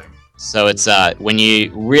 Mm. Interesting. So it's when you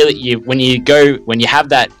have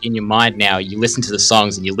that in your mind now, you listen to the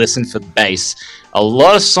songs and you listen for the bass. A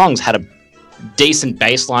lot of songs had a decent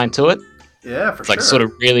bass line to it. Yeah, for It's like sure. sort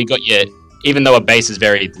of really got you. Even though a bass is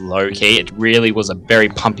very low key, it really was a very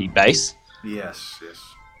pumpy bass. Yes, yes.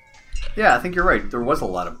 Yeah, I think you're right. There was a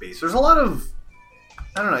lot of bass. There's a lot of,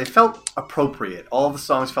 I don't know, it felt appropriate. All the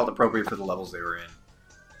songs felt appropriate for the levels they were in.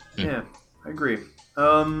 Yeah, I agree.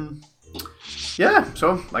 Yeah,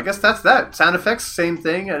 so I guess that's that. Sound effects, same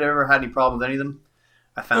thing. I never had any problem with any of them.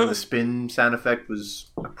 I found the spin sound effect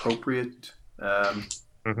was appropriate.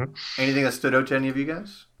 Anything that stood out to any of you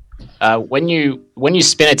guys? When you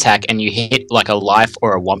spin attack and you hit like a life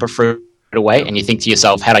or a Wumpa fruit away, and you think to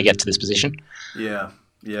yourself, "How would I get to this position?" Yeah.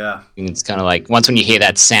 And it's kind of like once when you hear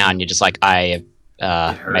that sound, you're just like, "I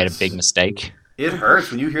made a big mistake." It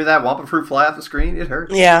hurts when you hear that Wumpa fruit fly off the screen. It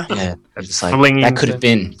hurts. Yeah. I'm just like, that could have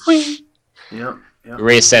been. Yeah.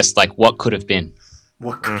 Reassess like what could have been.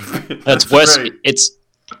 What could have been? It's worse.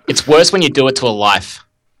 It's worse when you do it to a life.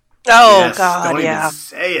 Oh yes, God, don't yeah. Even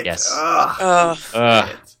say it. Yes. Yes, It's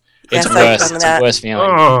worse. I've It's done a that. worse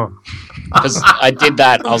feeling. Because I did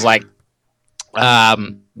that. I was like,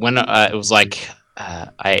 when it was like,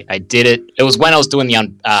 I did it. It was when I was doing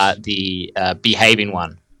the behaving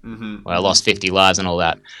one, where I lost 50 lives and all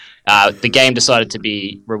that. The game decided to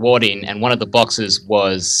be rewarding, and one of the boxes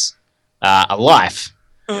was a life.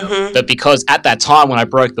 But because at that time when I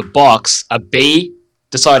broke the box, a bee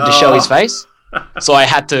decided to show his face, so I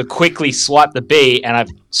had to quickly swipe the bee, and I've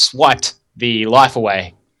swiped the life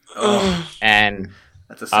away. And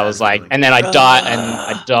I was like, and then I died, and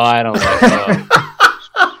I was like,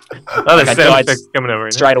 the sound effect's coming over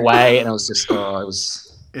right straight away, and it was just,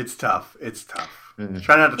 It's tough.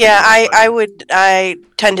 Try not to. Yeah, I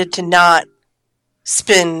tended to not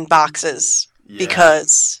spin boxes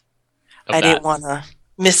because I didn't want to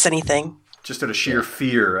miss anything. Just out of sheer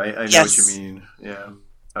fear. I know what you mean. Yeah,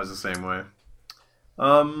 I was the same way.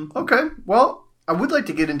 Okay, well, I would like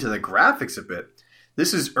to get into the graphics a bit.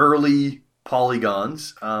 This is early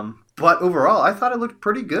polygons, but overall, I thought it looked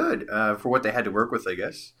pretty good for what they had to work with, I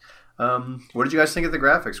guess. What did you guys think of the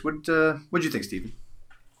graphics? What did you think, Steven?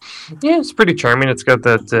 Yeah, it's pretty charming. It's got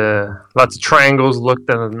that lots of triangles look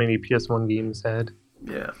that many PS1 games had.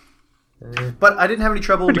 Yeah. But I didn't have any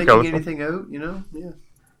trouble making colorful. anything out, you know? Yeah.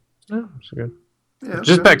 Yeah, it's good. Yeah,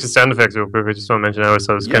 Just back to sound effects real quick. I just want to mention I always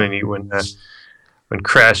thought it was kind of neat when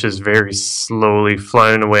Crash is very slowly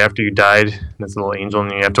flying away after you died. And there's a little angel,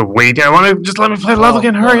 and you have to wait. I want to just let me play the level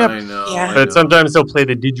again. Hurry up! I know. Yeah. But sometimes they'll play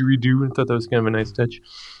the didgeridoo, and thought that was kind of a nice touch.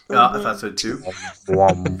 Yeah, I thought so too.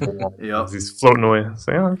 Yep. He's floating away.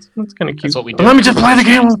 So yeah, that's kind of cute. That's what we do. Let me just play the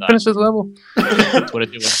game. We'll finish this level.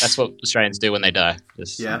 That's what Australians do when they die.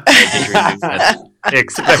 Just Yeah.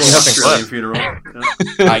 Expect nothing Australian less. funeral.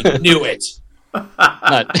 I knew it.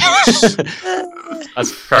 I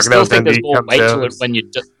still think there's more weight to it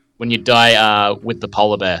when you die with the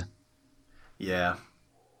polar bear. Yeah.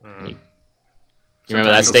 You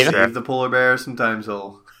remember that, Sometimes he'll Stephen? save the polar bear. Sometimes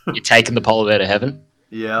he'll. You're taking the polar bear to heaven.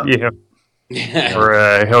 Yeah. Yeah.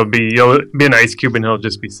 Or you'll be an ice cube, and he'll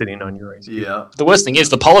just be sitting on your ice cube. Yeah. The worst thing is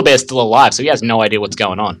the polar bear's still alive, so he has no idea what's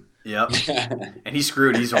going on. Yep. And he's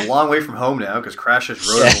screwed. He's a long way from home now because Crash just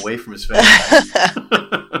rode him away from his family.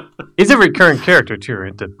 He's a recurring character too,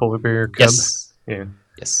 right? The polar bear cub. Yes. Yeah.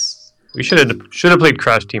 Yes. We should have played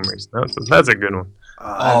Crash Team Race. That's a good one.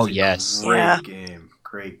 Oh, yes.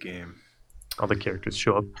 Great game. All the characters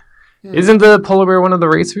show up. Yeah. Isn't the polar bear one of the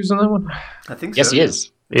racers in that one? I think so. Yes, he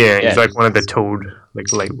is. Yeah, he's like one of the Toad,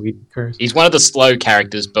 like lightweight cars. He's one of the slow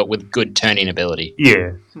characters, but with good turning ability.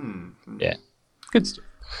 Yeah. Yeah. Good stuff.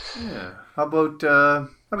 Yeah. How about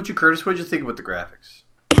you, Curtis? What did you think about the graphics?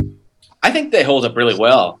 I think they hold up really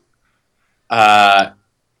well.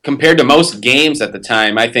 Compared to most games at the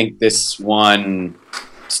time, I think this one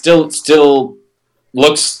still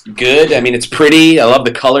looks good. I mean, it's pretty. I love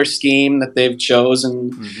the color scheme that they've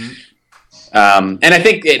chosen. And I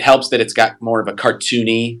think it helps that it's got more of a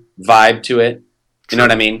cartoony vibe to it. You know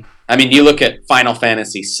what I mean? I mean, you look at Final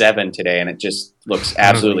Fantasy VII today, and it just looks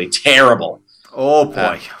absolutely terrible. Oh,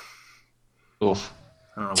 boy. Oof.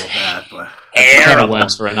 I don't know about that, but... That's a can of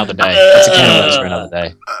worms for another day. That's a can of worms for another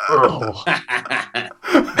day.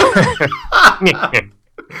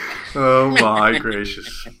 Oh, my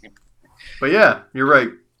gracious. But yeah, you're right.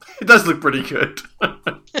 It does look pretty good.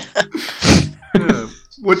 Yeah.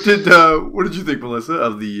 What did you think, Melissa,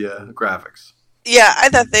 of the graphics? Yeah, I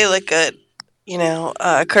thought they looked good. You know,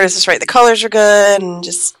 Curtis is right. The colors are good, and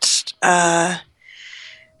just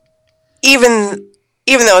even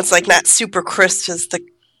though it's like not super crisp as the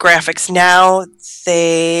graphics now,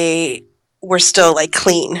 they were still like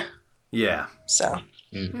clean. Yeah. So.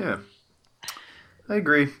 Yeah. I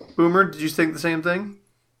agree. Boomer, did you think the same thing?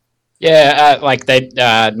 Yeah, like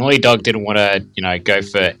Naughty Dog didn't want to, go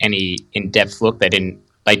for any in-depth look. They didn't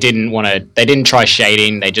try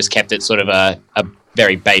shading. They just kept it sort of a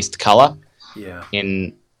very based color. Yeah.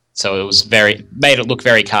 So it was made it look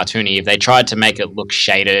very cartoony. If they tried to make it look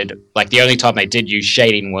shaded, like the only time they did use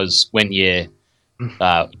shading was when you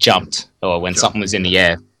jumped or when something was in the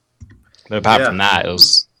air. But apart from that, it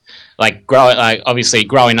was obviously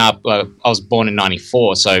growing up, I was born in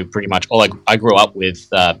 '94, so pretty much all I grew up with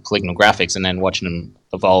polygonal graphics, and then watching them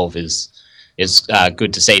evolve is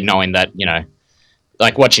good to see, knowing that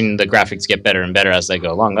like watching the graphics get better and better as they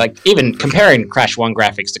go along. Like even comparing Crash 1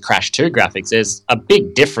 graphics to Crash 2 graphics, there's a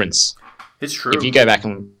big difference. It's true. If you go back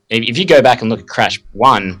and look at Crash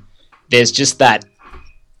 1, there's just that,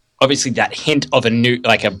 obviously that hint of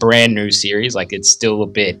a brand new series. Like it's still a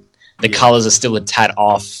bit, the colors are still a tad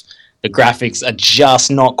off. The graphics are just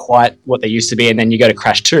not quite what they used to be. And then you go to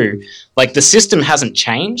Crash 2, like the system hasn't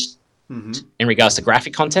changed in regards to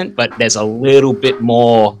graphic content, but there's a little bit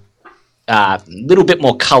more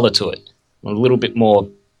color to it, a little bit more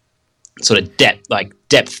sort of depth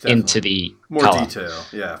Definitely. Into the more color. Detail.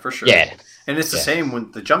 Yeah, for sure. Yeah, and it's the same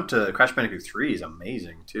when the jump to Crash Bandicoot 3 is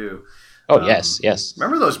amazing too. Oh yes.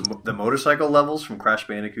 Remember the motorcycle levels from Crash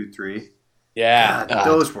Bandicoot 3? Yeah, God,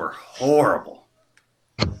 those were horrible.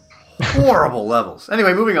 Horrible levels.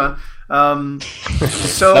 Anyway, moving on.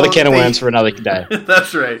 So another can of worms for another day.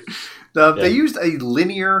 That's right. They used a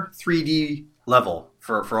linear 3D level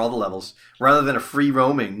for all the levels, rather than a free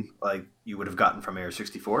roaming like you would have gotten from Air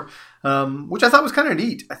 64, which I thought was kind of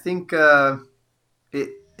neat. I think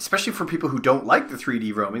especially for people who don't like the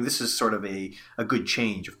 3D roaming, this is sort of a good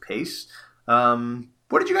change of pace.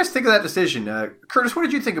 What did you guys think of that decision? Curtis, what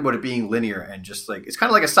did you think about it being linear and just like, it's kind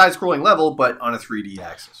of like a side-scrolling level, but on a 3D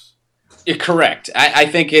axis? You're correct. I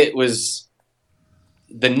think it was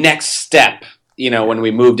the next step, when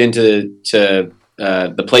we moved into the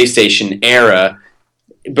PlayStation era.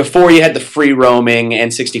 Before you had the free roaming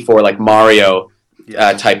N64 like Mario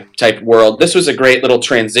type world, this was a great little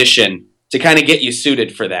transition to kind of get you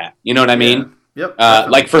suited for that. You know what I mean? Yep.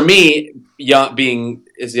 Like for me, being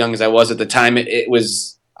as young as I was at the time,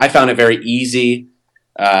 I found it very easy,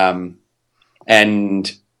 and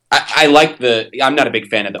I like I'm not a big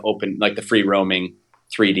fan of the open, like the free roaming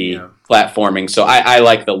 3D platforming, so I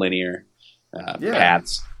like the linear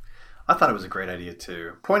paths. I thought it was a great idea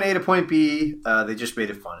too. Point A to point B, they just made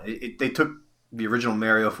it fun. They took the original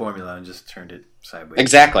Mario formula and just turned it sideways.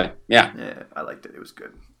 Exactly. Yeah. Yeah, I liked it. It was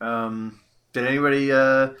good. Did anybody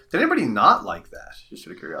not like that? Just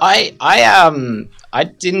out of curiosity. I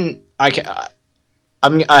didn't. I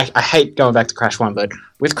hate going back to Crash 1, but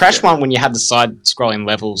with Crash 1, when you had the side-scrolling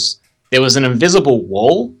levels, there was an invisible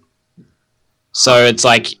wall. So it's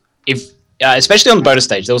like, especially on the bonus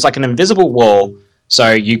stage, there was like an invisible wall,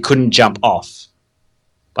 so you couldn't jump off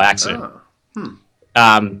by accident.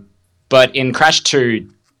 But in Crash 2,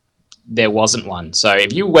 there wasn't one. So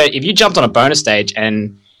if you jumped on a bonus stage,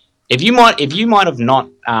 and if you might have not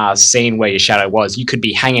seen where your shadow was, you could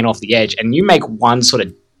be hanging off the edge, and you make one sort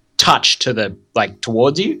of touch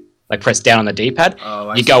towards you, like press down on the D-pad,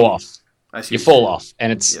 you go off. You fall off,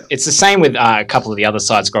 and it's the same with a couple of the other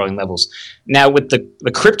side-scrolling levels. Now with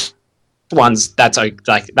the crypt ones, that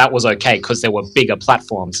was okay because there were bigger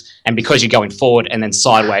platforms, and because you're going forward and then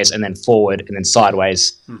sideways and then forward and then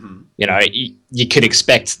sideways, you could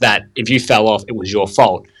expect that if you fell off, it was your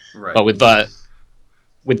fault. Right. But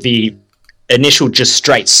with the initial just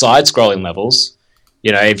straight side-scrolling levels,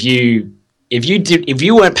 if you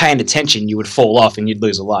weren't paying attention, you would fall off and you'd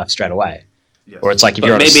lose a life straight away. Yes. Or it's like if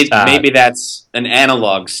maybe that's an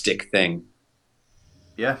analog stick thing.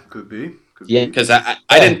 Yeah, could be. Yeah, because I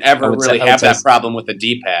didn't ever really have that problem with the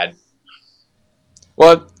D-pad.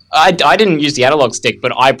 Well, I didn't use the analog stick,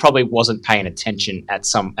 but I probably wasn't paying attention at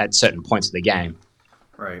certain points of the game.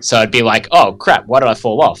 Right. So I'd be like, "Oh crap, why did I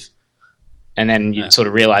fall off?" And then you sort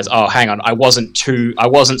of realize, "Oh, hang on, I wasn't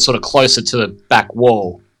sort of closer to the back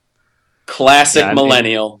wall." Classic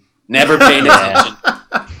millennial, never paying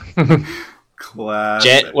attention.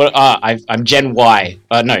 Classic. I'm Gen Y.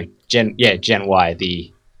 Gen Y.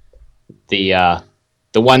 The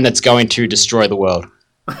one that's going to destroy the world.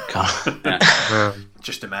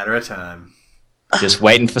 Just a matter of time. Just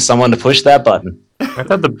waiting for someone to push that button. I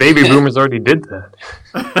thought the baby boomers already did that.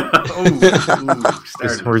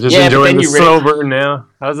 We're just enjoying the slow burn now.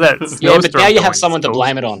 How's that? But now you have someone to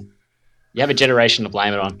blame it on. You have a generation to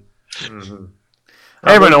blame it on. Mm-hmm.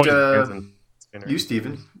 Everyone knows. You,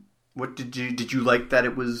 Steven, what did you like that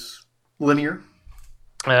it was linear?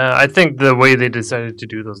 I think the way they decided to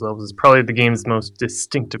do those levels is probably the game's most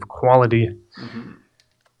distinctive quality.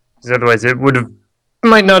 Because otherwise,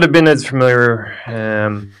 might not have been as familiar.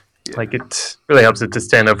 Like it really helps it to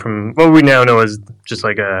stand up from what we now know as just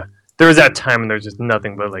like there was that time when there's just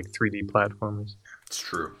nothing but like 3D platformers. It's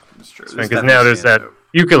true. Because now there's that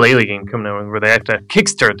Yooka-Laylee game coming out where they have to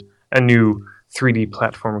kickstart a new 3D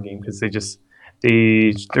platformer game because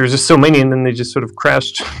there's just so many and then they just sort of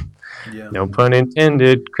crashed. Yeah. No pun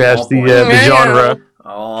intended. Crashed the genre.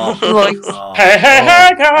 Oh, Like,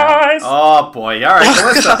 Hey, guys! Oh boy! All right, Oh,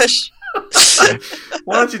 Melissa, gosh.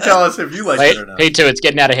 why don't you tell us if you like it or not? Me too. It's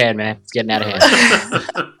getting out of hand, man. It's getting out of hand.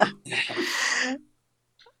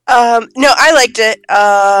 No, I liked it.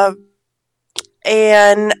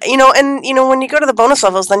 And when you go to the bonus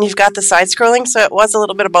levels, then you've got the side scrolling, so it was a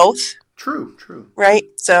little bit of both, True. right?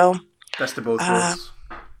 So Best of both worlds.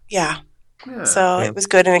 yeah, Yeah. so it was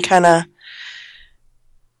good, and it kind of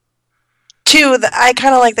I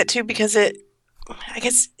kind of like that too because I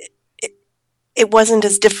guess it wasn't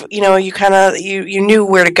as difficult. You kind of you knew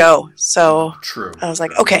where to go, so True. I was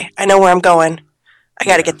like, okay, I know where I'm going. I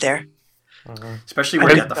got to get there. Especially when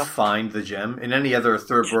you have to find the gem. In any other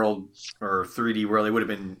third world or 3D world, they would have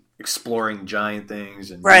been exploring giant things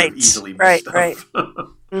and Right, easily miss right, stuff. right.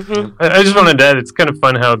 Mm-hmm. I just wanted to add, it's kind of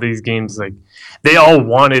fun how these games, like, they all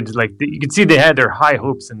wanted, like, you could see they had their high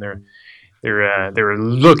hopes and they were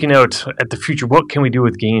looking out at the future. What can we do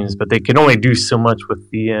with games? But they could only do so much with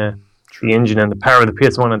the engine and the power of the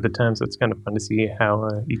PS1 at the time. So it's kind of fun to see how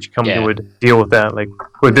each company would deal with that. Like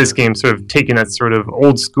with this game, sort of taking that sort of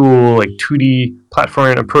old school, like 2D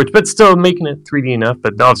platforming approach, but still making it 3D enough.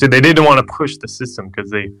 But obviously they didn't want to push the system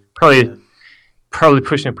because they probably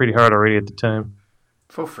pushing it pretty hard already at the time.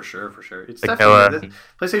 Oh, for sure. It's like definitely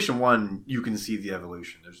PlayStation 1. You can see the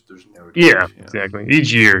evolution. There's no doubt. Yeah, exactly.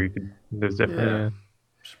 Each year, there's definitely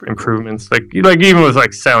improvements. Cool. Like even with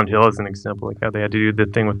like Sound Hill as an example, like how they had to do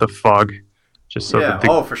the thing with the fog, just so that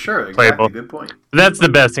for sure. Exactly. Good point. That's the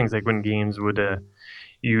best things, like when games would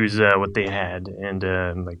use what they had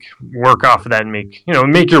and like work off of that and make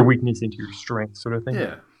your weakness into your strength, sort of thing.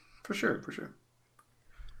 Yeah, for sure.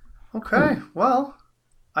 Okay, well,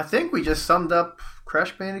 I think we just summed up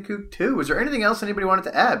Crash Bandicoot 2. Is there anything else anybody wanted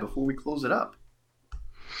to add before we close it up?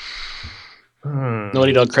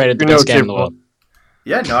 Naughty Dog created the best game in the world.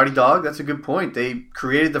 Yeah, Naughty Dog, that's a good point. They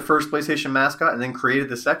created the first PlayStation mascot and then created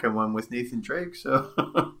the second one with Nathan Drake, so...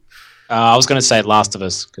 I was going to say Last of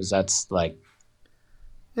Us, because that's like...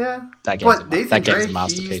 Yeah. That game's Nathan a Drake,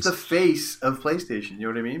 masterpiece. He's the face of PlayStation, you know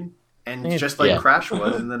what I mean? And just like Crash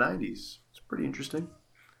was in the 90s. It's pretty interesting.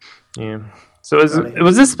 Yeah. So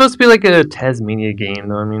was this supposed to be like a Tasmania game,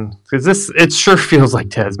 though? I mean, because it sure feels like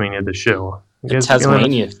Tasmania, the show.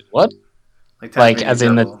 Tasmania? What? Like as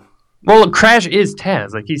in the... Well, Crash is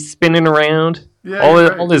Taz. Like, he's spinning around. Yeah,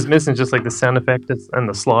 all is missing just like the sound effect and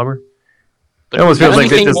the slobber. It almost feels like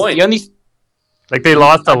they like they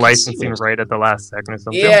lost the licensing right at the last second or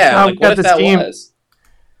something. Yeah, what if that was?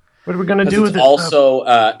 What are we going to do with it? Also,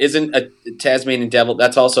 isn't a Tasmanian Devil,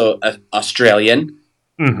 that's also Australian.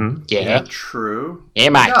 Mm-hmm. Yeah. True. Yeah,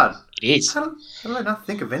 mate. God, it is. How did I not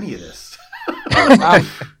think of any of this?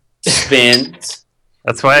 Spins.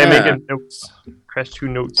 That's why I make it notes. Crash 2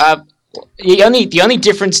 notes. The only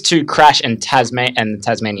difference to Crash and the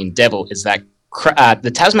Tasmanian Devil is that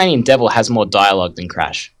the Tasmanian Devil has more dialogue than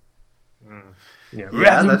Crash.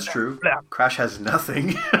 Yeah, that's true. Crash has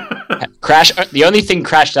nothing. Crash. The only thing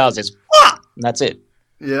Crash does is and that's it.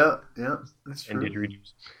 Yeah, that's true.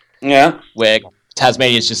 Yeah. Where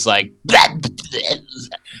Tasmania is just like.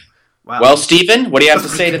 Wow. Well, Stephen, what do you have to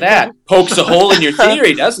say to that? Pokes a hole in your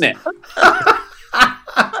theory, doesn't it?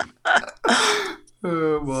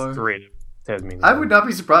 Oh boy. Tasmania. I would not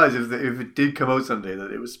be surprised if it did come out someday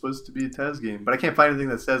that it was supposed to be a Taz game, but I can't find anything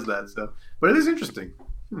that says that. So, but it is interesting.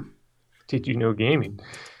 Did you know gaming?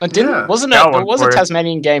 Wasn't it? There was a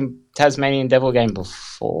Tasmanian Devil game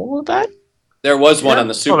before that. There was one on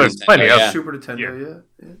the Super Nintendo. Super Nintendo,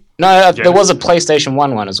 yeah. No, there was a PlayStation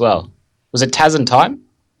 1 as well. Was it Taz in Time?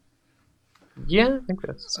 Yeah, I think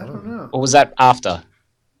that's. I don't know. Or was that after?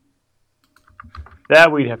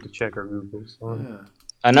 That we'd have to check our Googles on. Yeah.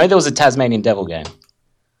 I know there was a Tasmanian Devil game,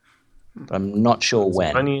 but I'm not sure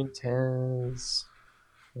when. Funny and Taz.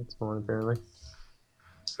 That's one apparently.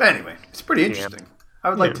 But anyway, it's pretty interesting. I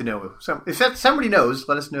would like to know. If somebody knows,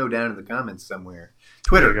 let us know down in the comments somewhere.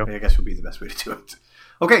 Twitter, I guess, would be the best way to do it.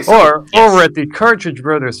 Okay, so... Or over at the Cartridge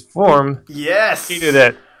Brothers forum. Yes! Tweeted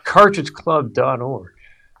at cartridgeclub.org.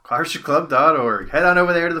 Cartridgeclub.org. Head on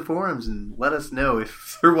over there to the forums and let us know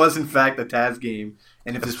if there was, in fact, a Taz game.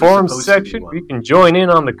 And if this forum was supposed section, to be one. you can join in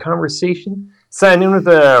on the conversation. Sign in with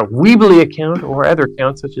a Weebly account or other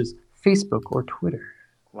accounts such as Facebook or Twitter.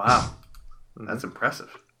 Wow. That's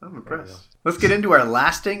impressive. I'm impressed. Let's get into our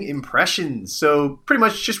lasting impressions. So, pretty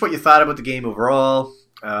much just what you thought about the game overall.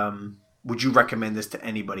 Would you recommend this to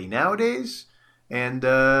anybody nowadays? And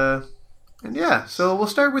yeah, so we'll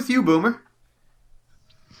start with you, Boomer.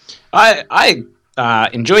 I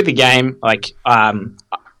enjoyed the game. Like,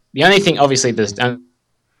 the only thing, obviously, the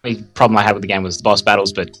only problem I had with the game was the boss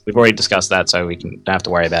battles, but we've already discussed that, so we don't have to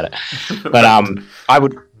worry about it. But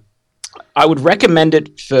I would recommend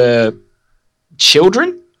it for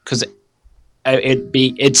children because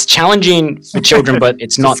it's challenging for children, but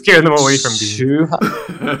it's not scare them away from too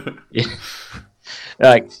hard.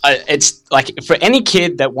 Yeah. It's like for any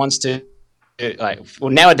kid that wants to.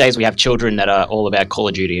 Nowadays we have children that are all about Call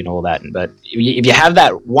of Duty and all that, but if you have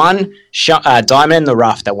that one diamond in the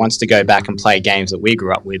rough that wants to go back and play games that we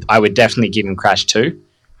grew up with, I would definitely give him Crash 2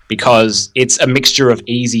 because it's a mixture of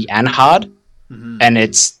easy and hard, and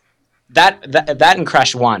it's that and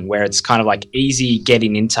Crash 1 where it's kind of like easy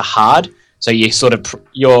getting into hard, so you sort of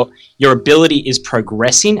your ability is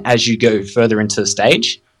progressing as you go further into the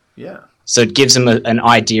stage. Yeah. So it gives them an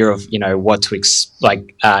idea of what to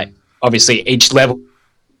obviously, each level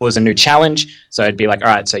was a new challenge, so it'd be like, all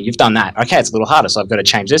right, so you've done that. Okay, it's a little harder, so I've got to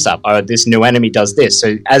change this up. Oh, this new enemy does this.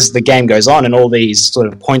 So as the game goes on and all these sort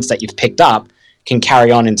of points that you've picked up can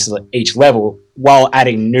carry on into each level while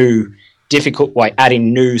adding new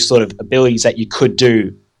sort of abilities that you could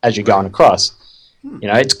do as you're going across.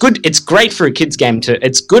 It's good. It's great for a kids game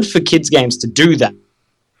it's good for kids games to do that.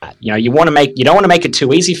 You don't want to make it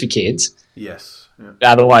too easy for kids. Yes. Yeah.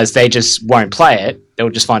 Otherwise, they just won't play it.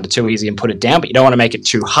 They'll just find it too easy and put it down. But you don't want to make it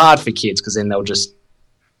too hard for kids because then they'll just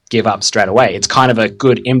give up straight away. It's kind of a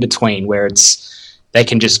good in-between where they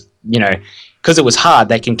can just, because it was hard,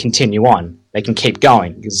 they can continue on. They can keep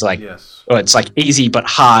going. It's like, it's like easy but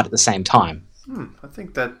hard at the same time. I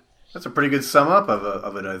think that's a pretty good sum up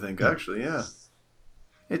of it, I think, actually, yeah.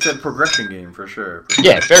 It's a progression game for sure.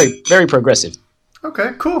 Yeah, very, very progressive.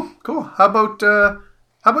 Okay, cool. How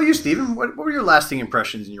about you, Steven? What were your lasting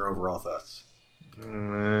impressions and your overall thoughts?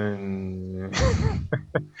 I'm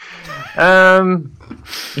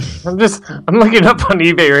looking up on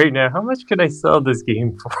eBay right now. How much could I sell this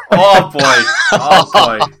game for? Oh boy!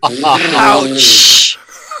 Ouch!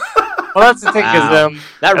 Well, that's the thing, because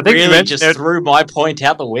that really just threw my point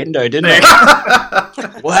out the window, didn't it?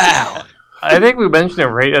 Wow! I think we mentioned it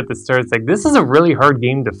right at the start. It's like, this is a really hard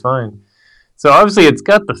game to find. So obviously it's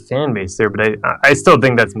got the fan base there, but I still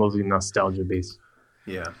think that's mostly nostalgia based.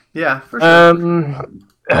 Yeah, for sure.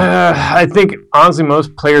 I think honestly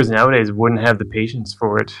most players nowadays wouldn't have the patience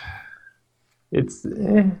for it. It's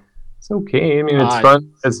okay. I mean, it's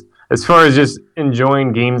fun as far as just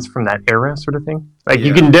enjoying games from that era, sort of thing. Like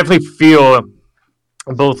you can definitely feel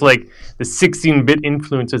both like the 16-bit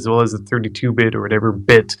influence as well as the 32-bit or whatever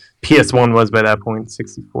bit PS1 was by that point,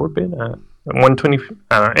 64-bit, 120.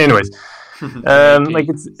 Anyways. Like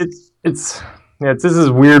it's this is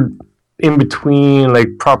weird in between like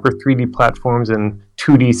proper 3D platforms and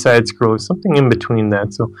 2D side scrolls, something in between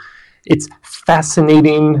that. So it's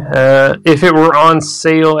fascinating. If it were on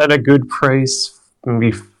sale at a good price,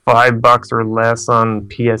 maybe $5 or less on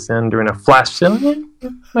PSN during a flash sale, it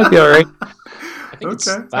might be all right. I think it's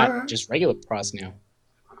just regular price now.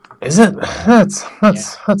 Is it? That's how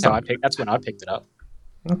that's when I picked it up.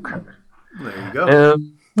 Okay. There you go.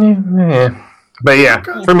 Yeah. But yeah,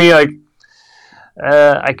 for me, like,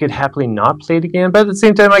 I could happily not play it again, but at the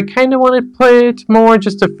same time, I kind of want to play it more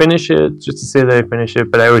just to finish it, just to say that I finished it,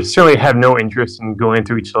 but I would certainly have no interest in going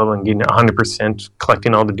through each level and getting 100%,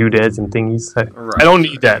 collecting all the doodads and thingies. I don't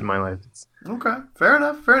need that in my life. Okay, fair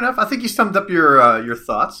enough. I think you summed up your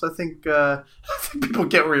thoughts. I think people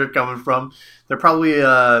get where you're coming from. They're probably,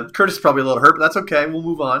 Curtis is probably a little hurt, but that's okay. We'll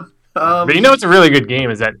move on. But it's a really good game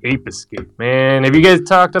is that Ape Escape. Man, have you guys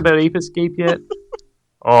talked about Ape Escape yet?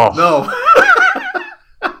 Oh. No.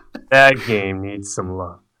 That game needs some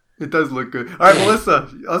love. It does look good. All right, Melissa,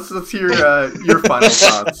 let's hear your final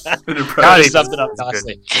thoughts and impressions. Summed it up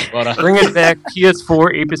nicely. Bring it back,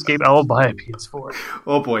 PS4, Ape Escape. I will buy a PS4.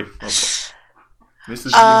 Oh boy.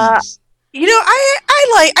 Mrs. I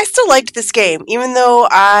still liked this game, even though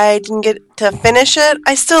I didn't get to finish it.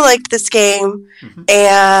 I still liked this game,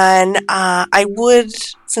 and I would,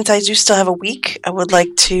 since I do still have a week, I would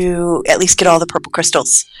like to at least get all the purple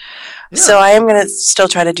crystals. Yeah. So I am going to still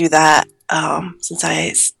try to do that, since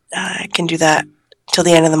I can do that till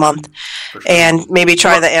the end of the month, and maybe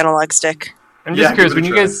try the analog stick. I'm just curious, when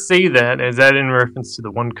you guys say that, is that in reference to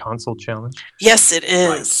the one console challenge? Yes, it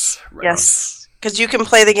is. Right. Yes. Because you can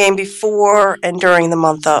play the game before and during the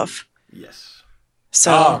month of. Yes.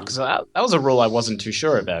 So, because that was a rule I wasn't too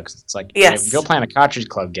sure about. Because it's like, if you're playing a Cartridge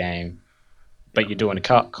Club game, but you're doing a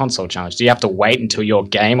console challenge, do you have to wait until your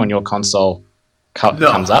game on your console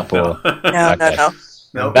comes up? No. Or?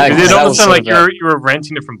 No. It almost sounds like you were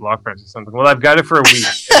renting it from Blockbuster or something. Well, I've got it for a week.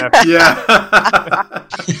 Yeah.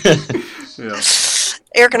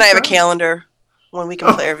 Eric and I have a calendar when we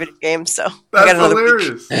can play our video games, so that's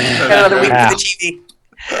hilarious. Got another week for the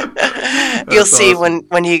TV. You'll see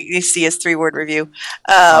when you see his 3-word review.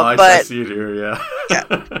 I see it here, yeah.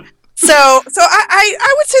 So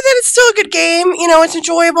I would say that it's still a good game. You know, it's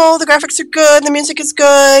enjoyable. The graphics are good. The music is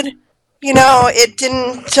good. You know, it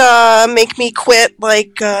didn't make me quit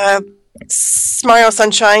like Mario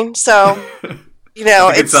Sunshine. So, you know,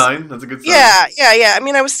 That's a good sign. That's a good sign. Yeah. I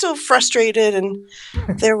mean, I was still frustrated, and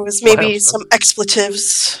there was maybe some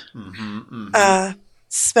expletives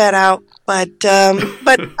spat out, but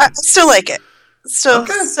I still like it. So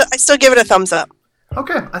I still give it a thumbs up.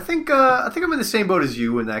 Okay, I think I'm in the same boat as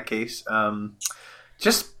you in that case.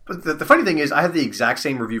 Just the funny thing is, I have the exact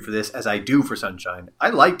same review for this as I do for Sunshine. I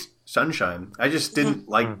liked Sunshine. I just didn't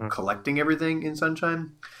like collecting everything in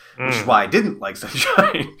Sunshine, which is why I didn't like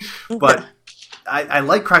Sunshine. But I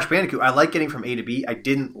like Crash Bandicoot. I like getting from A to B. I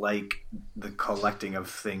didn't like the collecting of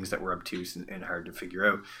things that were obtuse and hard to figure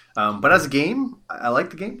out. But as a game, I like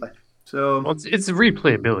the gameplay. So it's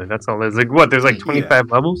replayability. That's all. There's like what? There's like 25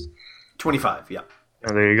 levels. 25, yeah.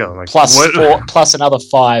 Oh, there you go. Like, plus another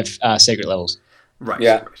 5 secret levels. Right.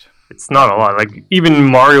 Yeah. Right. It's not a lot. Like even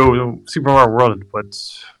Super Mario World, but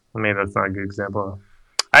maybe that's not a good example.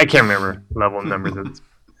 I can't remember level numbers.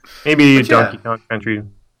 Maybe Donkey Kong Country.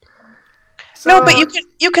 So, no, but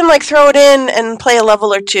you can like throw it in and play a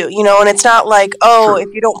level or two, you know, and it's not like,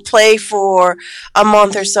 if you don't play for a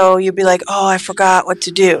month or so, you'd be like, I forgot what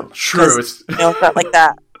to do. True. It's not like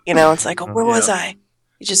that. You know, it's like, where was I?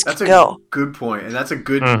 You just that's go. A good point, and that's a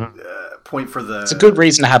good point for the. It's a good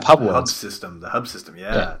reason to have hub worlds. The hub system.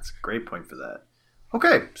 Yeah, it's a great point for that.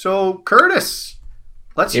 Okay, so Curtis,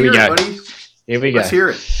 let's hear it, buddy. Here we go. Let's hear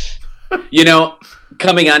it. You know,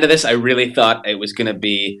 coming onto this, I really thought it was going to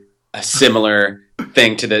be a similar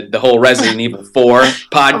thing to the whole Resident Evil 4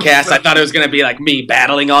 podcast. I thought it was going to be like me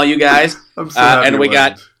battling all you guys. I'm so happy and we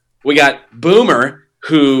got Boomer,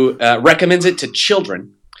 who recommends it to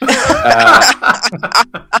children.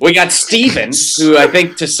 We got Steven, who I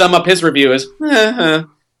think to sum up his review is yeah.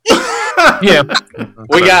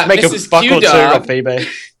 We got Make Mrs. a buckle Q Dog, off eBay.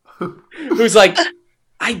 who's like,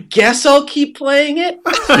 I guess I'll keep playing it.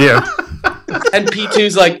 Yeah. And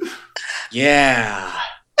P2's like, yeah.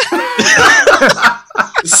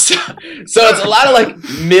 so it's a lot of like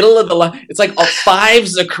middle of the line. It's like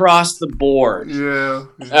 5s across the board. Yeah.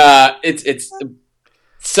 It's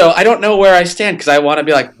so I don't know where I stand because I want to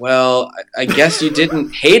be like, well, I guess you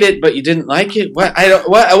didn't hate it, but you didn't like it. What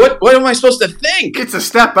am I supposed to think? It's a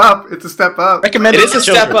step up. Recommend It is a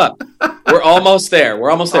step up. We're almost there.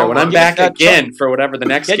 When I'm back again for whatever the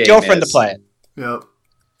next game is. Get girlfriend to play it. Yep.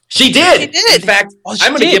 She did. She did. In fact,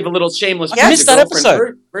 I'm going to give a little shameless. I missed that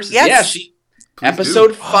episode. Versus, Yes. Yeah,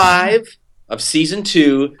 episode 5 of season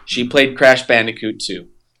 2. She played Crash Bandicoot 2.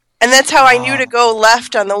 And that's how I knew to go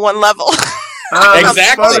left on the one level.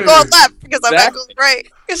 Exactly. I'm going left because I'm not going right.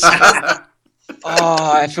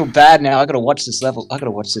 I feel bad now. I got to watch this level. I got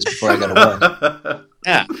to watch this before I go to work.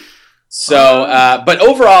 Yeah. So, but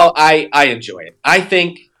overall, I enjoy it. I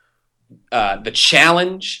think the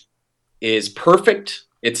challenge is perfect.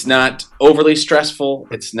 It's not overly stressful.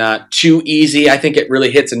 It's not too easy. I think it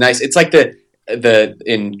really hits a nice. It's like the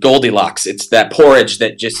in Goldilocks. It's that porridge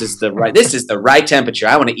that just is the right. This is the right temperature.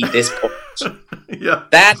 I want to eat this porridge. Yeah.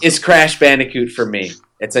 That is Crash Bandicoot for me.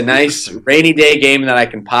 It's a nice rainy day game that I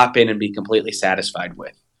can pop in and be completely satisfied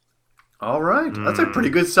with. All right, that's a pretty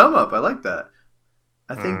good sum up. I like that.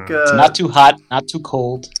 I think It's not too hot, not too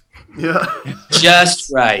cold. Yeah.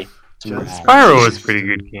 Just right. Spyro is a pretty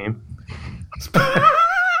good game.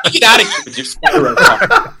 Get out of here with your Spyro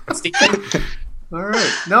talk. All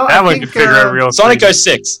right. No, That I one think could figure out real Sonic quick.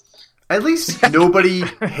 06. at least nobody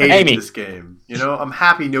hated Amy. this game. You know, I'm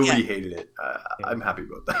happy nobody hated it. I'm happy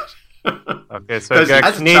about that. Okay, so I got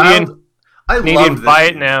as a Canadian. child, I Canadian, loved buy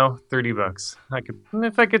this it now, $30. I could,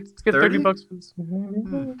 if I could get 30 30? bucks for this.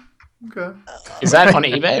 Okay. Is that on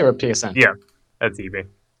eBay or PSN? Yeah, that's eBay.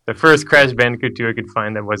 The first Crash Bandicoot 2 I could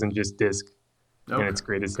find that wasn't just disc Okay. and its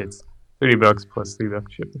greatest hits. $30 plus $3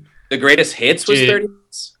 shipping. The greatest hits was Dude. 30.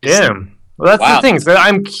 Yeah. Well, that's Wow. the thing. So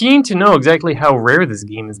I'm keen to know exactly how rare this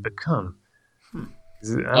game has become. I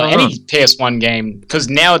don't know. Any PS1 game, because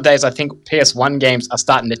nowadays I think PS1 games are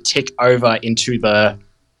starting to tick over into the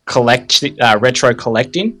retro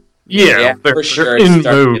collecting. Yeah, for they're sure. in It's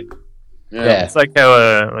starting vogue. to- Yeah. It's like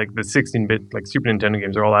how like the 16-bit like Super Nintendo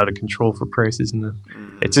games are all out of control for prices, and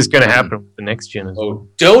it's just going to happen with the next gen as well. Oh,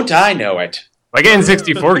 don't I know it? Like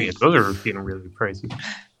N64 games, those are getting really pricey.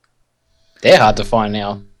 They're hard to find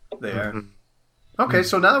now. They are. Okay,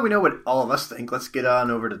 so now that we know what all of us think, let's get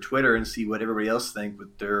on over to Twitter and see what everybody else think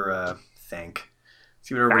with their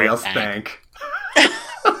See what everybody else think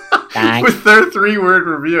with their 3-word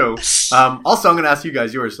review. Also, I'm going to ask you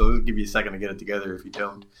guys yours, so it'll give you a second to get it together if you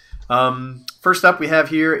don't. First up we have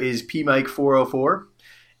here is PMike404,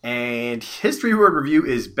 And his 3-word review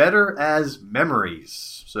is Better as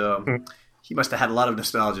Memories. So he must have had a lot of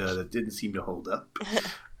nostalgia that didn't seem to hold up.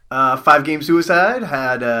 5 Game Suicide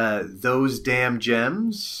had Those Damn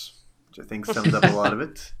Gems, which I think sums up a lot of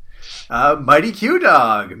it. Mighty Q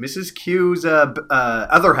Dog, Mrs. Q's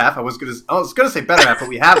other half. I was gonna say better half, but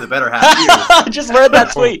we have the better half here. I just read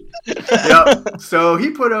that tweet. Yep. So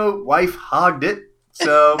he put out Wife Hogged It.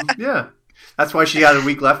 So yeah, that's why she had a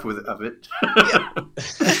week left of it.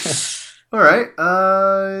 All right.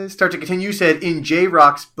 Start to continue said in J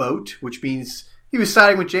Rock's boat, which means he was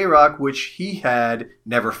siding with J Rock, which he had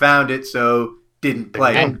never found it, so didn't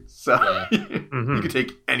play it. So you could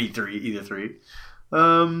take either 3.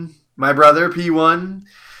 My brother, P1,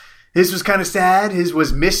 his was kind of sad. His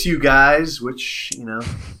was Miss You Guys, which,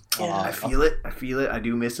 I feel it. I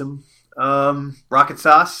do miss him. Rocket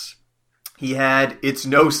Sauce, he had It's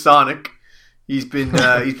No Sonic. He's been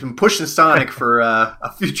pushing Sonic for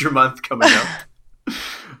a future month coming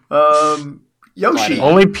up. Yoshi.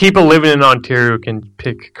 Only people living in Ontario can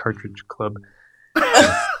pick Cartridge Club.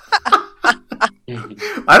 I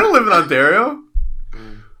don't live in Ontario.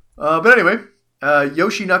 But anyway.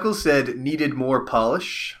 Yoshi Knuckles said needed more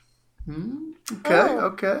polish.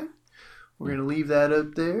 Okay. We're going to leave that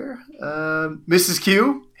up there. Mrs.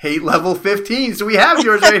 Q, hate level 15. So we have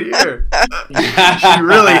yours right here. She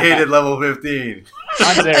really hated level 15.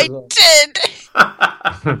 I did.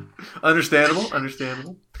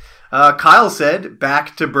 Understandable. Kyle said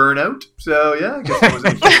back to Burnout. So yeah, I guess I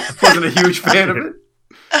wasn't a huge fan of it.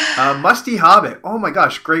 Musty Hobbit. Oh my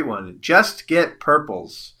gosh, great one. Just get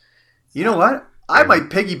purples. You know what? I might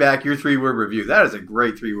piggyback your 3-word review. That is a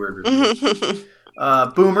great 3-word review.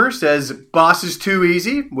 Boomer says Boss is Too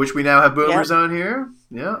Easy, which we now have Boomers on here.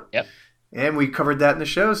 Yeah. Yep. And we covered that in the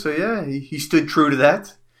show, so yeah, he stood true to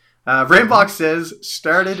that. Rainbox says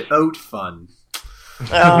started out fun.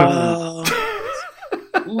 Oh.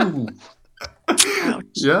 Ooh.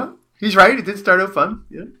 Yeah, he's right. It did start out fun.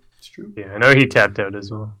 Yeah, it's true. Yeah, I know he tapped out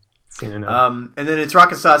as well. And then it's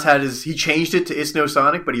Rocket Sauce he changed it to It's No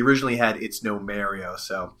Sonic, but he originally had It's No Mario,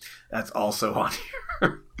 so that's also on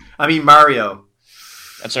here. I mean Mario.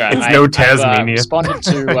 That's all right. It's no Tasmania. I've responded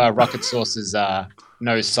to Rocket Sauce's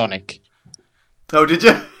No Sonic. Oh, did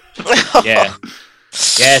you? Yeah.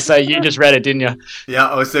 Yeah, so you just read it, didn't you?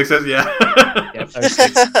 Yeah, 06, yeah. Yep,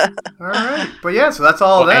 06. All right. But yeah, so that's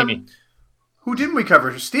all of them. Amy. Who didn't we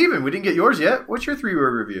cover? Steven, we didn't get yours yet. What's your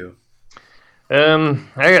 3-word review?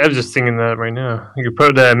 I was just thinking that right now. You could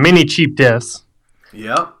put Many Cheap Deaths.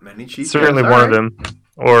 Yep, Many Cheap Certainly Deaths. one of them.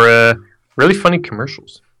 Or really funny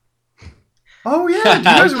commercials. Oh, yeah. Do you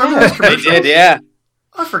guys remember those commercials? They did, yeah.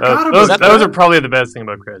 I forgot about that. Those are probably the best thing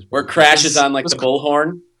about Crash. Where Crash is on, the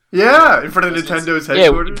bullhorn. Yeah, in front of Nintendo's Yeah,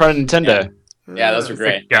 headquarters. in front of Nintendo. Yeah, those were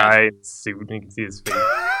great. Guy in a suit, and you can see his face.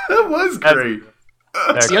 That was great.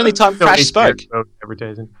 It's the only time Crash spoke.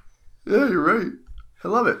 Advertising. Yeah, you're right. I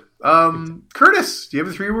love it. Curtis, do you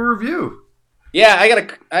have a 3-word review? Yeah, I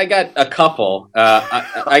got a couple.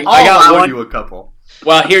 I I'll got allow one. you a couple.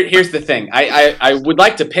 Well, here's the thing. I would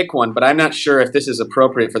like to pick one, but I'm not sure if this is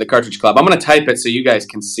appropriate for the Cartridge Club. I'm going to type it so you guys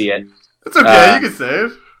can see it. It's okay. You can say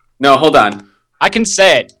it. No, hold on. I can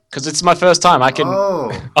say it because it's my first time. I can.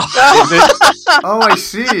 Oh, I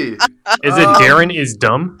see. Is it Darren is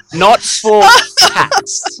dumb? Not for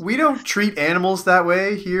cats. We don't treat animals that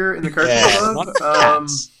way here in the Cartridge Yeah, Club. not for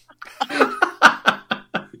cats.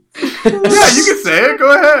 Yeah, you can say it.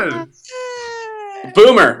 Go ahead.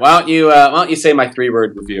 Boomer, why don't you say my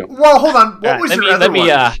 3-word review? Well, hold on. What was your other one? What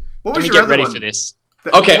Let was me your get other ready one? for this.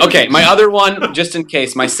 Okay. My other one, just in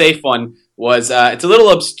case, my safe one was it's a little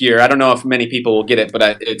obscure. I don't know if many people will get it,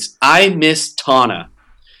 but it's I Miss Tawna.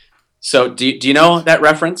 So do you know that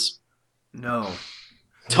reference? No.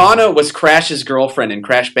 Tawna was Crash's girlfriend in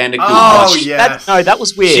Crash Bandicoot. Oh, yes. That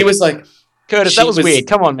was weird. She was like, Curtis, that was weird.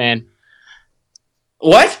 Come on, man.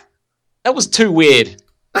 What? That was too weird.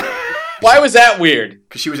 Why was that weird?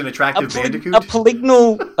 Because she was an attractive bandicoot? A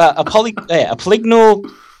polygonal,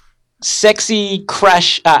 sexy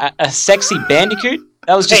Crash, a sexy bandicoot.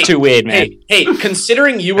 That was just too weird, man. Hey,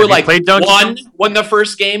 considering you were like one when the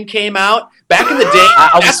first game came out, back in the day,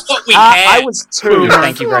 that's what we had. I was 2,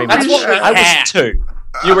 thank you very much. That's what we had. I was 2.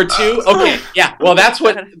 You were 2? Okay, yeah. Well, that's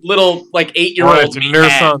what little, 8-year-old me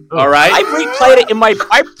had, all right? I replayed it in my...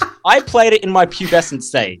 I played it in my pubescent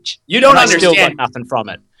stage. You don't I understand. still got nothing from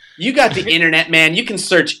it. You got the internet, man. You can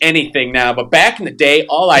search anything now. But back in the day,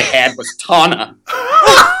 all I had was Tawna.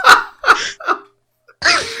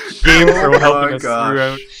 Game for helping us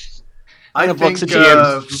throughout.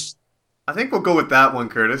 I think we'll go with that one,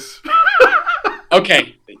 Curtis.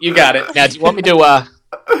 Okay, you got it. Now, do you want me to...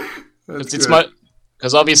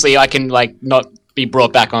 Because obviously I can not be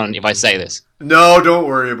brought back on if I say this. No, don't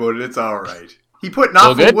worry about it. It's all right. He put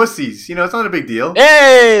not for wussies. It's not a big deal.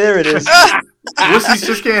 Hey, there it is. Wussies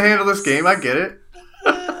just can't handle this game. I get it.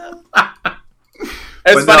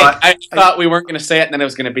 It's funny. I thought we weren't going to say it, and then it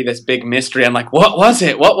was going to be this big mystery. I'm like, what was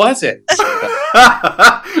it? What was it?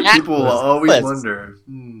 People will always wonder.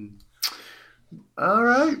 All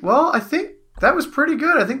right. Well, I think that was pretty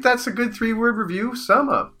good. I think that's a good 3-word review sum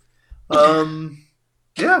up.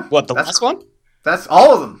 Yeah. What, the last one? That's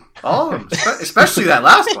all of them. All of them. Especially that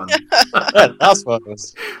last one. That last one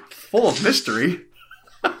was full of mystery.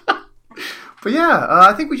 But yeah,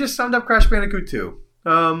 I think we just summed up Crash Bandicoot 2.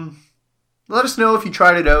 Let us know if you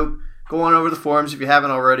tried it out. Go on over the forums if you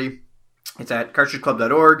haven't already. It's at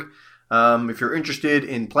cartridgeclub.org. If you're interested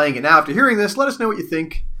in playing it now after hearing this, let us know what you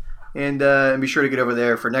think. And be sure to get over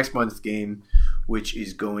there for next month's game, which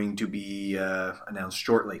is going to be announced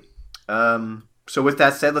shortly. So with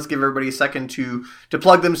that said, let's give everybody a second to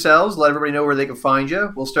plug themselves. Let everybody know where they can find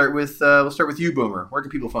you. We'll start with you, Boomer. Where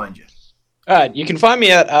can people find you? You can find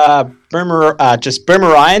me at Boomer, just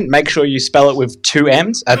Boomerine. Make sure you spell it with 2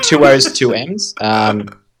 M's, 2 O's, 2 M's.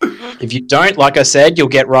 If you don't, like I said, you'll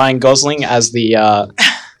get Ryan Gosling as the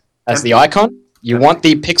icon. You want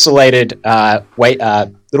the pixelated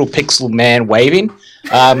little pixel man waving.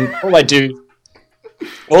 All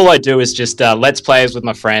I do is just Let's Plays with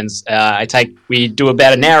my friends. We do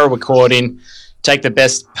about an hour recording, take the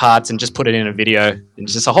best parts and just put it in a video.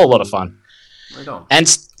 It's just a whole lot of fun. Right on.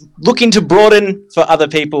 And looking to broaden for other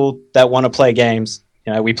people that want to play games.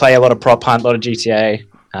 We play a lot of Prop Hunt, a lot of GTA,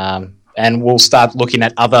 and we'll start looking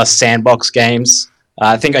at other sandbox games.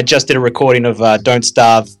 I think I just did a recording of Don't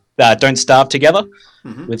Starve Together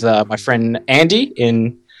with my friend Andy.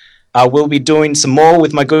 We'll be doing some more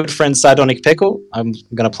with my good friend Sardonic Pickle. I'm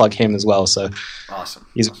going to plug him as well. So awesome.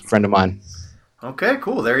 He's a friend of mine. Okay,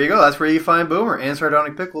 cool. There you go. That's where you find Boomer and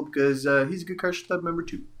Sardonic Pickle because he's a good Cartridge Club member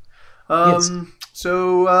too. Yes.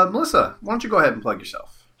 So, Melissa, why don't you go ahead and plug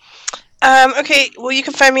yourself? Okay, well, you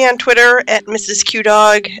can find me on Twitter at Mrs.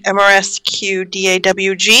 QDawg,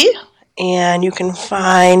 MRSQDAWG, and you can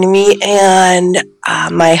find me and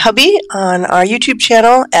my hubby on our YouTube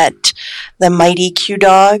channel at The Mighty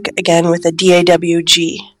QDawg, again with a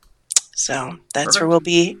DAWG. So that's Perfect. where we'll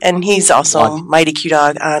be, and he's also Mighty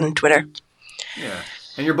QDawg on Twitter. Yeah,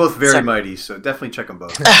 and you're both very mighty, so definitely check them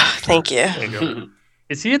both. Thank you. There you go.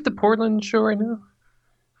 Is he at the Portland show right now?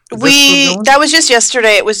 That was just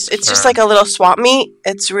yesterday. It's just like a little swap meet.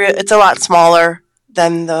 It's a lot smaller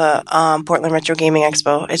than the Portland Retro Gaming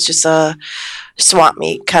Expo. It's just a swap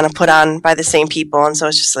meet kind of put on by the same people, and so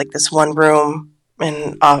it's just like this one room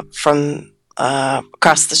and from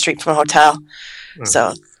across the street from a hotel.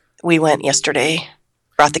 So we went yesterday,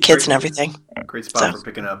 brought the kids and everything. Great spot for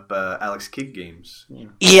picking up Alex Kidd games. Yeah.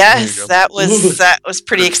 Yes, that was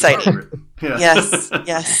pretty exciting. Yeah. Yes.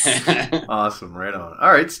 Awesome, right on.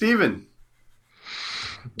 All right, Steven.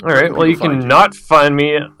 All right, well, you can not find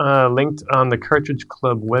me linked on the Cartridge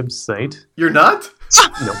Club website. You're not?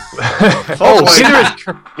 No. Oh,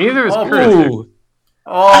 neither is Curtis.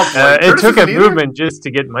 It took a movement just to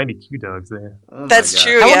get Mighty QDawgs there. Oh That's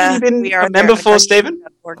true, How yeah. long have you been a member for, Steven?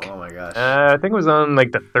 Oh my gosh. I think it was on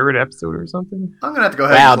like the 3rd episode or something. I'm going to have to go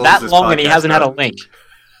ahead and close that this long and he hasn't had a out. link.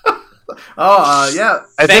 Yeah.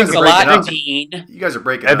 Thanks a lot, Dean. You guys are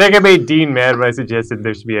breaking I up. think I made Dean mad when I suggested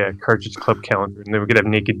there should be a Cartridge Club calendar and then we could have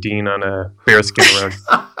Naked Dean on a bearskin rug.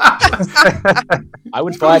 I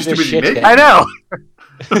would buy this shit. I know.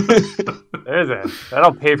 There's that.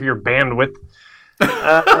 That'll pay for your bandwidth.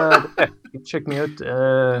 Check me out.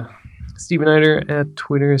 Steven Eider at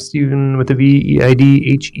Twitter. Steven with a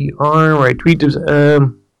VEIDHER. Where I tweet.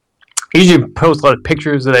 I usually post a lot of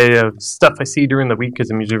pictures of stuff I see during the week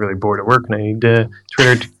because I'm usually really bored at work and I need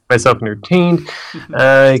Twitter to keep myself entertained.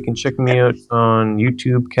 You can check me out on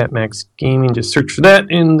YouTube, CatMax Gaming. Just search for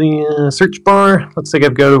that in the search bar. Looks like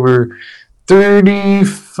I've got over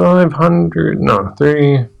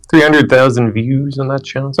 300,000 views on that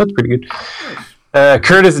channel, so that's pretty good.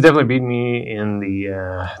 Curtis has definitely beaten me in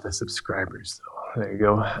the subscribers, though. There you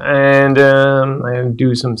go. And I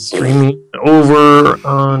do some streaming over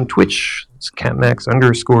on Twitch. It's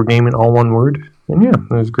CatMax_gaming, all one word. And yeah,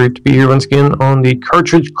 it was great to be here once again on the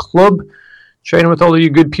Cartridge Club, chatting with all of you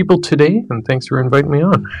good people today, and thanks for inviting me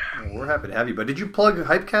on. Well, we're happy to have you, but did you plug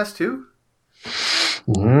Hypecast too?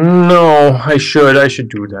 No, I should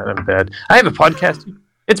do that. I'm bad. I have a podcast.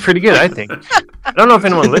 It's pretty good, I think. I don't know if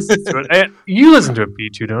anyone listens to it. You listen to it,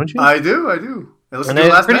 B2, don't you? I do. I listened to it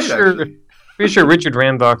last night, actually. Pretty sure Richard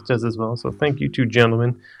Rambock does as well, so thank you two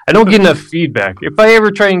gentlemen. I don't get enough feedback. If I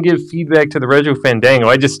ever try and give feedback to the Retro Fandango,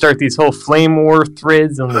 I just start these whole flame war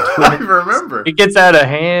threads on the I Twitter. remember. It gets out of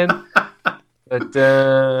hand. But,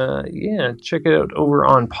 yeah, check it out over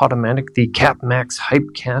on Podomatic, the Cap Max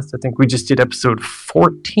Hypecast. I think we just did episode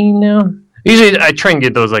 14 now. Usually I try and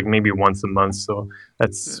get those like maybe once a month, so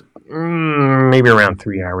that's maybe around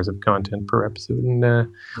 3 hours of content per episode. And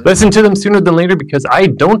listen to them sooner than later because I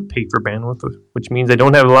don't pay for bandwidth, which means I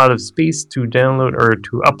don't have a lot of space to download or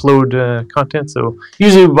to upload content. So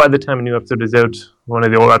usually by the time a new episode is out, one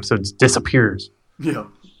of the old episodes disappears. Yeah,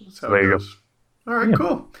 that's how There it you goes. All right, Yeah.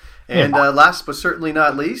 cool. And last but certainly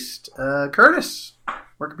not least, Curtis,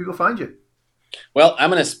 where can people find you? Well, I'm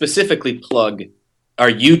going to specifically plug our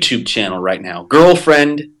YouTube channel right now.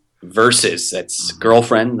 Girlfriend versus, that's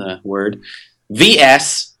girlfriend, the word,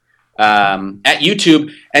 VS at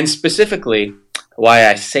YouTube. And specifically, why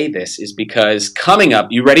I say this is because coming up,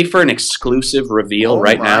 you ready for an exclusive reveal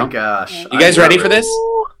right now? Oh my gosh. You guys ready for this?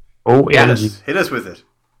 Oh, Yeah. energy. Hit us with it.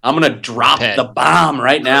 I'm going to drop Okay. the bomb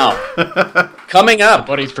right now. Coming up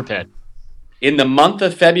Body's prepared. in the month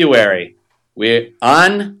of February, we're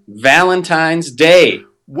on Valentine's Day.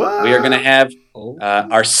 What? We are going to have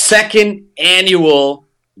our second annual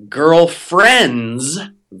Girlfriends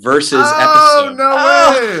versus Oh, episode. no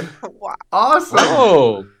Oh. way. Wow. Awesome.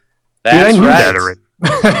 Oh, That's Dude, I knew right. that already.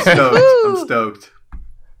 I'm stoked. I'm stoked.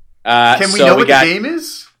 Can we So know what got, the game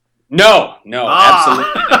is? No, Ah.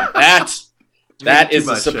 absolutely not. That Too is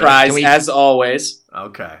a much, surprise, Can we- as always.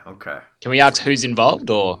 Okay. can we ask who's involved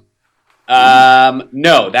or?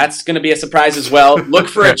 No, that's going to be a surprise as well. Look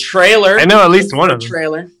for a trailer. I know at least Look one for a of them.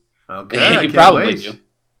 trailer. Okay. I You can't probably wait. do.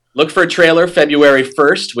 Look for a trailer February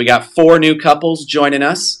 1st. We got 4 new couples joining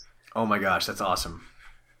us. Oh my gosh, that's awesome.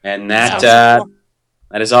 And Sounds that cool.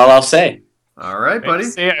 that is all I'll say. All right, buddy.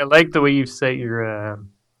 I like the way you set your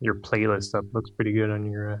playlist up. Looks pretty good on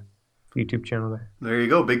your YouTube channel there. There you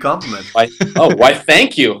go. Big compliment. Why,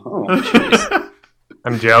 thank you. Oh, jeez.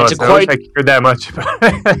 I'm jealous. It's a I wish quite- I cared that much.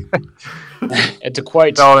 And to quote,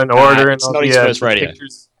 It's all in order and it's all not the, East Coast the Radio.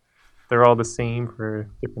 pictures. They're all the same for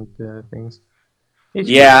different things. It's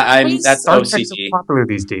Yeah, Why is that's Star Trek so OCD. popular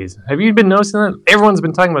these days. Have you been noticing that? Everyone's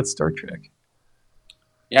been talking about Star Trek.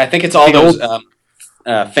 Yeah, I think it's all The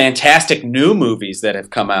those fantastic new movies that have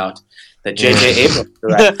come out that J.J. Abrams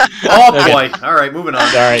directed. Oh boy. All right, moving on.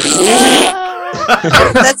 Sorry.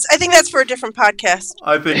 I think that's for a different podcast.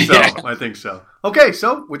 I think so. Yeah. I think so. Okay,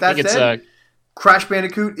 so with I that think it's said, Crash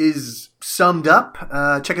Bandicoot is summed up.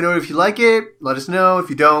 Check it out if you like it. Let us know. If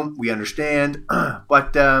you don't, we understand.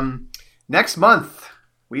 But next month,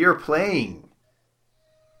 we are playing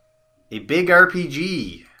a big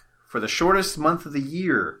RPG for the shortest month of the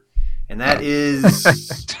year. And that is...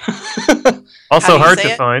 Also How do you hard say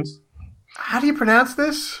to it? find. How do you pronounce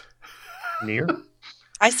this? Near.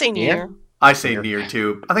 I say near. I say Nier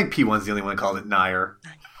too. I think P1's the only one that called it Nier.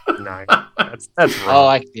 Nice. That's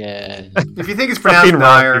wrong. Oh, yeah. If you think it's pronounced Something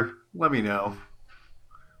wrong Nier, here. let me know.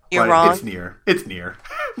 You're But wrong. It's Nier. It's Nier.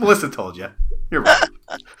 Melissa told you. You're right.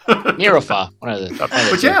 Near or far? One of the. one of the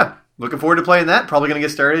But two. yeah, looking forward to playing that. Probably going to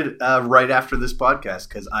get started right after this podcast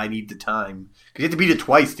because I need the time. Because you have to beat it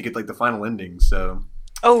twice to get like the final ending. So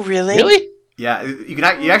Oh, really? Really? yeah, you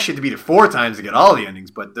actually have to beat it 4 times to get all the endings.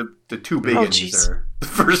 But the 2 big Oh, endings jeez. are the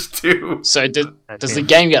first 2. So does the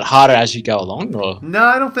game get harder as you go along, or? No,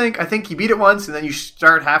 I don't think. I think you beat it once and then you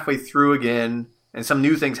start halfway through again, and some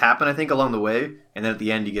new things happen. I think along the way, and then at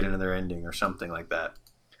the end you get another ending or something like that.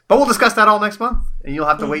 But we'll discuss that all next month, and you'll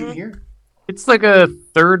have to wait and hear. It's like a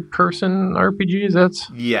third-person RPG. Is that?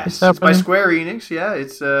 Yes, It's it's by happening? Square Enix. Yeah,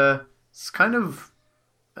 it's kind of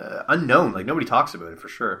unknown. Like nobody talks about it for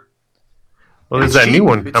sure. Well, And there's it's that new cheap.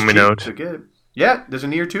 one It's coming cheap out. to get. Yeah, there's a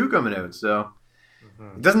Nier 2 coming out. So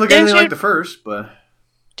it doesn't look Didn't anything you- like the first, but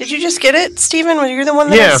Did you just get it, Steven? Were you the one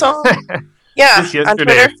that I Yeah. saw? Yeah, Just on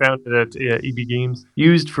yesterday, I Twitter. found it at EB Games,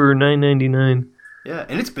 used for $9.99. yeah,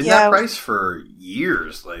 and it's been Yeah. that price for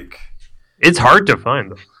years. Like, It's hard to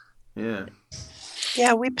find though. yeah,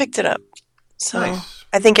 Yeah, we picked it up. So nice.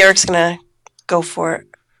 I think Eric's gonna go for it.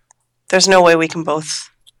 There's no way we can both.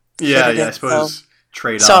 Yeah, fit it yeah. I in, suppose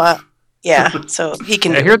trade So, off. yeah, so he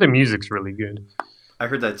can. I Do hear the music's really good. I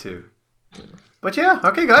heard that too. But yeah,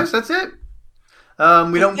 okay, guys, that's it.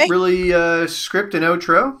 We don't Okay. really script an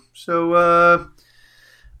outro, so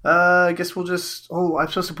I guess we'll just. Oh, I'm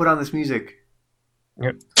supposed to put on this music.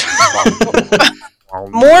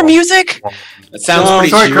 More music? That sounds Oh,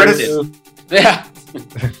 pretty sorry, scripted. Yeah.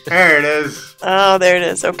 There it is. Oh, there it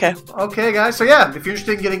is. Okay. Okay, guys. So yeah, if you're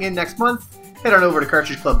interested in getting in next month, head on over to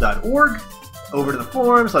cartridgeclub.org. over to the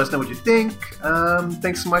forums. Let us know what you think.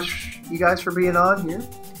 Thanks so much, you guys, for being on here.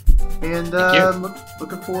 And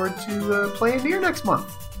looking forward to playing Nier next month.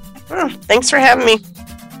 Thanks for having me.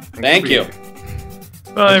 Thank you.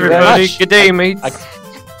 Bye, everybody. Good day, mates. Was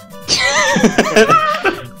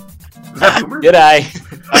that Boomer? Good day.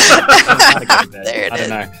 There it I is. don't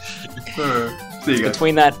know. See you guys.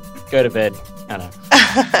 Between that, go to bed. I don't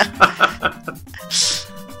know.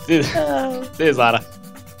 See you later.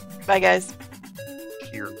 Bye, guys.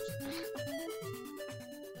 Cheers.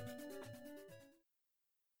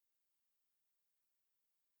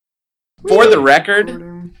 For the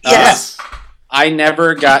record, Yes. I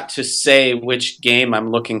never got to say which game I'm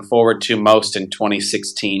looking forward to most in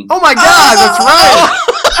 2016. Oh my God, that's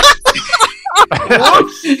right.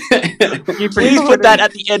 Whoops. Can you please put that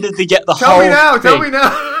at the end of the Tell whole me now. thing? Tell me now.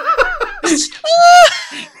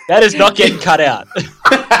 That is not getting cut out.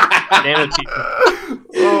 Damn it, people.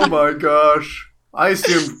 Oh my gosh. I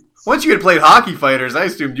assumed once you had played Hockey Fighters, I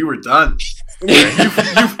assumed you were done.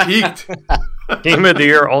 You've peaked. Game of the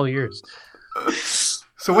year all years.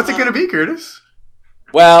 So what's it going to be, Curtis?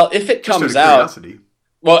 Well, if it Just comes out of out, curiosity.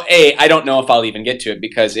 well, I don't know if I'll even get to it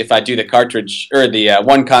because if I do the cartridge or the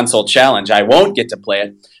one console challenge, I won't get to play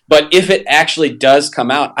it. But if it actually does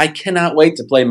come out, I cannot wait to play